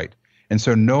together right. And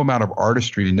so no amount of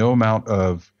artistry, no amount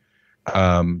of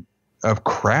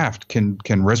craft can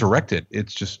resurrect it.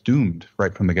 It's just doomed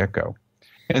right from the get-go.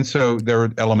 And so there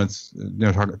are elements,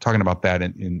 talking about that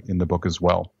in the book as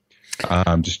well.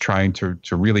 Just trying to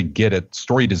really get at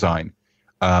story design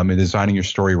and designing your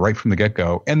story right from the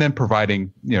get-go, and then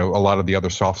providing a lot of the other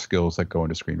soft skills that go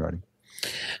into screenwriting.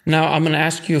 Now, I'm going to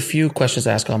ask you a few questions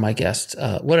to ask all my guests.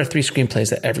 What are 3 screenplays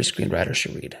that every screenwriter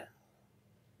should read?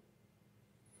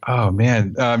 Oh,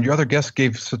 man. Your other guest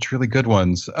gave such really good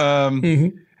ones.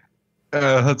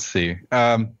 Let's see.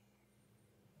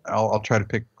 I'll try to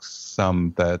pick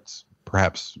some that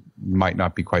perhaps might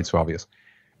not be quite so obvious.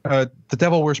 The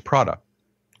Devil Wears Prada.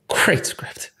 Great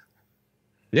script.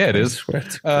 Yeah, it is.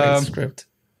 Great script.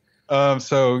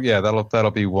 So yeah,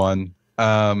 that'll be one.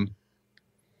 My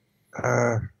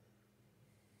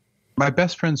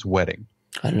Best Friend's Wedding.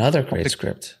 Another great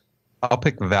script. I'll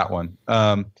pick that one.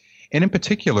 And in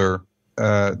particular,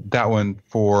 that one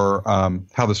for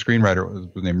how the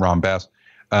screenwriter was named Ron Bass,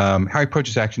 how he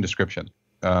approaches action description.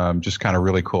 Just kind of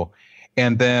really cool.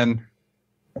 And then,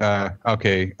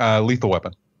 Lethal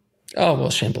Weapon. Oh, well,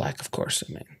 Shane Black, of course.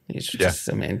 I mean,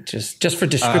 just for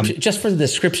description, just for the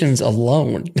descriptions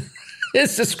alone,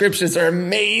 his descriptions are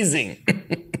amazing.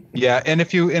 Yeah, and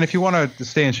if you want to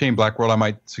stay in Shane Black world, I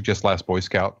might suggest Last Boy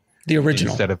Scout, the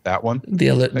original, instead of that one.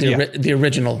 The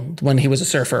original, when he was a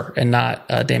surfer and not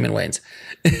Damon Wayans.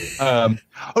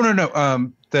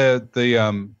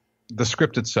 The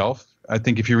script itself. I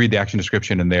think if you read the action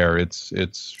description in there, it's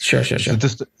sure.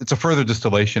 It's a further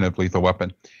distillation of Lethal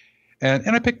Weapon.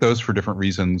 And I picked those for different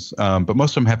reasons, but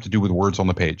most of them have to do with words on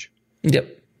the page.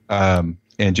 Yep.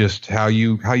 And just how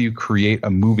you create a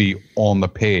movie on the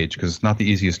page, because it's not the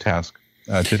easiest task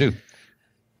to do.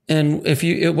 And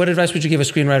what advice would you give a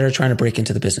screenwriter trying to break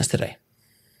into the business today?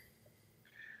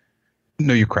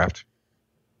 Know your craft.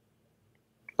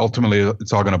 Ultimately,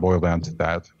 it's all going to boil down to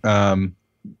that.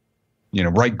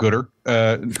 Write gooder,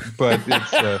 but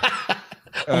it's.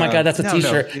 Oh my God, that's a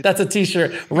T-shirt. That's a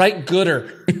T-shirt. Write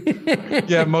gooder.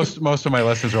 Yeah, most of my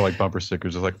lessons are like bumper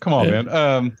stickers. It's like, come on, man,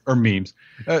 or memes.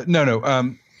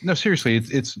 No, seriously,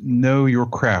 it's know your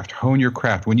craft, hone your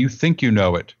craft. When you think you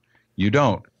know it, you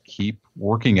don't. Keep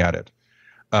working at it.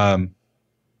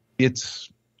 It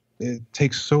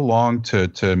takes so long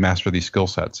to master these skill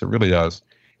sets. It really does.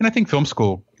 And I think film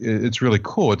school, it's really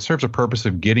cool. It serves a purpose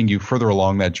of getting you further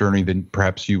along that journey than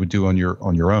perhaps you would do on your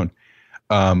own.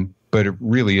 But it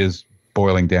really is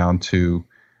boiling down to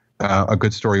a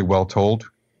good story, well told,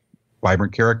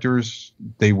 vibrant characters.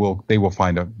 They will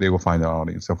find an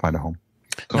audience. They'll find a home.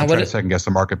 So don't try to second guess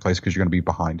the marketplace, because you're going to be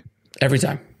behind. Every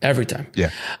time.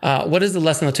 Yeah. What is the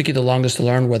lesson that took you the longest to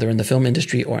learn, whether in the film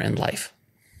industry or in life?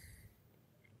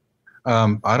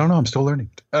 I don't know. I'm still learning.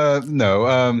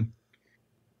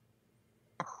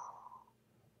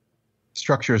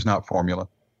 Structure is not formula.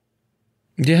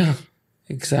 Yeah,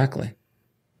 exactly.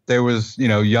 There was,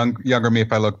 younger me,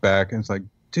 if I look back, and it's like,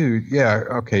 dude, yeah,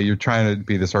 okay, you're trying to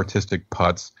be this artistic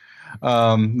putz.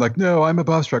 No, I'm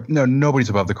above structure. No, nobody's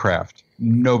above the craft.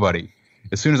 Nobody.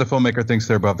 As soon as a filmmaker thinks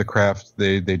they're above the craft,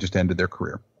 they just ended their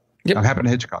career. Yep. It happened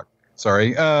to Hitchcock.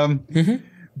 Sorry.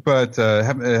 But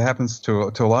it happens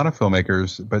to a lot of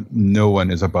filmmakers, but no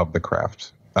one is above the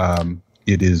craft.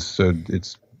 It's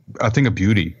a thing of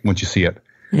beauty once you see it.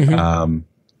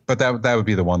 But that would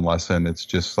be the one lesson. It's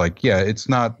just like, yeah, it's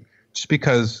not just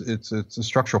because it's a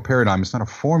structural paradigm, it's not a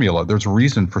formula. There's a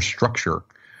reason for structure.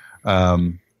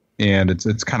 And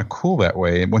it's kind of cool that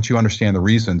way. And once you understand the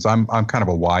reasons, I'm kind of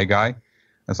a why guy.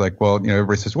 It's like, well,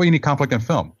 everybody says, well, you need conflict in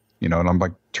film, and I'm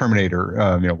like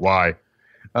Terminator, why?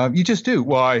 You just do.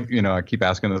 Why? I keep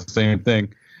asking the same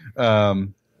thing.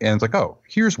 And it's like, oh,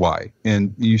 here's why.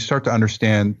 And you start to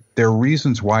understand there are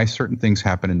reasons why certain things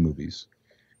happen in movies.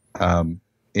 And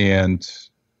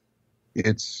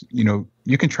it's,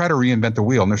 you can try to reinvent the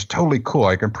wheel, and there's totally cool.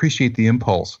 I can appreciate the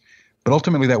impulse, but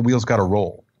ultimately that wheel's got to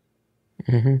roll.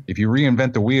 Mm-hmm. If you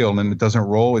reinvent the wheel and it doesn't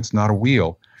roll, it's not a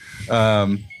wheel.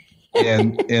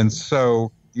 And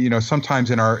so,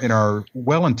 sometimes in our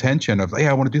well-intention of, hey,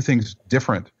 I want to do things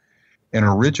different and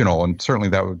original, and certainly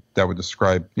that would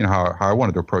describe, how I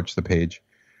wanted to approach the page.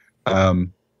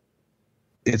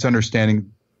 It's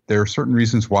understanding there are certain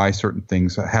reasons why certain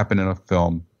things happen in a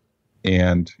film,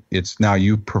 and it's now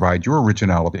you provide your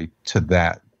originality to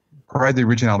that. Provide the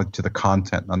originality to the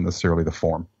content, not necessarily the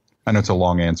form. I know it's a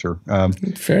long answer.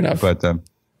 Fair enough. But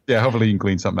hopefully you can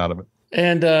glean something out of it.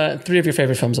 And 3 of your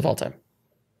favorite films of all time.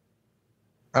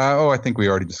 I think we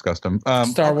already discussed them.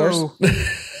 Star Wars.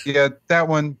 Yeah, that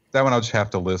one I'll just have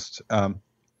to list.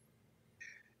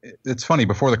 It's funny.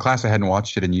 Before the class, I hadn't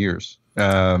watched it in years.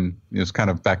 It was kind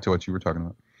of back to what you were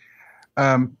talking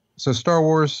about. So Star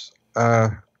Wars,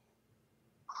 Life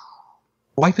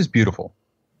is Beautiful.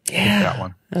 Yeah, that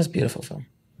one. That was a beautiful film.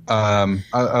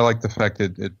 I like the fact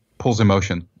that it pulls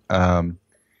emotion. And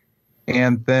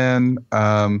then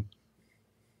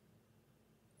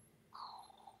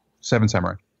Seven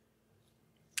Samurai.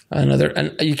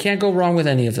 And you can't go wrong with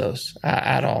any of those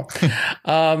at all.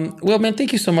 Will, man,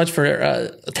 thank you so much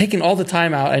for taking all the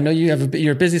time out. I know you have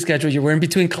your busy schedule. We're in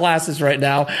between classes right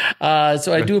now.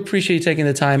 So I do appreciate you taking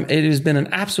the time. It has been an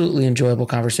absolutely enjoyable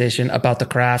conversation about the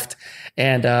craft,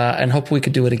 and hope we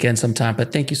could do it again sometime.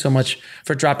 But thank you so much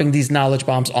for dropping these knowledge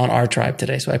bombs on our tribe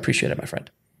today. So I appreciate it, my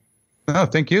friend. No,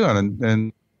 thank you.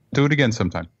 And do it again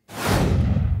sometime.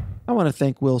 I want to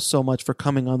thank Will so much for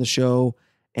coming on the show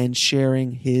and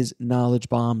sharing his knowledge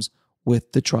bombs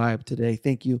with the tribe today.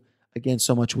 Thank you again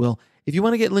so much, Will. If you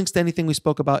want to get links to anything we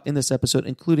spoke about in this episode,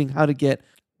 including how to get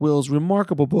Will's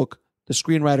remarkable book, The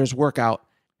Screenwriter's Workout,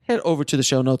 head over to the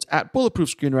show notes at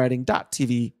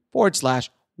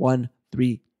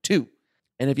bulletproofscreenwriting.tv/132.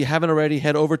 And if you haven't already,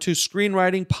 head over to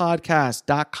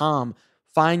screenwritingpodcast.com.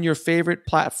 Find your favorite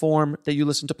platform that you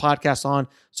listen to podcasts on,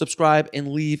 subscribe, and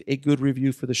leave a good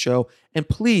review for the show. And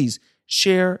please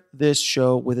share this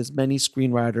show with as many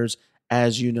screenwriters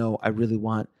as you know. I really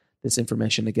want this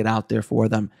information to get out there for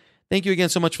them. Thank you again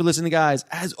so much for listening, guys.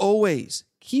 As always,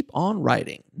 keep on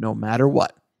writing no matter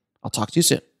what. I'll talk to you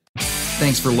soon.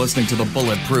 Thanks for listening to the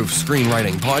Bulletproof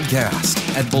Screenwriting Podcast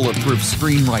at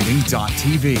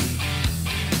bulletproofscreenwriting.tv.